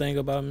beautiful thing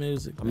about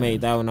music. I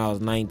made that when I was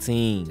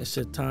 19. That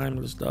shit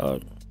timeless,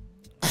 dog.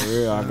 For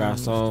real, I got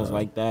songs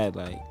like that,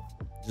 like,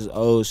 just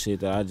old shit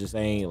that I just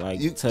ain't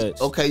like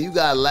touched. Okay, you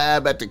got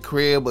lab at the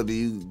crib, or do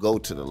you go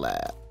to the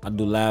lab? I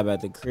do lab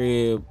at the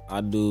crib.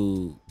 I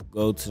do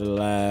go to the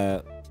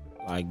lab.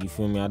 Like, you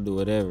feel me? I do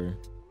whatever.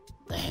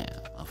 Damn.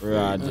 For real,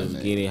 I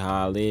just get it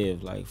how I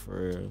live, like,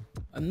 for real.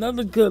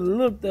 Another good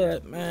look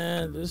at,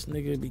 man, this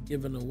nigga be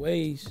giving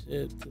away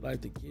shit to,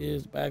 like, the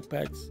kids,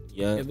 backpacks,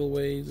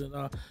 giveaways and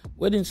all.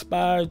 What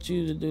inspired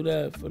you to do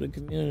that for the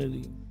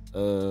community?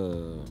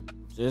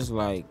 Just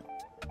like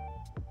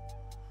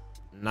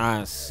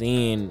not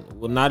seeing,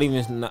 I'm not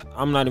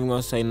even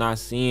gonna say not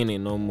seeing it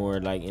no more,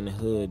 like, in the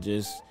hood,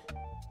 just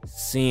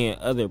seeing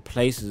other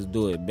places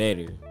do it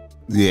better.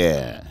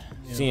 Yeah.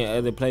 seeing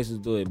other places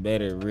do it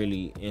better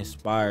really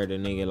inspired a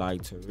nigga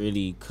like to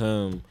really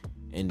come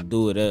and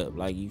do it up,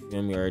 like, you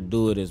feel me, or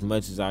do it as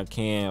much as I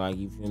can, like,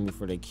 you feel me,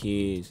 for the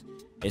kids,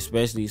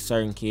 especially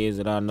certain kids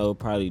that I know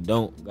probably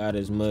don't got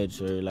as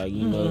much, or like,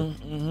 you know,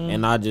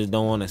 and I just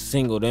don't want to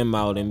single them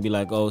out and be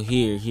like, oh,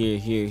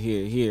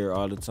 here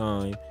all the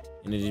time,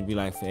 and it just be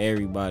like for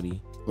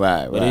everybody.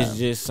 Right, but it's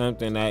just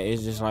something that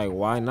it's just like,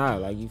 why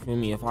not? Like, you feel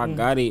me? If I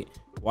got it,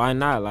 why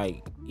not?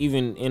 Like,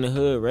 even in the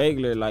hood,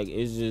 regular, like,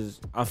 it's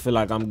just, I feel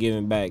like I'm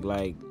giving back.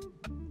 Like,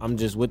 I'm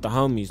just with the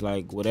homies.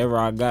 Like, whatever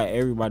I got,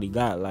 everybody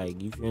got.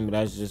 Like, you feel me?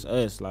 That's just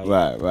us. Like,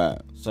 right.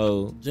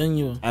 So,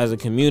 genuine. As a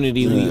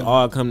community, we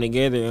all come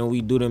together and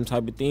we do them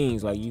type of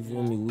things. Like, you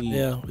feel me?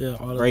 We all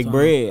the break time.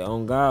 bread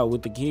on God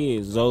with the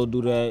kids. Zoe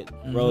do that.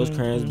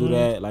 Rosecrans do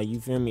that. Like, you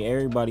feel me?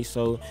 Everybody.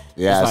 So,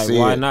 it's like,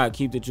 why not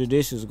keep the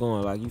traditions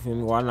going? Like, you feel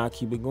me? Why not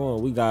keep it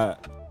going? We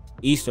got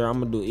Easter.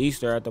 I'm going to do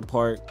Easter at the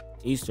park.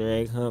 Easter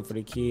egg hunt for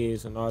the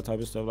kids and all type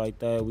of stuff like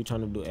that. We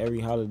trying to do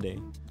every holiday.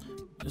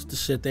 It's the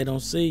shit they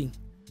don't see.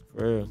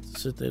 For real.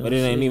 Shit they don't but it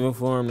ain't see. even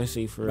for them to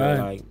see, for real.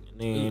 Like,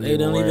 they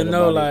don't even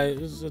know, like,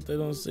 this is shit they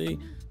don't see.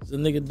 It's a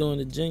nigga doing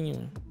it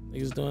genuine.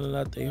 Niggas doing it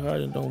out their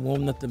heart and don't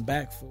want nothing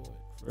back for it.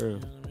 For real. You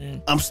know what I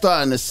mean? I'm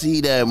starting to see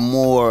that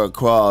more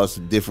across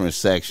different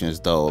sections,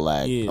 though.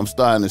 Like, I'm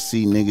starting to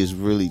see niggas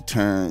really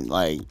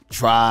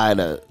try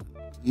to,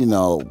 you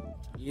know,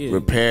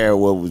 repair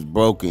what was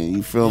broken.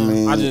 You feel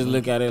me? I just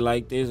look at it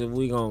like this: if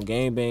we gon'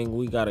 gangbang,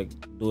 we gotta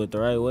do it the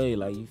right way.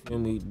 Like, you feel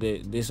me?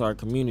 This our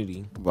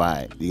community.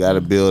 Right. You gotta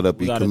build up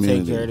your community. We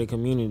gotta take care of the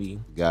community.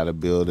 You gotta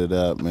build it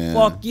up, man.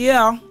 Fuck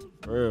yeah.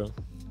 For real.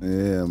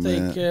 Yeah, man.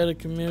 Take care of the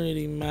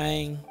community,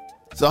 man.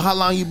 So how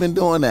long you been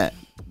doing that?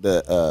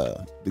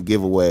 The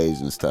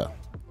giveaways and stuff?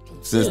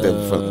 Since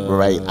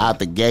right out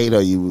the gate,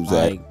 or you was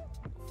like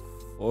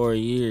 4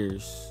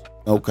 years.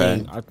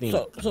 Okay. I think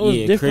so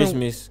it's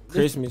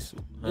Christmas.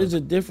 Is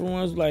it different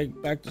ones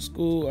like back to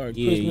school or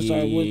Christmas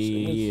or what's?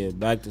 Yeah,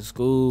 back to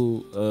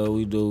school.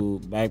 We do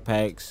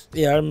backpacks.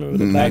 Yeah, I remember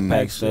the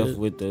backpack stuff shit.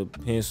 with the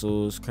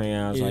pencils,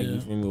 crayons, like,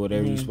 you feel me,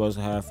 whatever you're supposed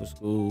to have for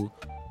school.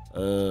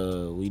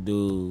 We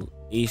do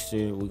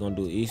Easter. We're gonna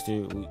do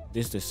Easter.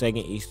 This is the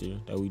second Easter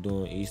that we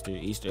doing.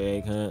 Easter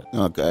egg hunt.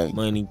 Okay.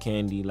 Money,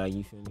 candy, like,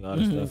 you feel me, all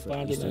the stuff for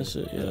Easter. That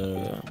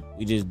shit,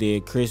 we just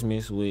did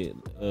Christmas with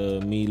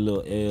me,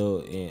 Lil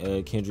L,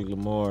 and Kendrick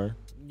Lamar.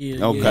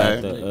 Yeah. Okay.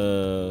 Got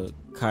the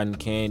cotton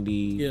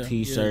candy,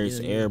 t-shirts,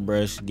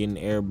 airbrush, getting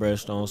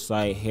airbrushed on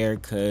site,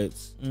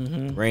 haircuts,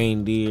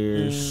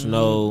 reindeer,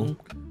 snow.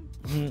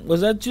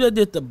 Was that you that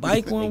did the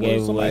bike one? They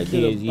gave away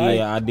kids.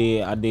 Yeah, I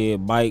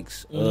did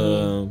bikes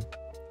 2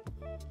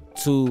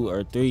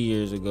 or 3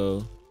 years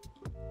ago.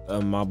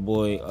 My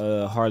boy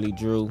Harley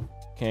Drew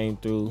came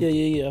through.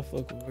 Yeah. I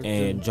fuck with her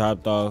and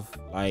dropped off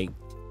like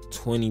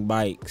 20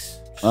 bikes.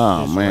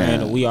 Oh, man.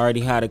 Random. We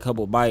already had a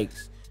couple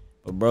bikes,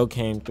 but bro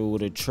came through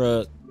with a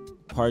truck,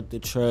 parked the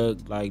truck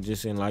like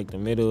just in like the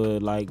middle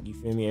of, like, you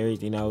feel me,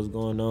 everything that was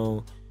going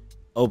on.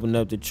 Opened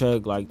up the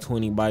truck, like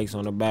 20 bikes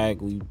on the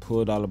back. We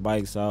pulled all the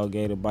bikes out,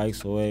 gave the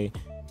bikes away,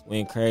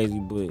 went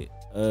crazy. But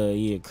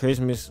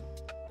Christmas,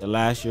 the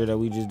last year that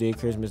we just did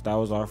Christmas, that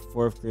was our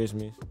 4th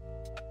Christmas.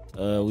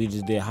 We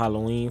just did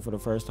Halloween for the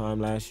first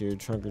time last year,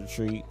 trunk or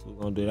treat. We're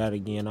gonna do that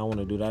again. I want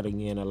to do that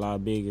again, a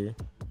lot bigger.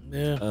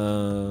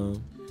 Yeah.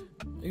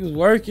 He was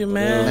working,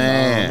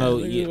 man.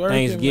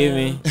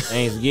 Thanksgiving.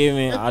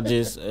 I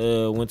just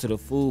went to the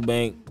food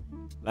bank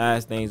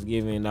last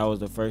Thanksgiving. That was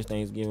the first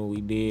Thanksgiving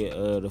we did.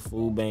 The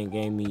food bank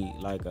gave me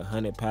like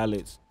 100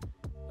 pallets,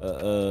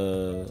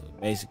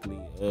 basically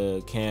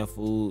canned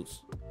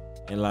foods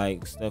and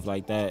like stuff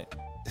like that.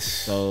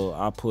 So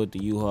I put the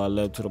U-Haul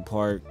up to the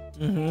park,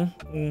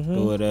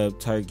 threw it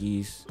up,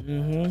 turkeys,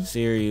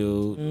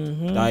 cereal,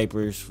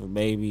 diapers for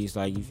babies,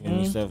 like, you feel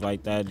me, stuff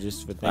like that,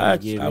 just for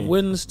Thanksgiving. I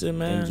witnessed it,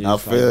 man. I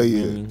feel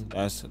you.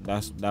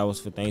 That was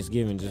for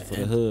Thanksgiving, just for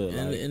the hood.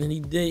 And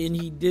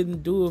he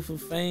didn't do it for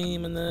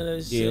fame and none of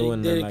that shit. He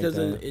did it because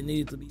it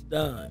needed to be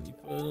done. You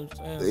feel what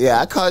I'm saying? Yeah,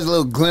 I caught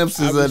little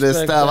glimpses of this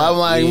stuff. that. I'm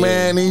like,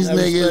 man, these I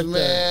niggas, respect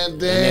man, that.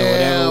 damn, And then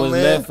whatever was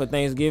man. left for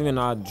Thanksgiving,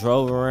 I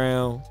drove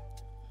around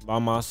by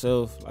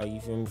myself, like, you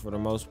feel me, for the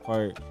most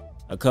part.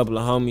 A couple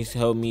of homies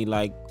helped me,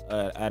 like,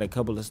 at a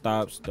couple of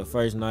stops. The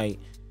first night,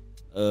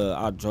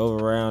 I drove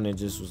around and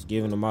just was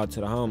giving them out to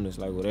the homeless,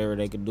 like, whatever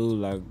they could do,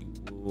 like,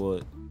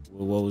 what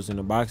was in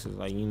the boxes,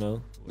 like, you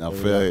know. I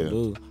feel you.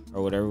 Do,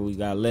 or whatever we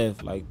got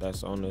left, like,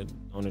 that's on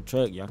the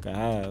truck, y'all could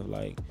have.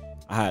 Like,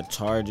 I had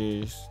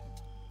chargers,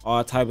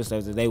 all type of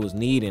stuff that they was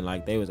needing,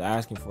 like, they was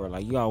asking for,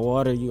 like, you got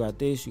water, you got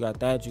this, you got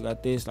that, you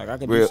got this, like, I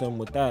could do something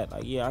with that,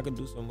 like, yeah, I could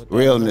do something with that.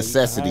 Real like,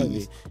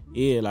 necessities.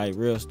 Yeah, like,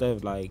 real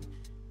stuff, like.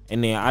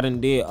 And then I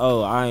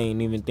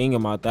ain't even thinking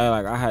about that,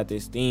 like, I had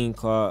this thing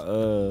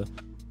called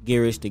Get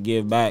Rich to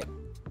Give Back.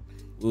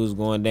 We was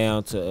going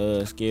down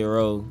to Skid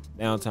Row,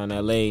 downtown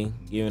LA,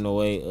 giving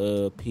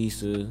away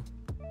pizza,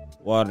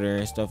 water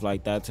and stuff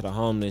like that to the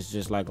homeless,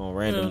 just like on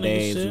random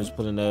days. We was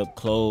pulling up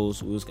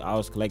clothes. I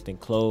was collecting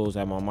clothes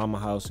at my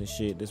mama's house and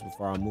shit. This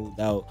before I moved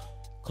out.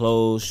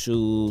 Clothes,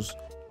 shoes,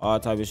 all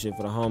type of shit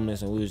for the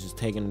homeless, and we was just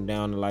taking them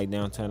down to like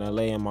downtown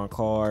LA in my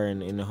car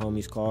and in the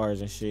homies'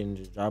 cars and shit, and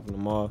just dropping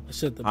them off.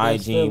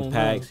 Hygiene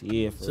packs,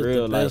 yeah, for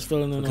real, like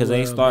because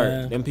they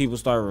start, them people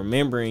start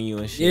remembering you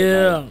and shit.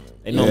 Yeah,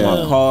 like, they know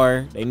my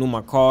car. They knew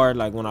my car.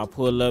 Like when I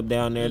pull up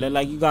down there, they're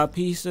like, "You got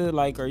pizza?"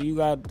 Like, or "You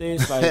got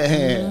this?" Like,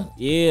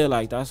 yeah,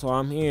 like that's why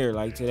I'm here.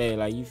 Like today,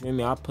 like you feel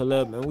me? I pull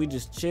up and we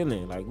just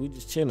chilling. Like we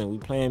just chilling. We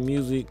playing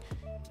music.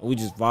 We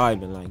just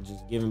vibing, like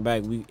just giving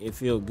back. It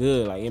feel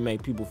good, like it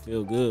make people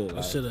feel good. Like,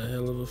 that shit a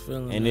hell of a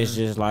feeling. And man. it's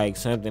just like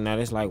something that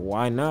it's like,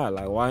 why not?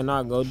 Like why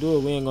not go do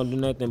it? We ain't gonna do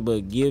nothing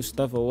but give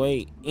stuff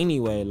away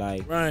anyway.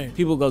 Like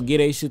people go get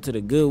their shit to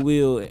the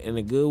Goodwill, and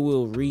the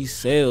Goodwill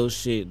resells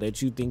shit that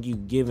you think you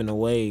giving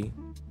away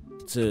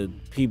to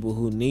people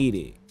who need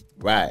it.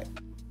 Right.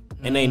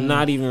 And they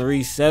not even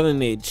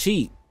reselling it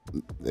cheap.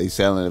 They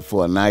selling it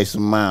for a nice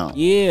amount.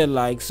 Yeah,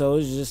 like so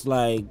it's just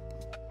like,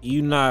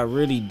 you not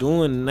really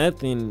doing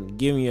nothing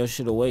giving your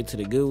shit away to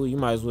the Goodwill. You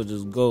might as well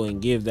just go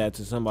and give that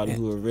to somebody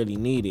who would really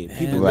need it.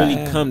 People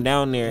really come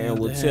down there and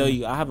will tell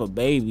you, I have a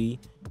baby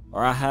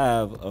or I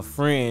have a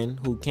friend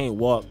who can't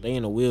walk. They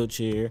in a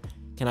wheelchair.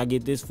 Can I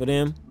get this for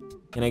them?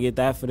 Can I get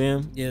that for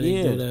them? Yeah,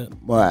 they do that.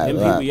 Right,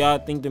 people, y'all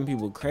think them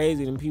people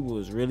crazy. Them people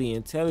is really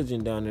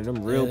intelligent down there.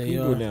 Them real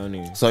people down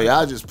there. So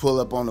y'all just pull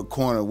up on the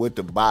corner with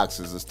the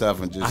boxes and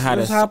stuff and just... I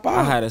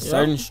had a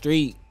certain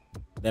street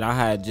that I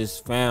had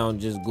just found,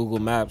 just Google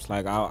Maps.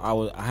 Like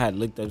I had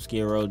looked up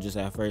Skid Row just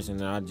at first, and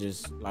then I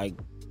just like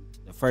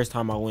the first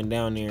time I went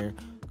down there,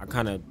 I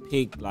kind of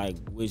picked like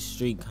which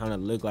street kind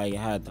of looked like it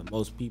had the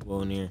most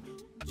people in there,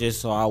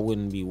 just so I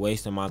wouldn't be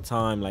wasting my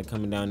time like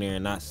coming down there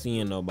and not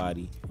seeing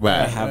nobody,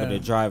 and having to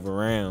drive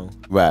around.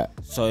 Right.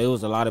 So it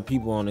was a lot of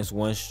people on this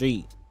one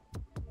street.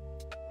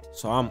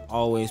 So I'm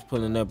always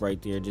pulling up right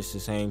there, just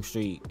the same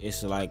street.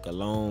 It's like a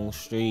long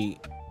street.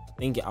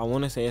 I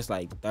want to say it's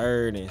like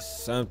 3rd and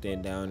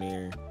something down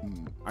there.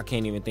 I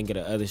can't even think of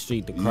the other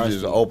street to cross. You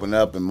just open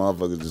up and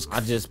motherfuckers just...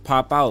 I just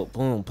pop out,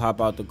 boom, pop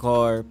out the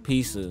car,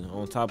 pizza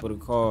on top of the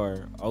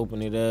car,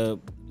 open it up,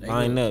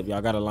 line up.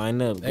 Y'all got to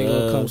line up. They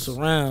gonna come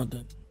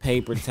surrounding.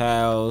 Paper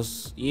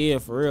towels. Yeah,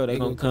 for real. They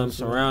gonna come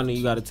surrounding.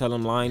 You got to tell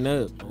them line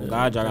up. Oh,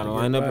 God, y'all got to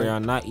line up or y'all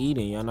not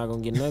eating. Y'all not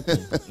gonna get nothing.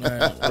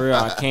 For real,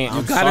 I can't.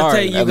 I'm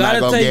sorry. You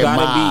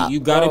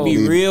gotta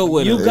be real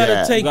with them. You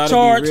gotta take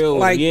charge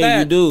like that. Yeah,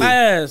 you do.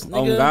 Fast, nigga.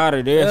 On God,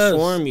 or they'll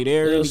swarm you.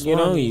 They'll really get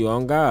on you.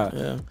 On God.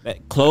 Yeah.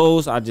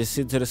 Clothes, I just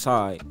sit to the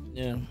side.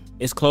 Yeah.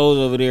 It's clothes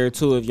over there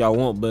too if y'all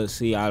want, but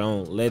see, I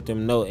don't let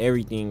them know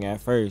everything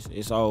at first.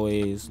 It's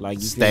always like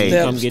you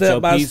come get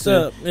your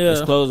pizza.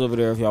 It's clothes over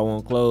there if y'all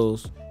want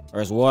clothes. Or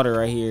it's water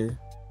right here,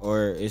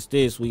 or it's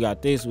this, we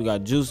got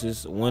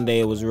juices. One day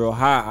it was real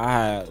hot. I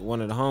had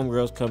one of the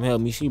homegirls come help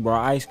me. She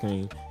brought ice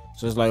cream.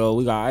 So it's like, oh,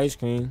 we got ice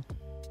cream.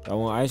 I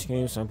want ice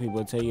cream. Some people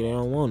will tell you they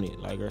don't want it.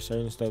 Like, there's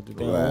certain stuff that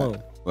they don't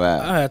want. Right.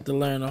 I had to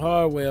learn the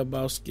hard way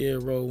about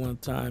Skid Row one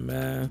time,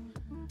 man.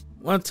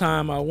 One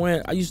time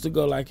I used to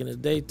go like in the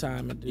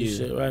daytime and do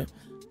shit, right?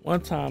 One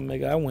time,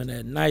 nigga, I went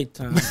at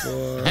nighttime,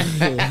 boy.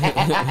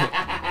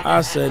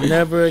 I said,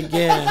 never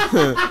again.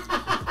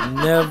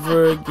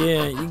 Never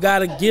again. You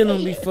gotta get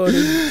them before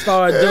they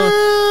start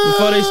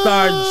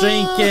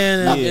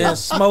drinking and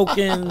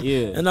smoking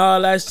and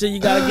all that shit. You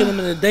gotta get them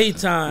in the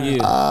daytime. You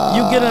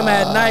get them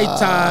at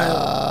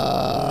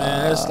nighttime,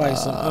 man, that's like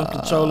some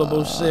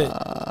uncontrollable shit.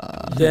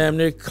 Damn,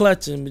 they're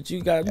clutching, but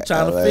you got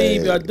trying to feed.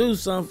 You gotta do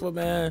something for,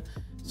 man.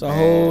 It's a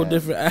whole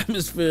different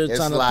atmosphere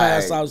trying to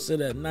pass out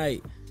shit at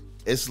night.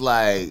 It's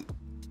like,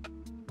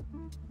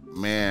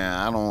 man,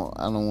 I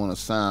don't want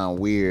to sound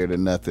weird or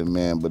nothing,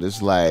 man, but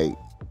it's like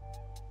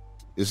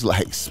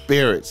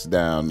spirits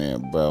down there,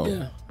 bro.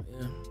 Yeah.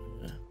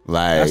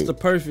 Like, that's the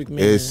perfect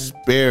man. It's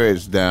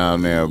spirits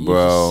down there,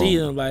 bro. You see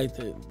them like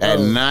that, bro. At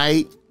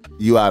night,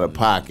 you out of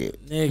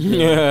pocket. Nigga.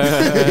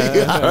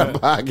 You out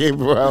of pocket,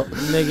 bro.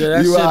 Nigga,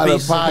 that you shit out be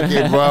of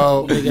pocket,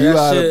 bro. Nigga, you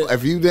out of,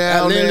 if you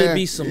down there,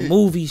 literally be some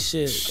movie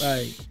shit.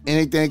 Like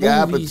anything can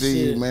happen to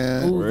you,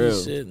 man.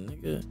 Movie shit,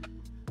 nigga.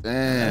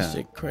 Damn. That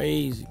shit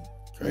crazy.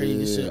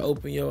 Shit.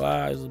 Open your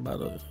eyes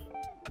about a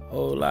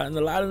whole lot. And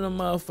a lot of them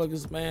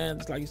motherfuckers, man,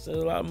 just like you said,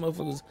 a lot of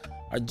motherfuckers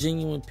are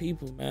genuine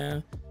people,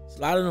 man. It's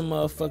a lot of them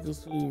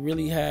motherfuckers who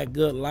really had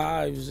good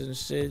lives and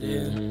shit.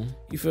 And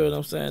you feel what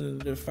I'm saying?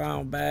 And they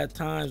found bad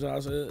times.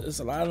 Also, it's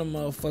a lot of them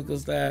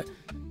motherfuckers that,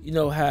 you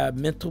know, had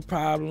mental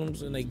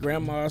problems and their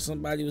grandma or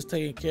somebody was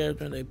taking care of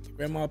them and their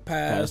grandma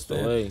passed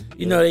away. And,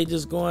 you know, they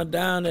just going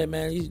down there,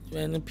 man.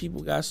 Man, them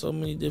people got so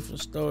many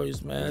different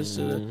stories, man. That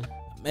shit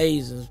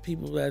amazing.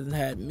 People that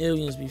had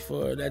millions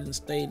before, that didn't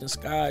stay in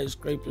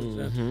skyscrapers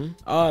and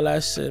all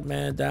that shit,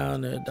 man,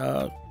 down there,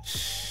 dog.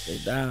 They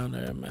down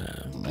there,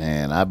 man.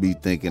 Man, I be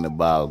thinking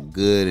about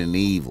good and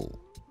evil.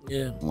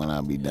 Yeah. When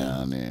I be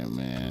down there,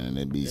 man, and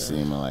it be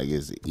seeming like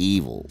it's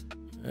evil.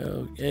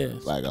 Hell yeah.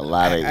 Like a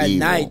lot of evil. At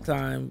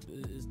nighttime,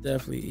 it's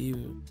definitely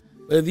evil.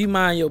 But if you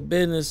mind your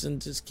business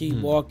and just keep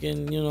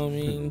walking, you know what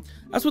I mean?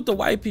 That's what the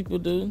white people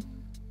do.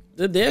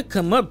 they'll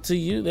come up to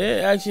you.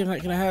 They're actually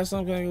like, can I have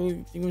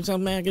something? Give me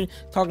something, man.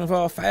 Talking for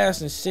all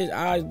fast and shit.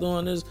 Eyes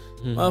doing this.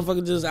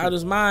 Motherfucker just out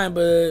his mind.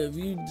 But if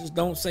you just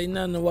don't say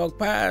nothing and walk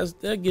past,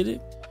 they'll get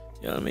it.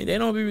 You know what I mean? They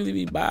don't really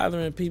be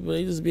bothering people.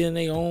 They just be in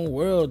their own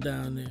world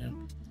down there.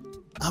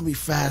 I'll be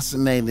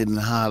fascinated in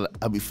how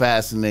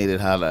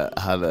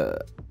the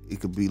it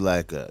could be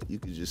like you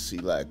could just see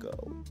like a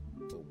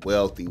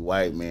wealthy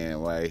white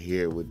man right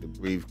here with the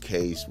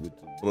briefcase with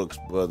the Brooks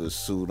Brothers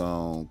suit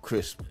on,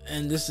 crisp.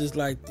 And this is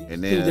like two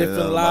and then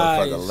different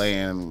lives. Motherfucker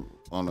laying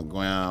on the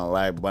ground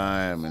right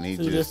by him, and he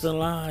two just different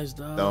lives,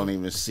 dog. Don't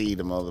even see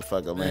the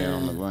motherfucker laying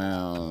on the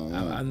ground.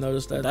 I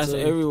noticed that. That's too.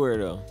 everywhere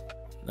though.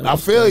 I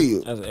feel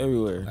you. That's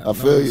everywhere. I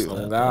feel you.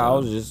 I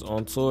was just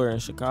on tour in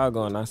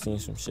Chicago and I seen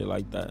some shit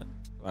like that.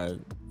 Like a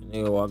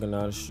nigga walking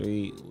down the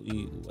street,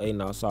 we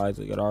waiting outside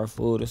to get our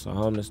food. It's a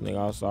homeless nigga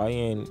outside. He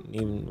ain't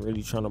even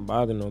really trying to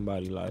bother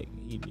nobody. Like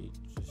he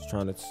just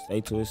trying to stay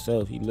to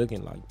himself. He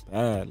looking like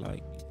bad. Like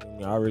you feel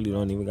me? I really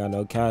don't even got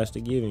no cash to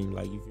give him.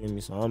 Like you feel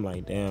me? So I'm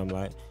like, damn.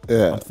 Like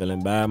I'm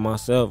feeling bad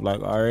myself. Like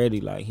already.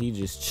 Like he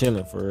just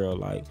chilling for real.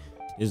 Like.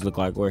 This look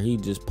like where he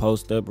just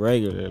post up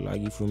regular.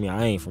 Like, you feel me?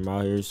 I ain't from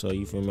out here, so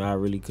you feel me? I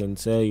really couldn't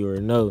tell you or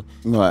know.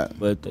 Right.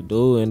 But the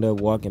dude ended up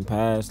walking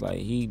past, like,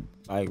 he,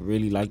 like,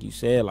 really, like you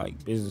said,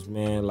 like,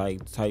 businessman,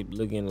 like, type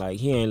looking, like,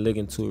 he ain't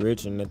looking too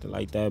rich or nothing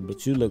like that,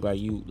 but you look like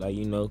you,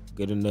 know,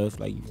 good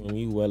enough, like, you feel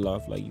me? You well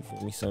off, like, you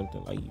feel me?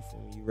 Something, like, you feel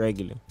me? You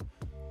regular.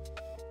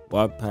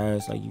 Walk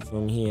past, like, you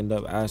feel me? He ended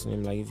up asking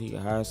him, like, if he could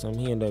hire something.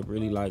 He ended up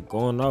really, like,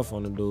 going off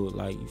on the dude.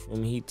 Like, you feel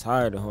me? He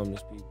tired of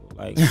homeless people.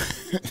 Like,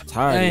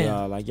 tired of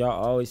y'all. Like, y'all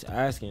always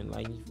asking,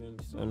 like, you feel me?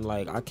 Something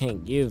like, I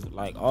can't give,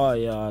 like, all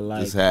y'all,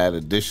 like. Just had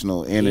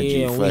additional energy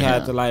yeah, for and we him.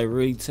 had to, like,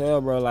 really tell,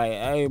 bro, like,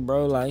 hey,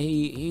 bro, like,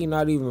 he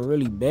not even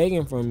really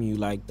begging from you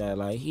like that.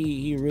 Like,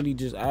 he really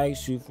just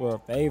asked you for a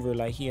favor.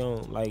 Like, he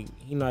don't, like,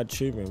 he not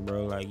tripping,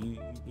 bro. Like, you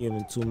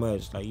giving too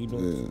much. Like, you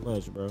doing too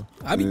much, bro.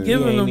 I be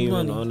giving him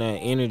even money. On that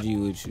energy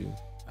with you.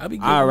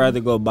 I'd rather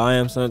go buy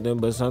him something,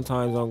 but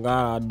sometimes on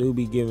God, I do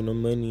be giving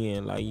them money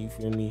and, like, you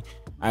feel me,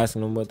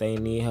 asking them what they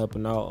need,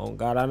 helping out. On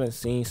God, I done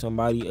seen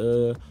somebody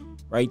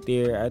right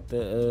there at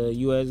the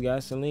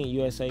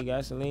USA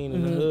gasoline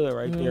in the hood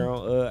right there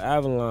on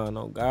Avalon.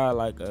 On God,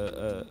 like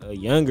a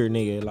younger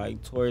nigga,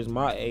 like towards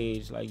my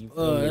age, like you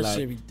feel me, that like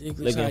shit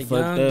ridiculous. looking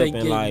fucked up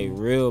and like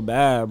real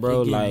bad,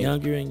 bro. Like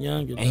younger and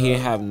younger, and he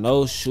have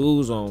no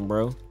shoes on,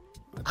 bro.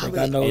 I think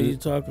I know what you're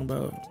talking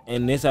about.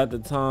 And this at the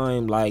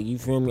time, like, you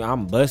feel me,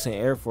 I'm busting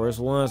Air Force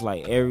Ones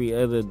like every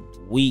other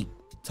week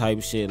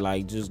type shit,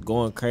 like just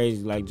going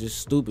crazy, like just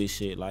stupid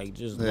shit, like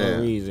just no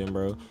reason,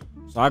 bro.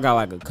 So I got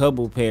like a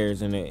couple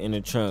pairs in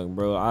the trunk,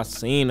 bro. I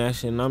seen that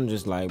shit and I'm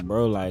just like,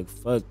 bro, like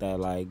fuck that,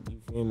 like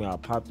you feel me? I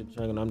popped the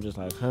trunk and I'm just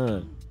like,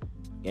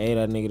 gave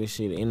that nigga the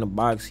shit in the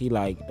box. He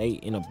like they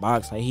in a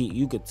box, like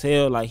you could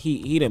tell like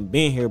he done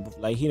been here,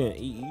 like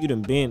you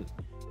done been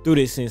through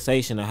this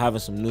sensation of having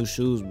some new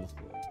shoes before.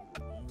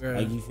 Yeah.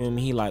 Like, you feel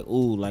me? He like,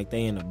 ooh, like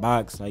they in the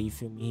box. Like, you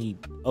feel me? He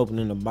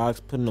opening the box,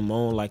 putting them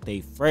on like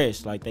they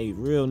fresh, like they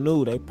real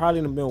new. They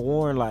probably done been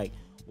worn like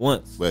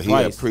once, but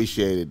twice. He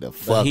appreciated the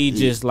fuck. But he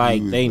just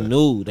like they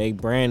new, they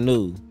brand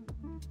new.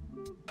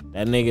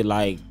 That nigga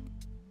like,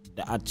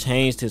 I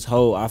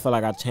feel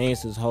like I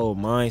changed his whole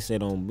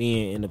mindset on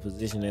being in the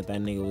position that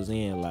nigga was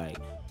in. Like,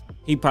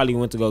 he probably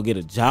went to go get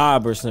a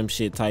job or some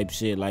shit type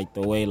shit, like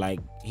the way like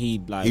he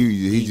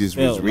just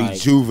was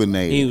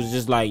rejuvenated. Like, he was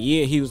just like,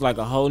 he was like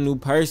a whole new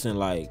person.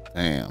 Like,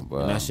 damn,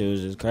 bro. And that shit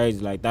was just crazy.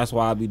 Like, that's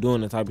why I be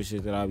doing the type of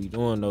shit that I be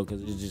doing though, cause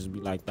it just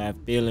be like that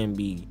feeling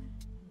be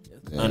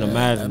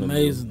unimaginable.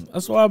 Amazing.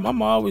 That's why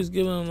I'm always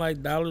giving them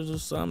like dollars or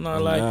something.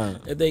 Or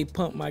like if they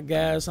pump my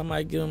gas, I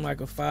might give them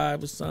like a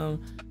 $5 or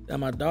something.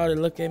 Then my daughter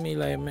look at me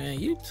like, man,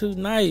 you too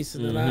nice.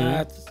 And then I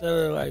have to tell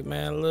her like,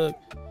 man, look,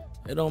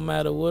 it don't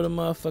matter what a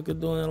motherfucker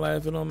doing in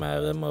life. It don't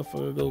matter if that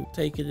motherfucker go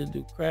take it to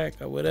do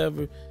crack or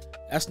whatever.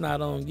 That's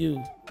not on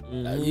you.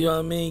 You know what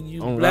I mean?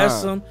 You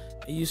bless them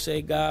and you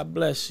say, God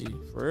bless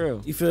you. For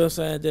real. You feel what I'm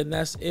saying? Then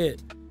that's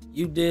it.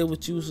 You did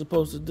what you was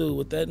supposed to do.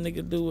 What that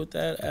nigga do with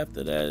that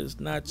after that is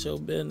not your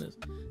business.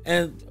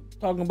 And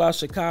talking about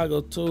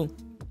Chicago too,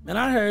 man,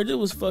 I heard it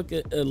was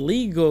fucking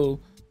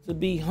illegal to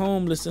be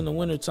homeless in the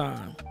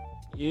wintertime.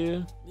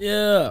 Yeah.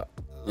 Yeah.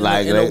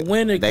 Like in the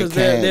winter because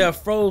they're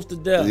froze to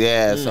death.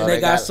 Yeah, so they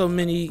got so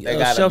many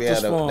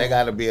shelters for them. They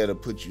got to be able to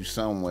put you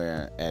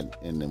somewhere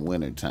in the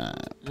wintertime.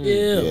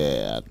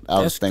 Yeah, I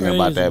was thinking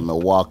about that in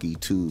Milwaukee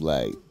too,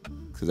 like,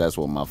 because that's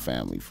where my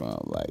family from.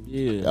 Like,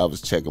 I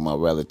was checking my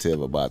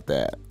relative about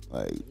that.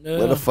 Like,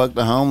 where the fuck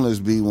the homeless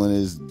be when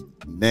it's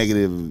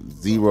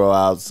 -0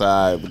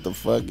 outside? What the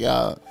fuck,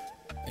 y'all?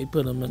 They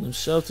put them in them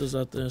shelters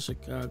out there in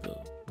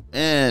Chicago.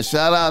 Man,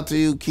 shout out to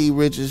you, Key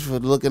Richards, for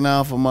looking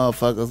out for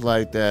motherfuckers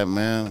like that,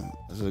 man.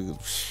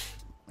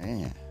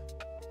 Man,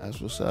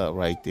 that's what's up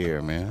right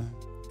there, man.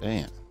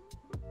 Damn.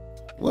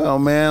 Well,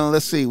 man,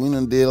 let's see. We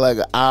done did like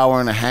an hour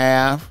and a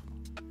half.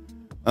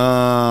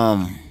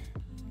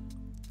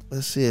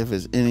 Let's see if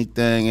there's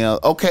anything else.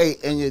 Okay,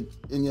 in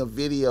your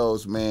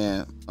videos,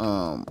 man,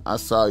 I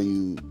saw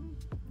you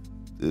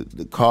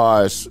the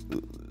cars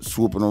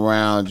swooping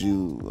around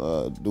you,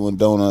 doing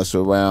donuts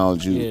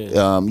around you.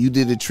 Yeah. You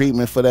did the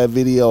treatment for that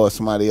video, or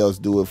somebody else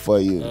do it for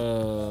you?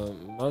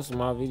 Most of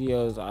my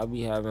videos, I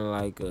be having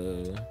like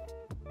an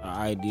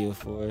idea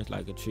for it,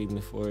 like a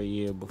treatment for a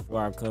year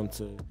before I come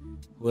to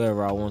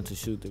whoever I want to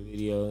shoot the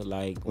video.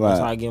 Like once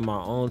I get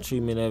my own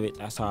treatment of it,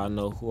 that's how I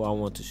know who I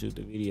want to shoot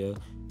the video.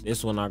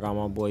 This one I got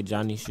my boy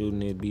Johnny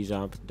shooting it,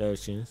 Bijan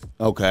Productions.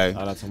 Okay.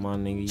 Shout out to my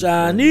nigga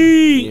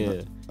Johnny.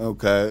 Yeah.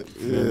 Okay.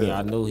 Yeah.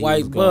 I knew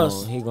White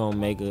Bus. He gonna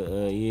make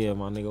a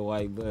my nigga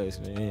White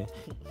Bus, man.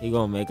 He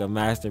gonna make a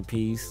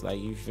masterpiece, like,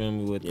 you feel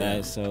me, with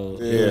that. So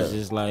it was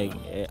just like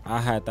I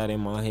had that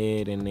in my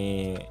head, and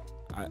then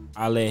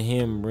I let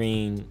him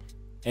bring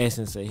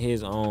essence of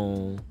his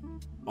own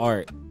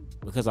art,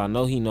 because I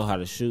know he know how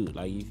to shoot.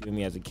 Like, you feel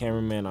me, as a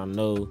cameraman, I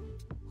know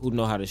who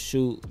know how to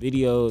shoot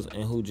videos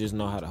and who just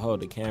know how to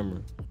hold the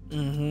camera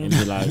and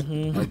be like,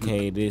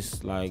 okay,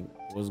 this, like,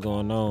 what's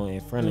going on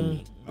in front of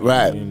me,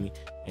 right? You feel me?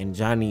 And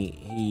Johnny,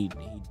 he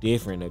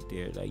different up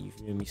there, like, you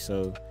feel me?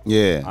 So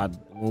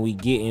when we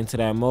get into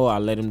that mode, I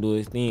let him do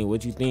his thing.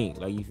 What you think?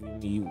 Like, you feel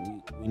me?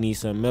 We need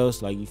something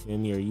else, like, you feel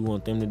me? Or you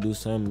want them to do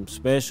something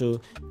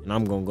special, and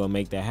I'm gonna go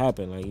make that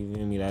happen. Like, you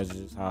feel me? That's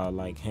just how,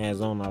 like,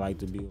 hands-on I like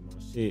to be with my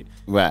shit.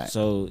 Right.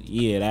 So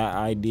yeah, that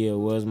idea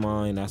was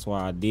mine. That's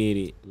why I did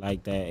it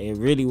like that. It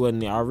really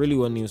wasn't. I really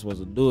wasn't even supposed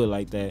to do it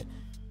like that.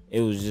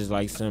 It was just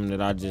like something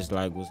that I just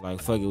like was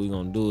like, fuck it, we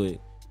gonna do it.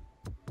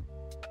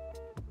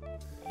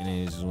 And then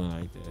it just went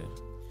like that.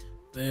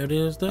 There it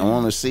is. There. I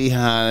want to see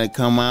how it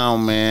come out,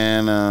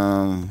 man.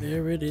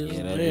 There it is.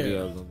 Yeah, that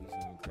video gonna be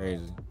something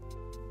crazy.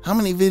 How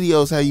many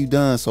videos have you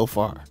done so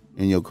far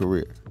in your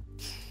career?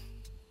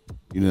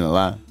 You did a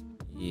lot.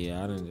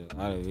 Yeah, I done did a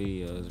lot of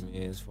videos,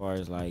 man. As far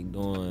as like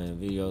doing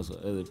videos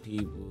with other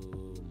people,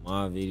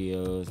 my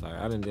videos, like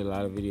I done did a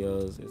lot of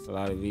videos. It's a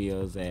lot of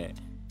videos that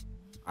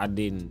I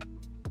didn't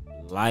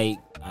like,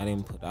 I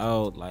didn't put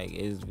out. Like,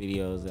 it's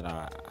videos that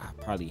I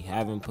probably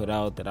haven't put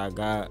out that I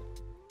got.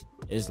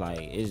 It's like,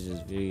 it's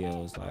just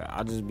videos. Like,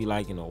 I just be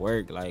liking to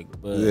work. Like,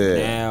 but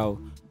now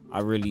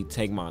I really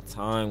take my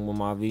time with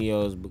my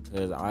videos,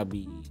 because I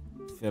be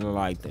feeling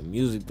like the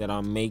music that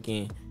I'm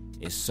making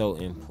is so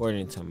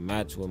important to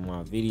match with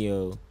my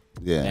video.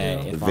 Yeah,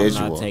 that if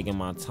I'm not taking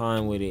my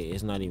time with it,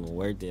 it's not even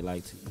worth it.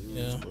 Like, to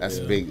use. That's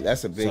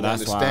a big so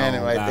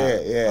understanding right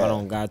there. Yeah, I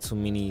don't got too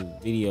many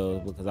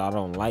videos because I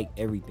don't like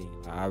everything.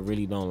 Like, I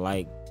really don't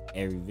like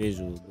every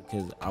visual,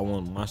 because I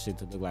want my shit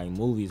to look like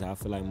movies. I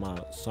feel like my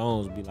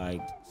songs be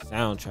like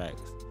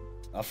soundtracks.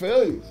 I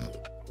feel you.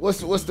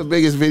 What's the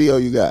biggest video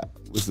you got?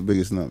 What's the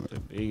biggest number? The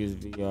biggest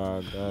video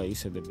I got. You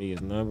said the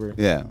biggest number?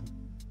 Yeah.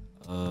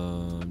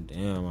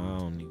 Damn, I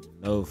don't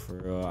even know for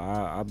real.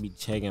 I be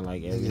checking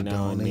like every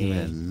now and then.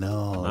 Even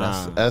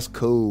know. That's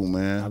cool,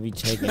 man. I be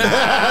checking for real.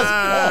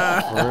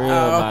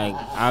 Like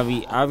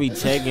I be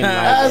checking like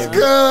that's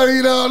cool.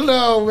 You don't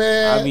know,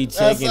 man. I be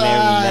checking every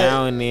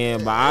now and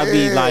then, but I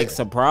be like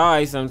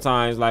surprised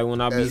sometimes. Like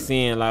when I be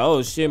seeing like,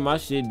 oh shit, my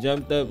shit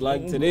jumped up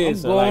like to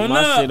this, or like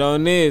my shit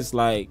on this.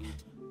 Like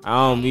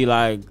I don't be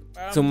like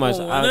too much.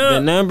 The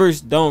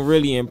numbers don't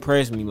really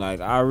impress me. Like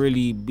I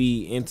really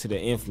be into the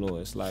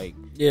influence. Like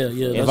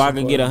if I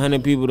can get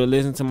 100 people to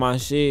listen to my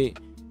shit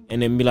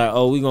and then be like,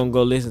 oh, we gonna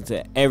go listen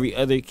to every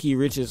other Key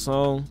Richard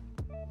song,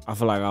 I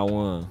feel like I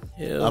won.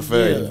 I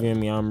feel you feel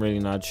me? I'm really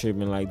not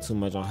tripping like too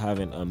much on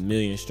having 1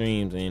 million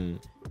streams and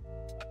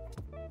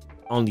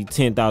only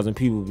 10,000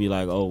 people be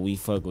like, oh, we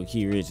fuck with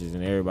Key Richards,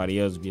 and everybody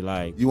else be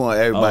like, you want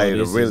everybody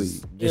to really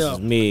this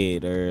is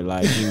mid, or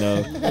like, you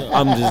know,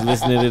 I'm just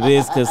listening to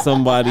this because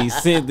somebody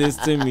sent this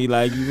to me,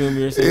 like, you feel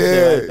me, or something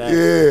like that.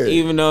 Yeah.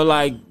 Even though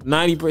like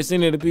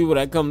 90% of the people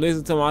that come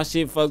listen to my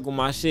shit fuck with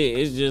my shit,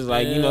 it's just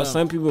like, you know,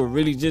 some people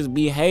really just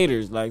be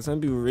haters. Like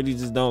some people really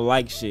just don't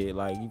like shit.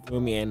 Like, you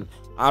feel me? And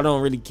I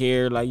don't really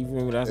care. Like, you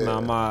feel me? That's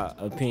not my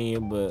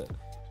opinion, but.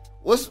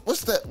 What's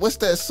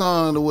that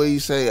song, the way you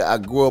say I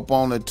grew up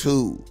on it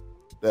too?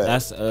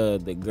 That's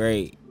The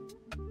Great.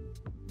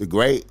 The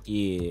Great?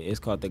 Yeah, it's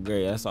called The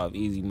Great. That's off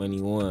Easy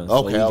Money 1. Okay,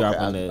 so we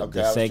dropping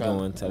the second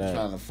one to that. I'm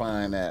trying to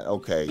find that.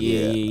 Okay,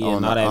 yeah.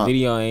 Now that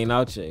video ain't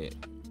out yet.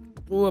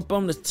 Grew up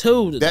on the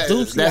 2. That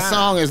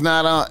song is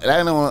not on.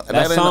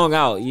 That song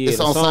out. Yeah, it's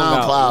on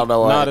SoundCloud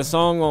though. Nah, the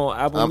song on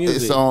Apple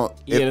Music. It's on.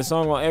 The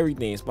song on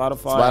everything.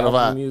 Spotify.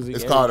 Apple Music.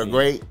 It's called The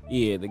Great.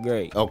 Yeah, The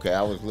Great. Okay,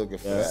 I was looking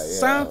for that.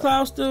 Yeah.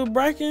 SoundCloud still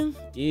breaking?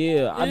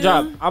 Yeah,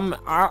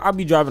 I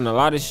be dropping a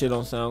lot of shit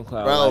on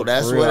SoundCloud. Bro, like,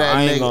 that's what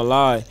I ain't gonna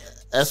lie.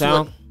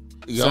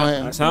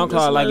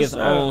 SoundCloud like its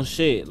own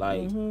shit.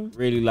 Like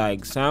really,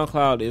 like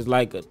SoundCloud is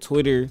like a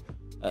Twitter,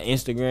 a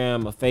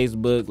Instagram, a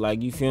Facebook.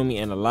 Like, you feel me?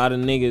 And a lot of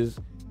niggas.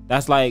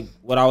 That's like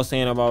what I was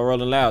saying about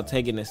Rolling Loud,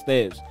 taking the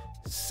steps.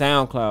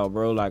 SoundCloud,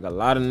 bro. Like, a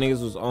lot of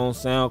niggas was on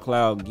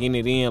SoundCloud, getting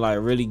it in, like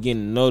really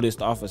getting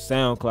noticed off of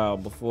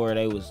SoundCloud before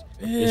they was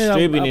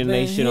distributing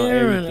their shit on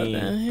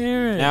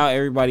everything. Now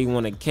everybody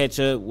want to catch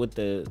up with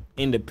the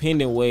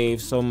independent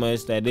wave so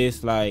much that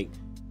it's like,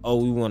 oh,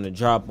 we want to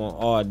drop on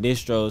all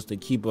distros to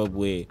keep up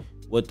with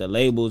what the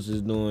labels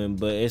is doing,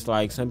 but it's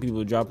like some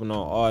people dropping on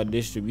all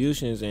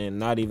distributions and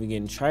not even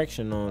getting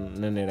traction on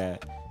none of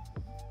that.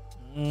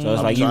 So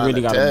it's like you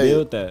really gotta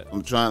build that.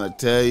 I'm trying to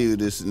tell you,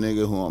 this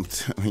nigga who I'm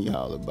telling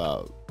y'all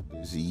about,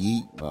 this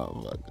Yeet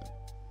motherfucker,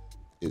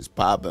 is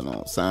popping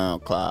on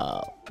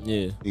SoundCloud.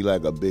 Yeah, he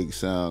like a big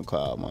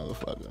SoundCloud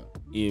motherfucker.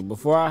 Yeah,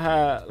 before I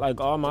had like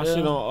all my shit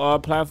on all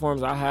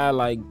platforms, I had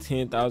like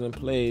 10,000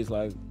 plays,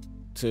 like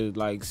to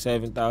like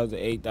 7,000,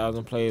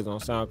 8,000 plays on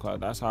SoundCloud.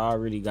 That's how I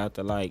really got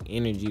the like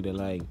energy to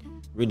like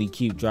really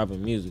keep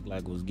dropping music.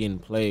 Like was getting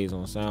plays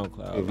on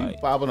SoundCloud. If like,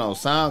 you popping on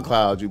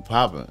SoundCloud, you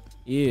popping.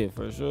 Yeah,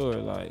 for sure.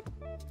 Like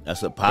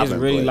that's a popping.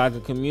 It's really play. like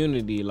a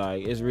community.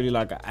 Like it's really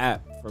like an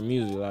app for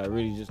music. Like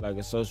really just like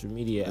a social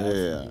media app.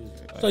 Yeah. For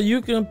music. Like, so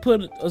you can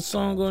put a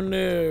song on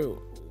there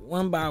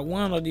one by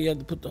one, or do you have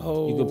to put the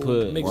whole? You can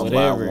put mix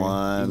whatever. One by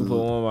one. You can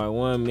put one by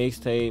one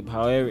mixtape.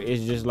 However,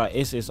 it's just like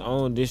it's its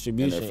own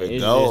distribution. And if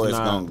it's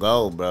gonna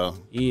go, bro.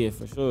 Yeah,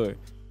 for sure.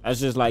 That's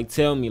just like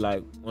Tell Me.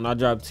 Like when I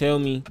dropped Tell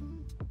Me,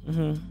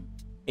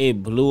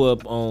 it blew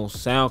up on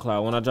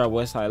SoundCloud. When I dropped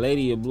Westside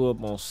Lady, it blew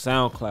up on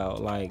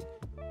SoundCloud. Like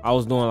I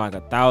was doing like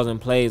 1,000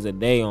 plays a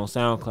day on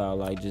SoundCloud.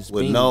 Like just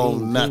with bing, no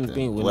bing, nothing, bing,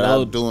 bing, with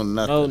without doing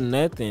nothing. No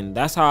nothing.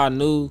 That's how I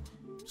knew.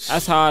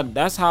 That's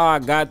how I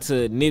got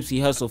to Nipsey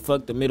Hussle.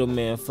 Fuck the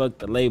middleman. Fuck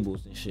the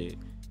labels and shit.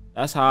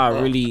 That's how I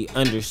really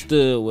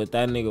understood what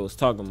that nigga was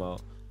talking about.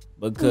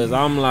 Because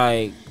I'm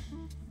like,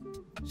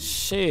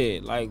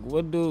 shit. Like,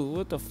 what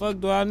the fuck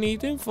do I need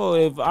them for?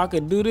 If I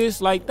could do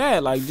this like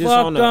that, like just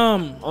on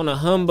a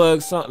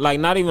humbug song, like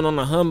not even on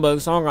a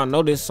humbug song. I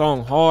know this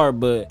song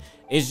hard, but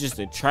it's just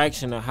a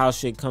traction of how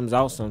shit comes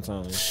out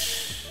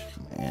sometimes.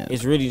 Man.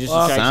 It's really just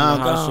a traction of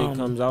how shit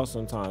comes out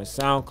sometimes.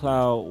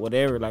 SoundCloud,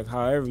 whatever, like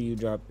however you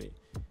drop it.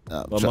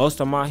 But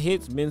most of my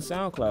hits been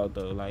SoundCloud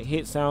though. Like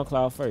hit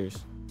SoundCloud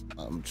first.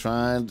 I'm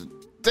trying to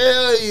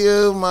tell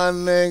you, my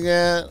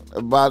nigga,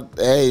 about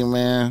hey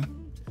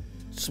man.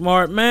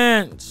 Smart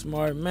man.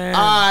 All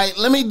right,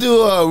 let me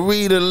do a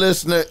reader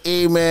listener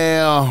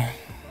email.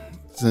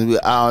 Since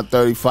we're hour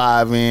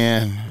 35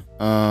 in,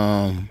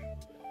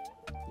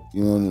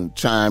 you want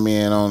to chime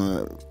in on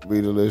the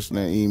reader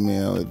listener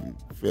email if you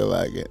feel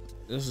like it.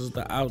 This is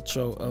the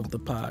outro of the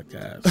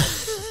podcast.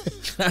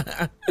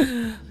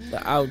 The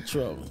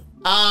outro.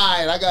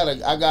 All right,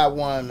 I got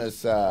one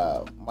that's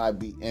might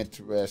be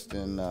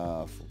interesting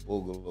for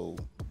Boogaloo.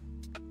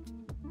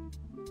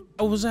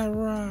 Oh, was that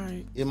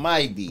right? It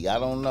might be. I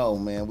don't know,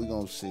 man. We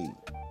gonna see.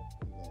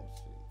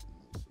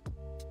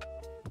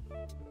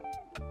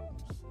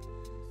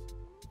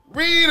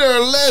 Reader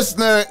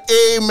listener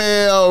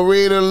email.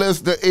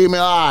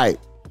 All right.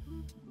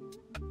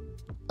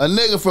 A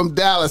nigga from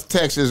Dallas,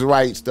 Texas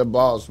writes to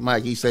Boss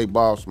Mike. He say,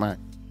 Boss Mike,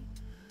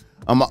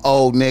 I'm an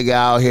old nigga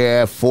out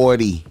here at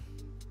 40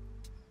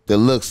 that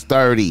looks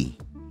 30.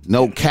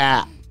 No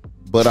cap,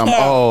 but I'm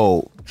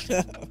old.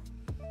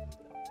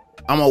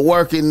 I'm a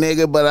working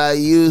nigga, but I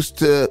used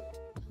to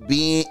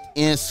be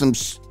in some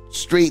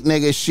street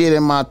nigga shit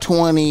in my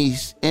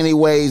 20s.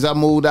 Anyways, I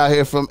moved out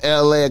here from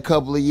LA a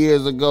couple of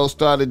years ago,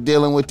 started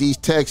dealing with these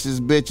Texas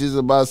bitches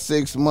about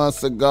 6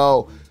 months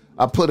ago.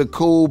 I put a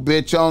cool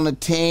bitch on the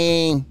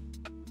team.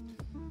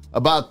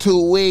 About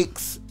 2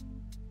 weeks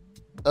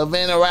of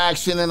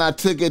interaction and I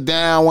took it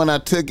down. When I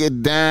took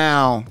it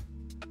down,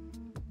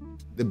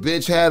 the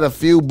bitch had a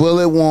few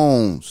bullet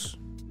wounds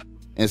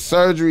and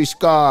surgery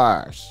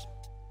scars.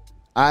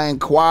 I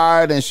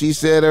inquired and she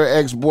said her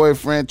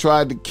ex-boyfriend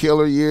tried to kill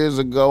her years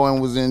ago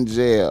and was in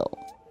jail.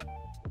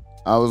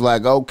 I was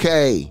like,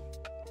 okay.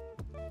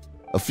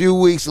 A few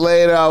weeks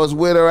later, I was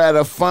with her at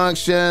a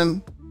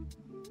function.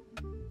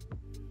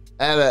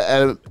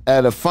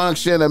 At a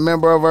function, a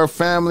member of her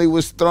family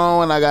was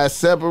thrown. I got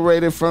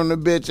separated from the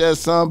bitch at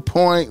some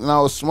point and I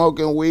was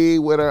smoking weed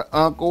with her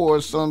uncle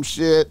or some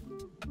shit.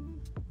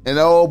 And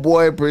the old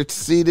boy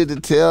proceeded to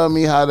tell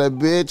me how the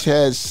bitch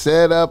had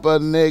set up a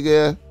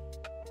nigga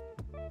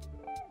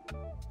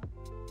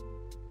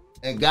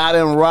and got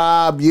him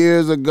robbed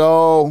years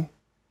ago.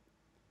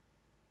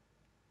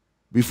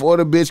 Before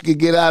the bitch could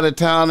get out of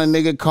town, a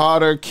nigga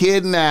caught her,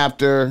 kidnapped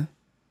her.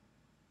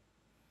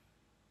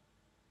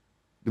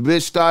 The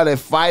bitch started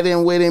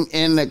fighting with him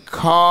in the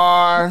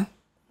car.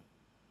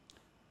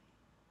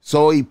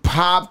 So he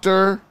popped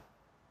her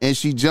and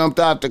she jumped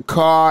out the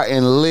car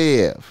and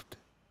lived.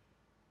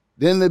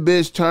 Then the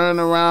bitch turned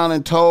around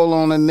and told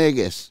on the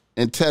niggas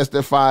and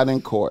testified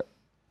in court.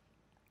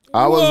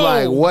 I was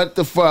like, what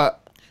the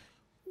fuck?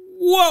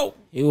 Whoa.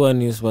 He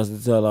wasn't even supposed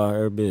to tell all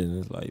her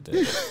business like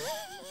that.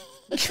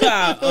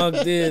 God,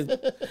 Unc did.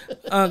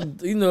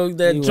 You know,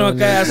 that drunk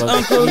ass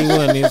uncle. He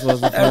wasn't even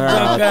supposed to put her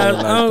out there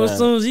like uncle, that. as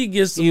soon as he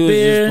gets some he was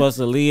beer, just supposed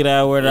to leave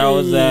out where I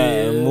was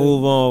at and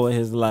move on with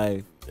his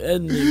life.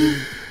 That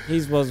nigga,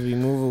 he's supposed to be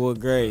moving with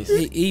grace.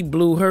 He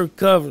blew her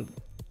cover.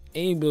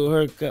 He blew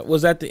her cover.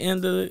 Was that the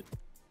end of it?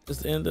 That's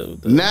the end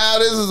of it. Now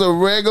this is a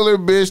regular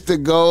bitch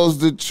that goes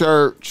to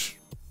church.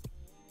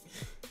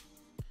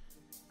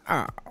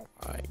 Oh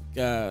my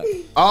God.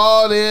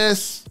 All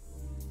this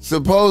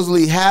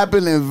supposedly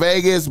happened in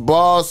Vegas.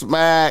 Boss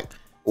Mac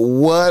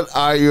What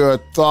are your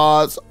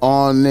thoughts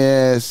on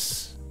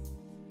this?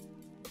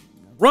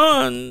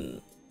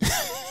 Run.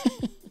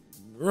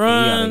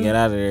 Run. You gotta get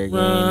out of there, gang.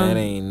 Run. That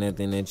ain't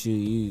nothing that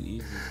you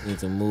just need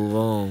to move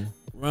on.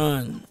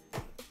 Run,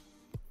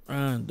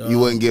 dog. You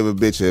wouldn't give a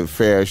bitch a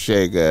fair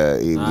shake,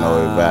 even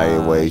no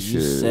evaluation.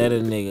 You set a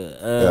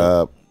nigga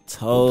up,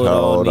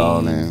 told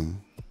on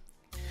him.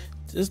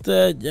 Just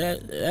that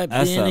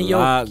That's being a in your,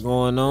 lot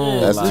going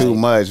on. That's like, too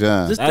much,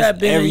 huh? Just that's that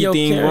being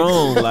everything in your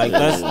wrong. character. Like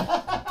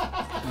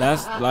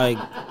that's like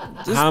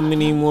how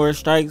many more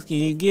strikes can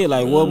you get?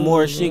 Like what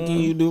more shit can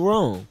you do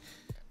wrong?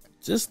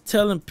 Just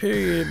telling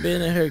period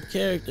being in her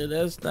character.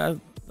 That's not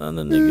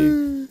nothing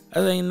nigga.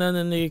 That ain't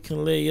nothing nigga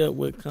can lay up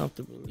with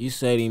comfortably. You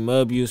said he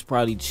mubbed you was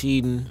probably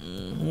cheating.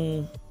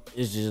 Mm-hmm.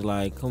 It's just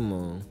like, come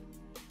on.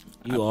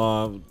 You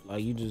all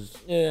like you just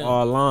Yeah.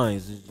 all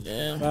lines. It's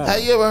just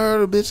Have you ever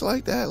heard of a bitch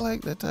like that?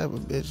 Like that type of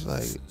bitch,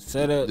 like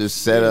set up,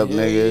 just set up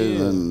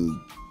niggas and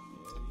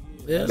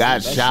Yeah,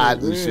 got that shot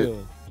shit and shit.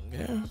 real.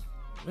 yeah.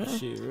 That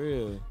shit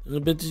real. And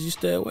the bitches you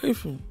stay away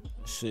from.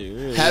 Shit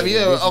real. Have you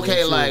ever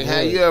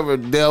have you ever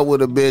dealt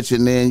with a bitch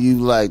and then you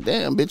like,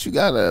 damn bitch, you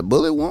got a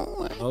bullet wound?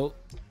 Like, Nope.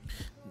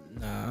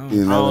 Nah,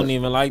 you I know? don't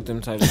even like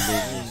them type of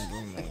bitches.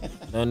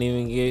 Don't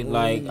even get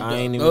like I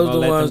ain't even Those gonna the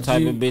let them ones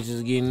type you- of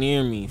bitches get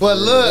near me. But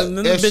And look,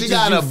 them if she bitches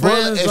got you a bullet,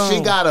 friends if she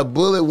on. got a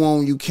bullet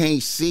wound, you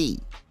can't see.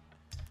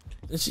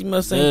 and she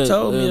must ain't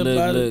told me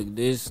about it.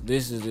 This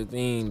is the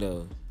thing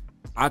though.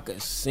 I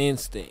could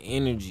sense the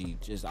energy.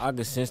 I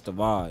could sense the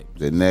vibe.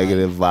 The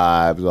negative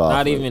vibes off.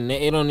 Not of even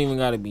it don't even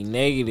gotta be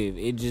negative.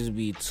 It just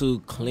be too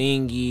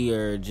clingy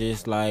or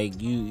just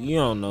like you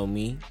don't know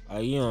me.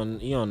 Like you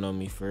don't know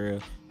me for real.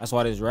 That's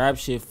why this rap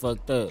shit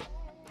fucked up.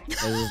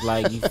 'Cause it's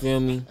like, you feel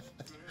me?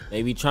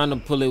 They be trying to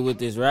pull it with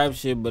this rap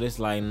shit, but it's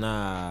like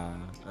nah,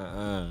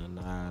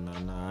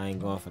 I ain't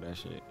going for that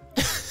shit.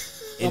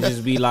 It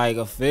just be like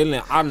a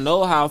feeling. I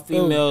know how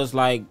females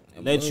like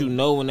let you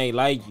know when they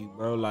like you,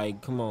 bro.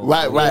 Like, come on.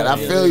 Right. I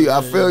feel you. You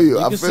I can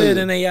feel see it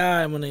you. in their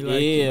eye when they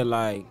like you.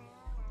 like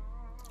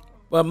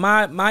But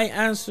my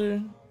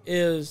answer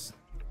is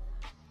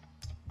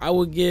I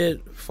would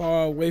get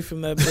far away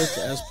from that bitch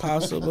as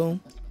possible.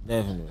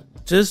 definitely.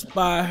 Just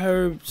by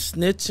her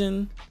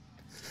snitching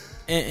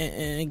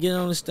and getting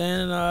on the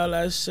stand and all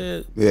that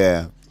shit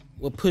Yeah.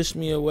 will push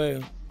me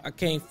away. I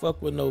can't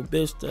fuck with no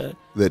bitch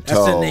that's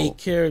told. in their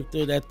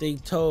character that they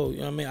told.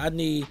 You know what I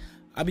mean?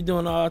 I be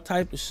doing all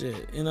type of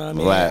shit. You know what I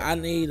mean? Right. I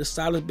need a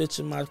solid bitch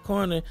in my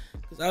corner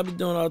because I be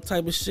doing all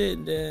type of shit.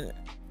 And then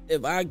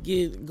if I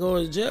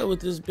go to jail with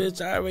this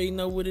bitch, I already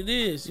know what it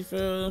is. You feel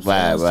what I'm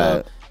saying?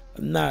 Right.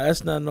 So, nah,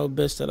 that's not no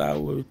bitch that I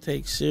would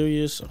take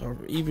serious or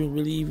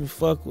even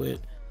fuck with.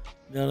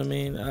 You know what I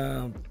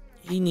mean?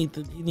 He need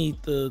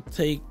to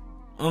take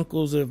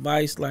uncle's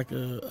advice like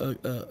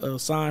a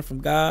sign from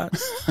God.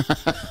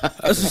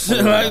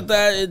 Shit like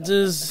that. It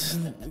just,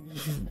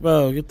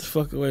 bro, get the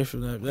fuck away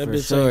from that. That For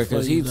bitch sure, ain't for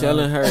because you, he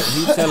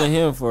dog. telling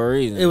him for a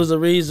reason. It was a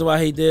reason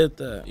why he did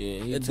that.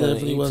 Yeah, It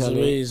definitely was a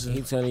reason.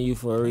 He telling you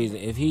for a reason.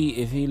 If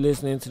he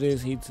listening to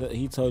this, he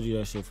told you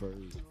that shit for a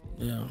reason.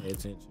 Yeah. Pay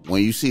attention.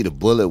 When you see the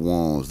bullet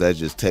wounds, that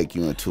just take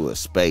you into a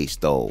space,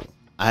 though.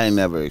 I ain't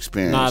never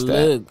experienced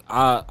that. Look,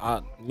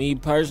 I me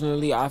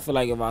personally, I feel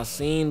like if I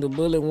seen the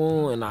bullet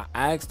wound and I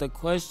asked a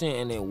question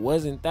and it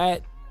wasn't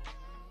that,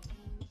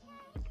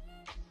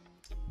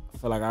 I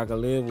feel like I could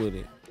live with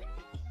it.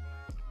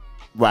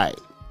 Right.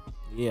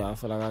 Yeah, I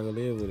feel like I could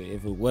live with it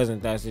if it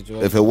wasn't that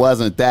situation. If it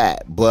wasn't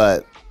that,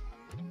 but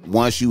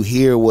once you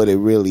hear what it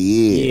really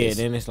yeah, is,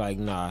 then it's like,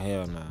 nah,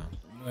 hell nah.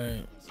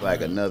 Right. it's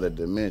like another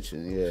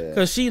dimension. Yeah.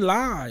 Cause she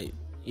lied.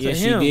 Yeah, to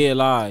she him. did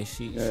lie.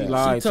 She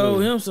lied She told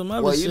too. him some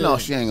other Well, shit. you know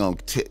she ain't gonna.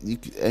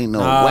 Ain't no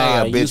Nah, way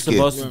a you bitch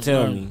supposed get to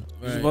tell Right, me.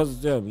 You right. supposed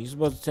to tell me. You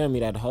supposed to tell me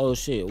that whole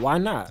shit. Why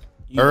not?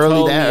 You early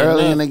told me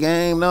early enough. in the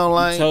game. No, You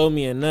like told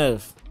me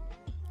enough.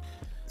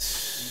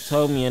 You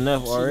told me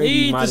enough already. You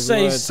You need might to as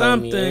say well tell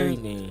me something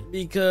everything.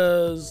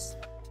 because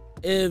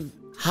if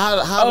how Oh,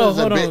 does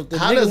a hold on. bitch? The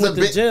How nigga does a went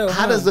to bitch? jail,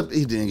 How huh? does a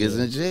he didn't get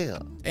in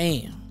jail?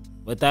 damn.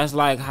 But that's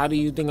like, how do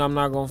you think I'm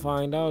not gonna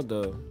find out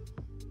though?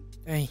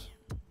 Damn.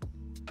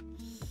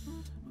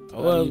 I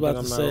How do was you about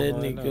think to I'm say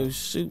not that gonna nigga find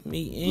shoot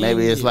me in.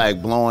 Maybe it's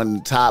like blowing the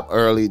top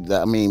early.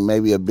 I mean,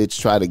 maybe a bitch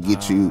try to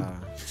get you.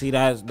 See,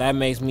 that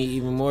makes me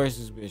even more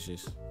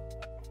suspicious.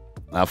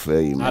 I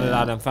feel you, Now that I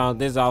man. done found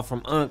this out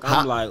from Unc,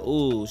 I'm like,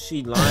 ooh,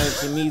 she lying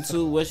to me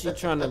too. What she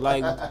trying to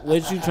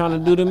what you trying to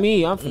do to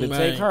me? I'm finna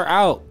take her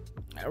out.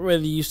 I'd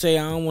rather you say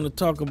I don't want to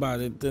talk about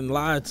it than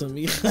lie to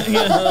me. For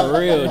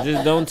real,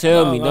 just don't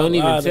tell me. Don't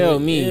even tell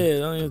me. Yeah,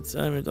 don't even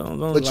tell me. Don't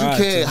But you lie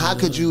can't. to How me.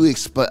 could you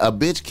explain? A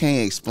bitch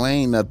can't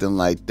explain nothing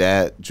like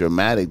that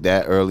dramatic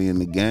that early in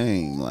the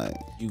game. Like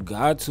You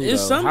got to.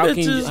 It's Though. some How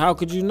bitches- how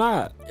could you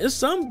not? It's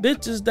some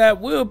bitches that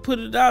will put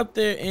it out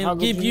there How and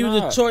could give you you the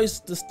not?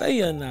 choice to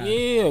stay or not.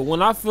 Yeah,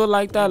 when I feel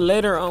like that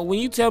later on, when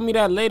you tell me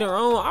that later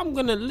on, I'm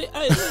gonna.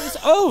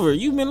 It's over.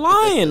 You've been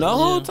lying the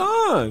whole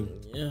time.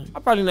 Yeah. I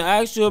probably done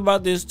asked you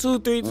about this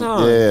 2-3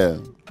 times. yeah,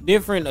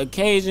 different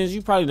occasions.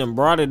 You probably done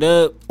brought it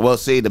up. Well,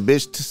 see, the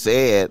bitch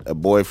said a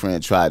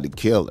boyfriend tried to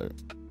kill her.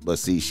 But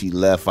see, she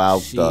left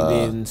out you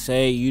didn't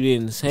say she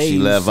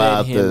you left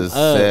out the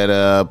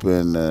setup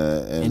and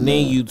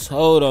then you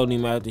told on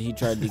him after he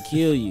tried to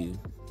kill you.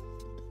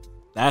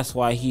 That's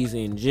why he's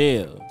in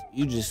jail.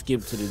 You just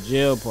skipped to the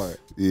jail part.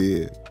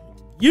 Yeah.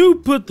 You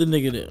put the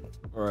nigga there.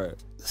 Right.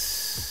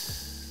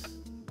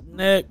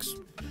 Next.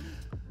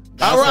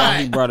 That's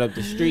why he brought up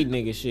the street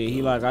nigga shit.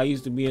 He like, I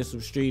used to be in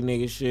some street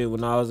nigga shit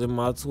when I was in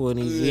my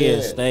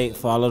 20s. Yeah,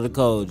 follow the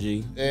code,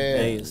 G.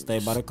 Yeah. Stay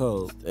by the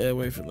code. Stay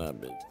away from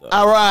that bitch.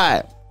 All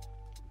right.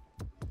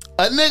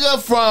 A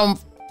nigga from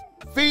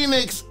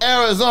Phoenix,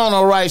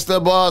 Arizona writes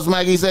to Boss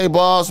Mac. He say,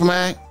 Boss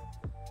Mac,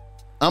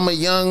 I'm a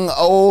young,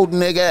 old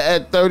nigga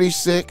at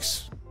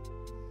 36.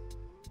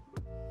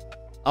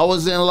 I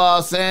was in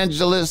Los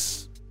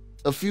Angeles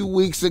a few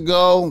weeks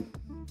ago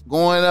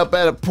going up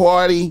at a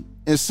party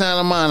in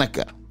Santa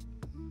Monica.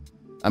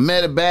 I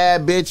met a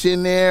bad bitch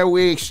in there.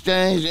 We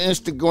exchanged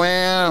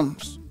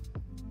Instagrams.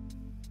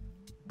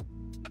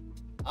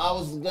 I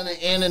was gonna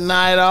end the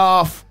night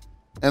off,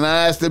 and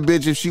I asked the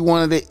bitch if she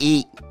wanted to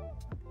eat.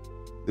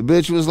 The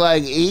bitch was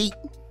like, eat?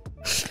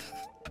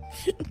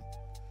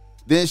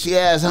 Then she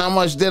asked, how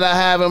much did I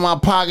have in my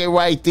pocket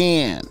right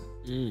then?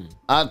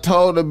 I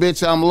told the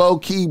bitch I'm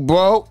low-key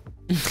broke.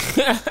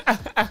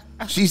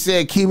 She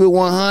said, keep it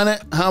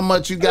 100. How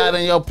much you got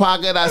in your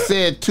pocket? I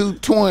said,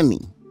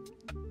 $220.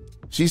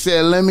 She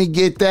said, let me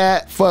get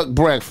that. Fuck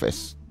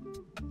breakfast.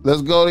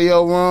 Let's go to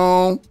your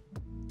room.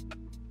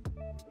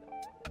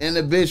 And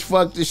the bitch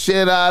fucked the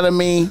shit out of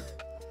me.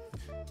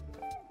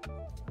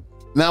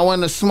 Now,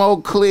 when the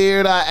smoke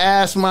cleared, I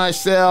asked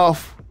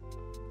myself,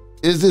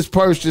 is this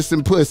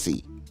purchasing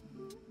pussy?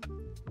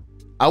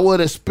 I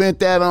would have spent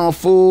that on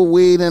food,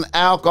 weed, and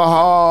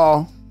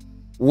alcohol.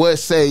 What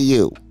say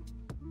you?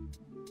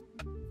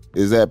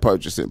 Is that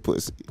purchasing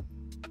pussy?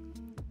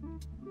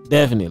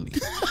 Definitely.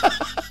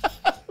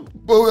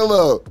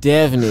 Boogaloo.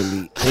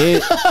 Definitely.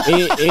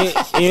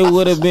 It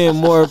would have been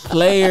more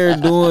player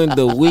doing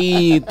the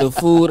weed, the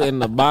food,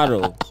 and the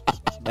bottle.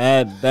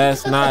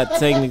 That's not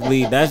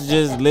technically, that's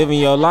just living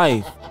your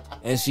life.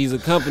 And she's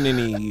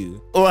accompanying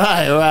you.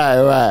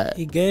 Right.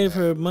 He gave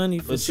her money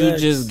for But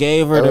sex. you just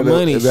gave her the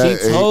money. She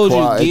told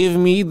you, give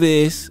me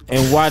this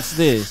and watch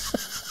this.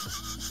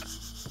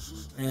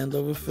 Hand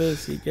over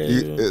fist, he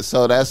gave her.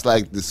 So that's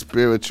like the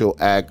spiritual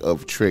act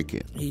of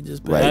tricking. He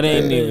just Right that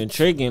ain't there. even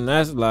tricking.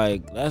 That's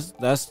like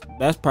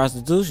that's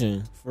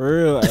prostitution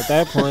for real. At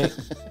that point,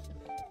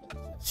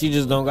 she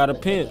just don't got a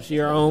pimp. She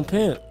her own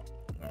pimp.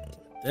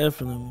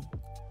 Definitely.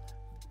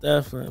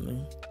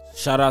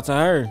 Shout out to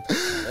her.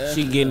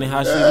 She getting it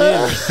how she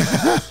living.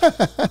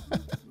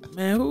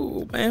 Man,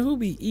 who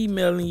be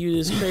emailing you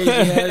this crazy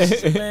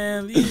ass?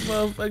 Man, these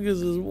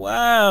motherfuckers is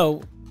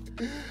wild.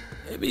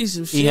 There be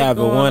some shit. She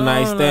having going one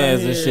night on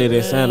stands out and here, shit in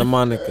man. Santa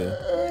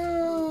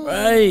Monica.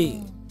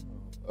 Right.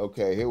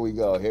 Okay, here we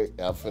go. Here's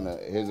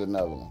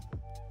another one.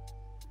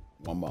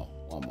 One more.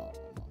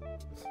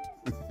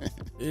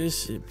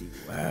 This shit be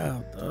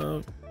wild,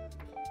 dog.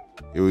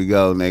 Here we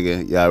go,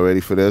 nigga. Y'all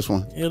ready for this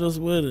one? Hit us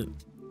with it.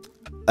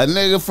 A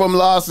nigga from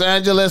Los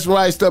Angeles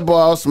writes to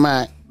Boss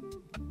Mac.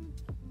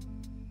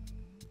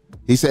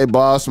 He say,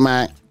 Boss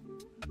Mac,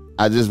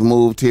 I just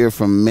moved here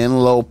from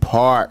Menlo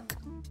Park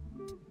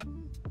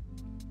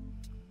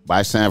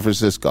by San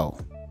Francisco.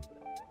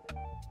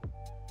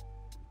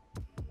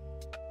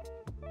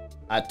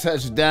 I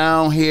touched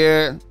down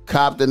here,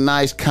 copped a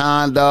nice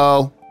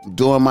condo,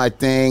 doing my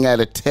thing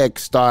at a tech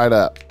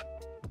startup.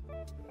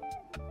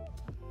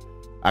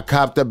 I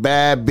copped a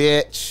bad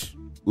bitch.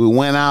 We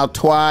went out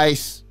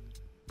twice.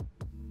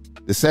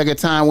 The second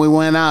time we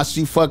went out,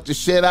 she fucked the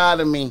shit out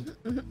of me.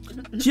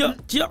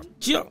 Jump.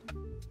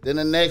 Then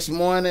the next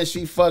morning,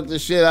 she fucked the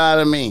shit out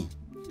of me.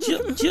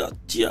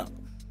 Jump.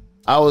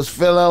 I was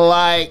feeling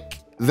like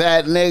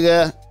that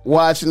nigga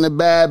watching the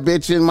bad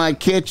bitch in my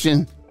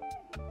kitchen.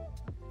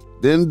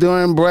 Then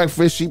during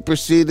breakfast, she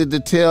proceeded to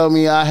tell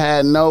me I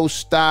had no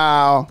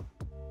style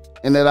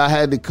and that I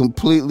had to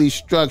completely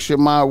structure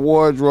my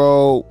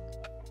wardrobe,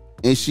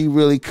 and she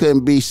really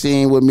couldn't be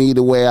seen with me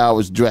the way I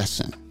was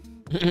dressing.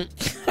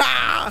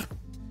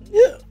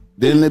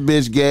 Then the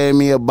bitch gave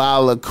me a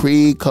bottle of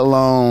Creed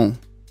cologne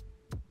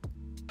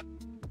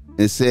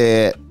and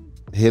said,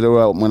 hit her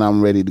up when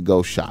I'm ready to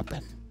go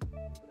shopping.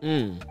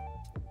 Yeah,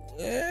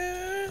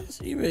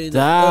 she ready to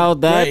Dial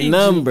that upgrade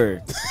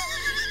number.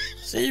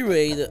 She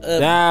ready to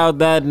Dial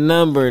that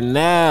number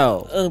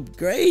now.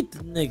 upgrade the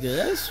nigga.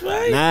 That's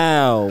right.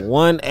 Now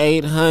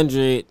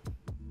 1-800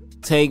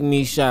 take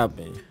me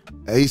shopping.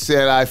 He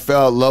said I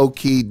felt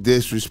low-key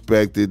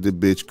disrespected. The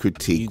bitch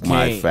critique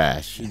my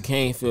fashion. You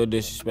can't feel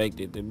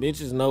disrespected. The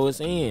bitches know it's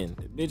in.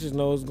 The bitches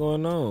know what's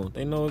going on.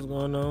 They know what's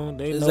going on.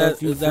 They know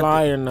if you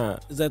fly or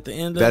not. Is that the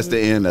end of it? That's the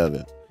end of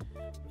it.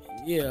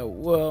 Yeah,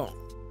 well,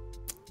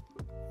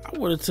 I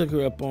would have took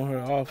her up on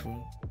her offer.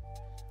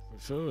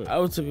 For sure. I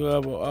would took her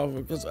up on her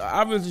offer because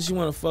obviously she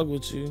want to fuck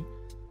with you.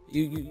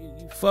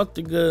 You fucked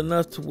her good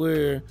enough to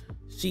where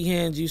she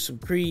hands you some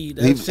Creed.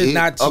 That shit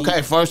not cheap.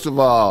 Okay, first of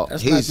all,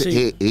 That's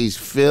he's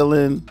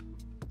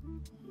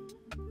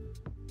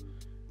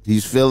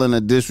feeling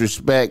a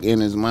disrespect in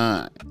his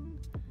mind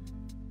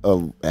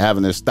of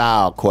having a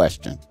style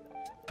question.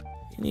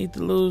 You need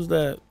to lose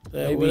that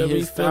Maybe whatever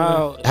his you feeling.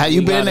 style. Have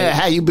you been there?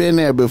 Have you been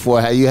there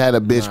before? Have you had a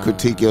bitch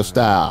critique your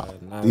style?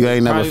 You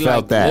ain't never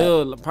felt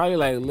that. Probably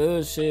like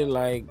little shit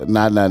like.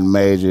 Not nothing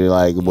major,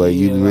 like where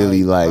you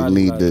really like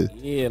need to.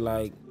 Yeah,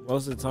 like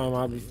most of the time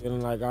I be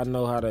feeling like I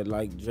know how to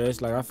like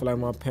dress. Like I feel like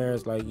my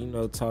parents like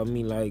taught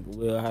me like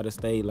how to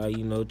stay like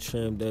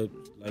trimmed up,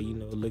 like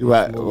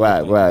looking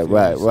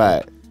smooth,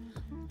 Right.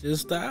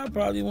 His style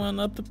probably wasn't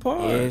up to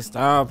par. Yeah, his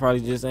style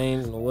probably just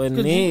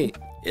wasn't it.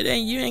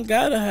 You ain't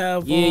gotta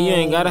have. Yeah, you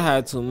ain't gotta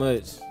have too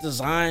much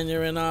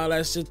designer and all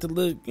that shit to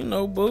look, boo.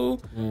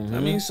 Mm-hmm. I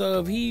mean, so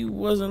if he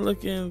wasn't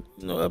looking,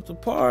 up to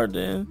par,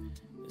 then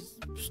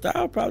his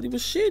style probably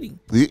was shitty.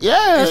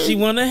 Yeah, and she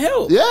wanted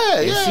help.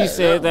 Yeah. She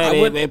said that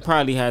it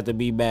probably had to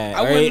be bad.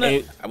 I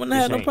wouldn't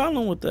have no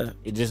problem with that.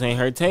 It just ain't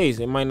her taste.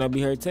 It might not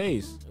be her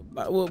taste.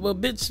 Well,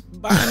 bitch,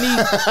 buy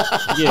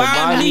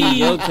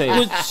me what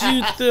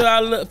you feel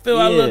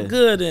I look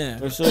good in.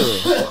 For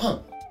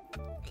sure.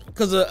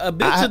 Cause a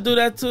bitch will do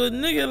that to a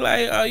nigga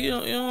like, oh, you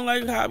don't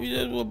like how you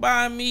just will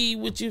buy me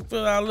what you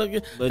feel I look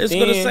at. It's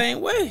go the same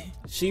way.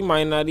 She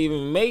might not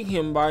even make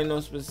him buy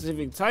no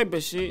specific type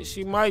of shit.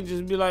 She might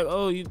just be like,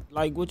 oh, you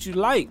like what you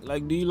like.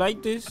 Like, do you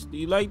like this? Do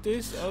you like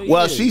this? Oh,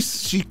 well, yeah.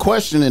 she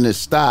questioning his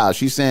style.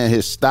 She's saying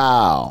his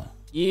style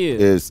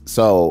is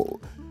so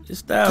his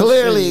style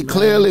clearly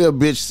shitty, a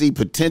bitch see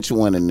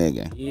potential in a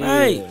nigga. Yeah.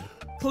 Right.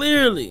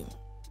 Clearly.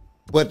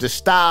 But the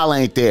style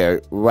ain't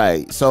there,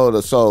 right? So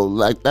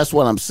like that's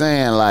what I'm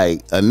saying. Like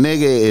a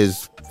nigga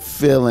is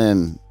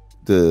feeling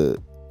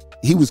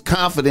he was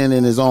confident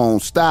in his own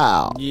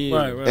style. Yeah.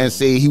 Right. And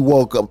see, he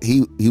woke up,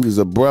 he was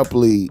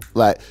abruptly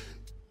like,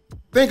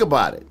 think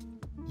about it.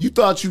 You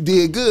thought you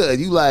did good.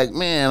 You like,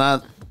 man,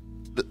 I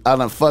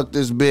done fucked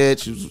this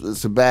bitch.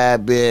 It's a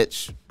bad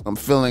bitch. I'm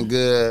feeling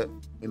good.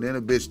 And then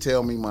a bitch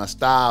tell me my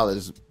style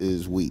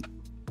is weak.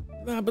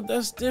 Nah, but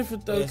that's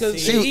different though, because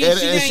she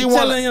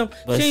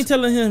ain't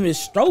telling him his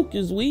stroke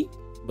is weak.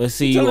 But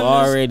see, you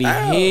already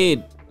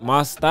hid.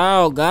 My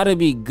style gotta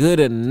be good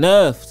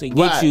enough to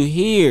get you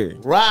here.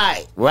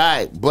 Right.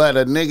 But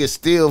a nigga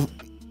still.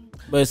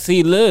 But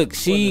see, look,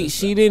 she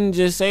didn't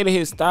just say that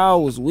his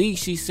style was weak.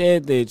 She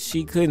said that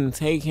she couldn't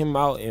take him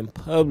out in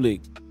public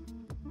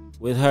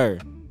with her.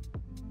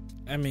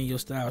 I mean, your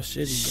style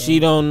shitty. She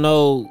don't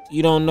know.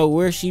 You don't know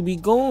where she be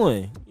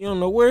going. You don't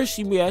know where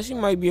she be at. She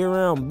might be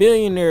around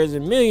billionaires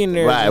and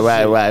millionaires.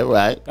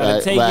 Right.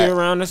 Gotta take you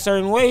around a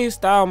certain way.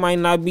 Style might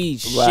not be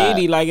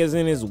shitty, like it's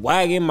in his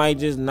wagon. Might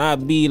just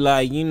not be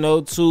like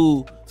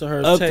too to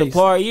her up taste. to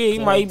par.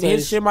 Yeah,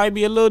 his shit might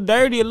be a little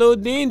dirty, a little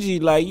dingy.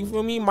 Like you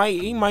feel me?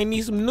 He might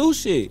need some new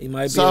shit. He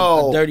might be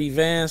a dirty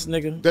Vans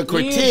nigga. The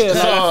critique,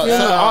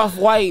 off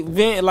white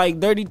vent like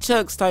dirty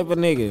Chucks type of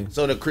nigga.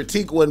 So the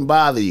critique wouldn't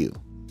bother you.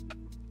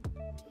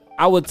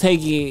 I would take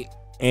it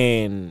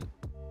and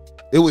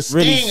it was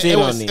really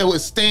sting. It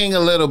would sting a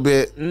little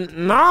bit.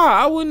 Nah,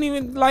 I wouldn't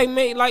even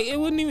it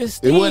wouldn't even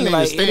sting. It wouldn't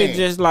even sting. It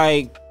just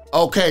like,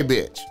 okay,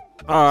 bitch.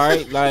 All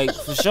right, like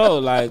for sure,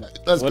 like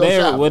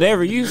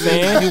whatever you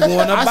saying. You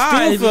want to buy?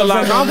 I still feel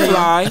like I'm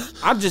fly.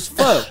 I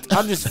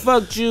just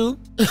fucked you.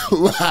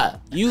 Right.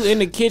 You in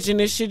the kitchen,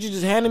 this shit. You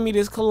just handed me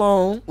this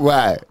cologne.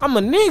 Right. I'm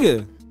a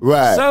nigga.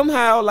 Right.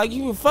 Somehow, like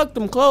you fuck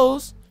them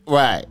clothes.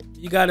 Right.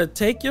 You gotta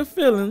take your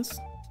feelings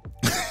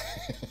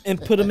and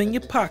put them in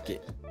your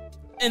pocket,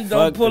 and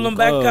don't pull them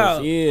back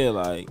out. Yeah,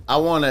 like I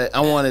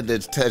wanted to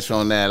touch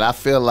on that. I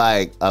feel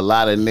like a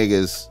lot of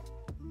niggas.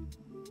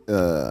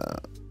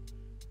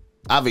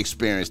 I've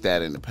experienced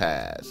that in the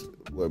past,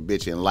 where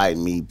bitch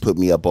enlightened me, put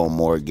me up on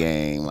more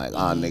game. Like,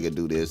 nigga,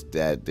 do this,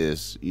 that,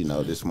 this.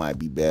 This might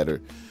be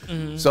better.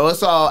 Mm-hmm. So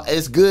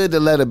it's good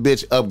to let a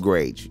bitch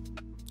upgrade you.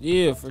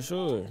 Yeah, for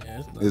sure.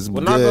 Yeah,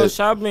 when I go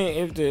shopping,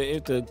 if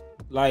the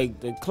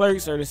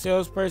clerks or the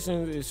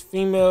salesperson is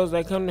females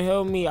that come to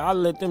help me, I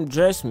let them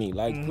dress me,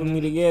 like put me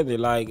together.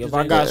 Like if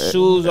I got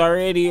shoes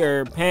already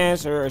or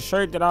pants or a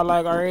shirt that I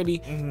like already,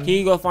 can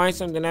you go find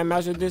something that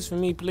matches with this for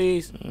me,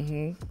 please?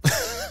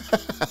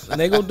 And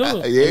they gonna do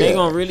it. Yeah. They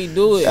gonna really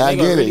do it. I they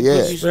gonna get really it.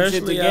 Yeah. Put you some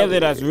shit together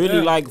that's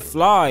really like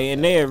fly,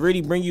 and they really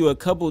bring you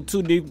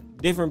two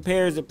different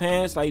pairs of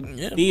pants. Like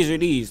these are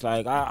these.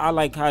 Like I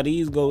like how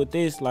these go with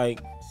this. Like.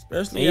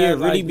 Especially really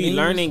like be Neiman's,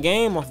 learning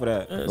game off of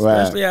that.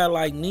 Especially at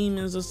like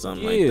Neiman's or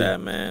something like that,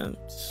 man.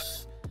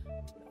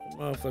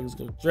 Motherfuckers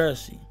go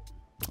dressy.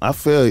 I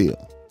feel you.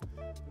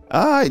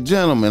 All right,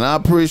 gentlemen. I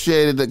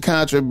appreciated the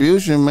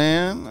contribution,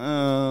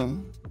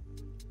 man.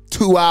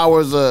 2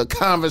 hours of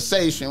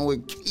conversation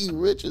with Key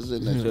Richards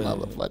in this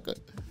motherfucker.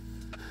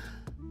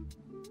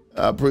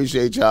 I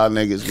appreciate y'all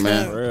niggas,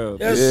 man. Real.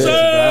 Yes,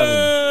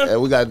 sir. Yeah,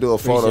 we gotta do a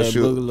photo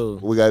shoot. Boogaloo.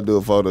 We gotta do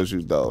a photo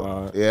shoot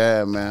though. Right.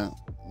 Yeah, man.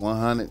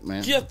 100,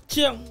 man. Chill.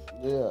 Yeah.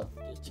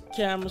 Get your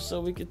camera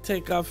so we can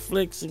take our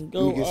flicks and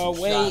go our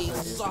ways.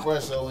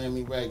 Espresso in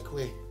me right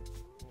quick.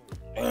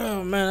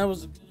 Oh man, that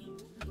was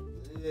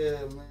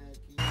Yeah, man.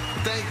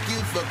 Thank you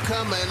for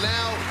coming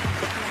out.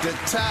 The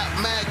Top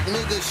Mac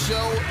Nigga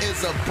Show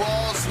is a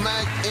Boss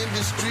Mac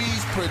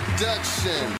Industries production.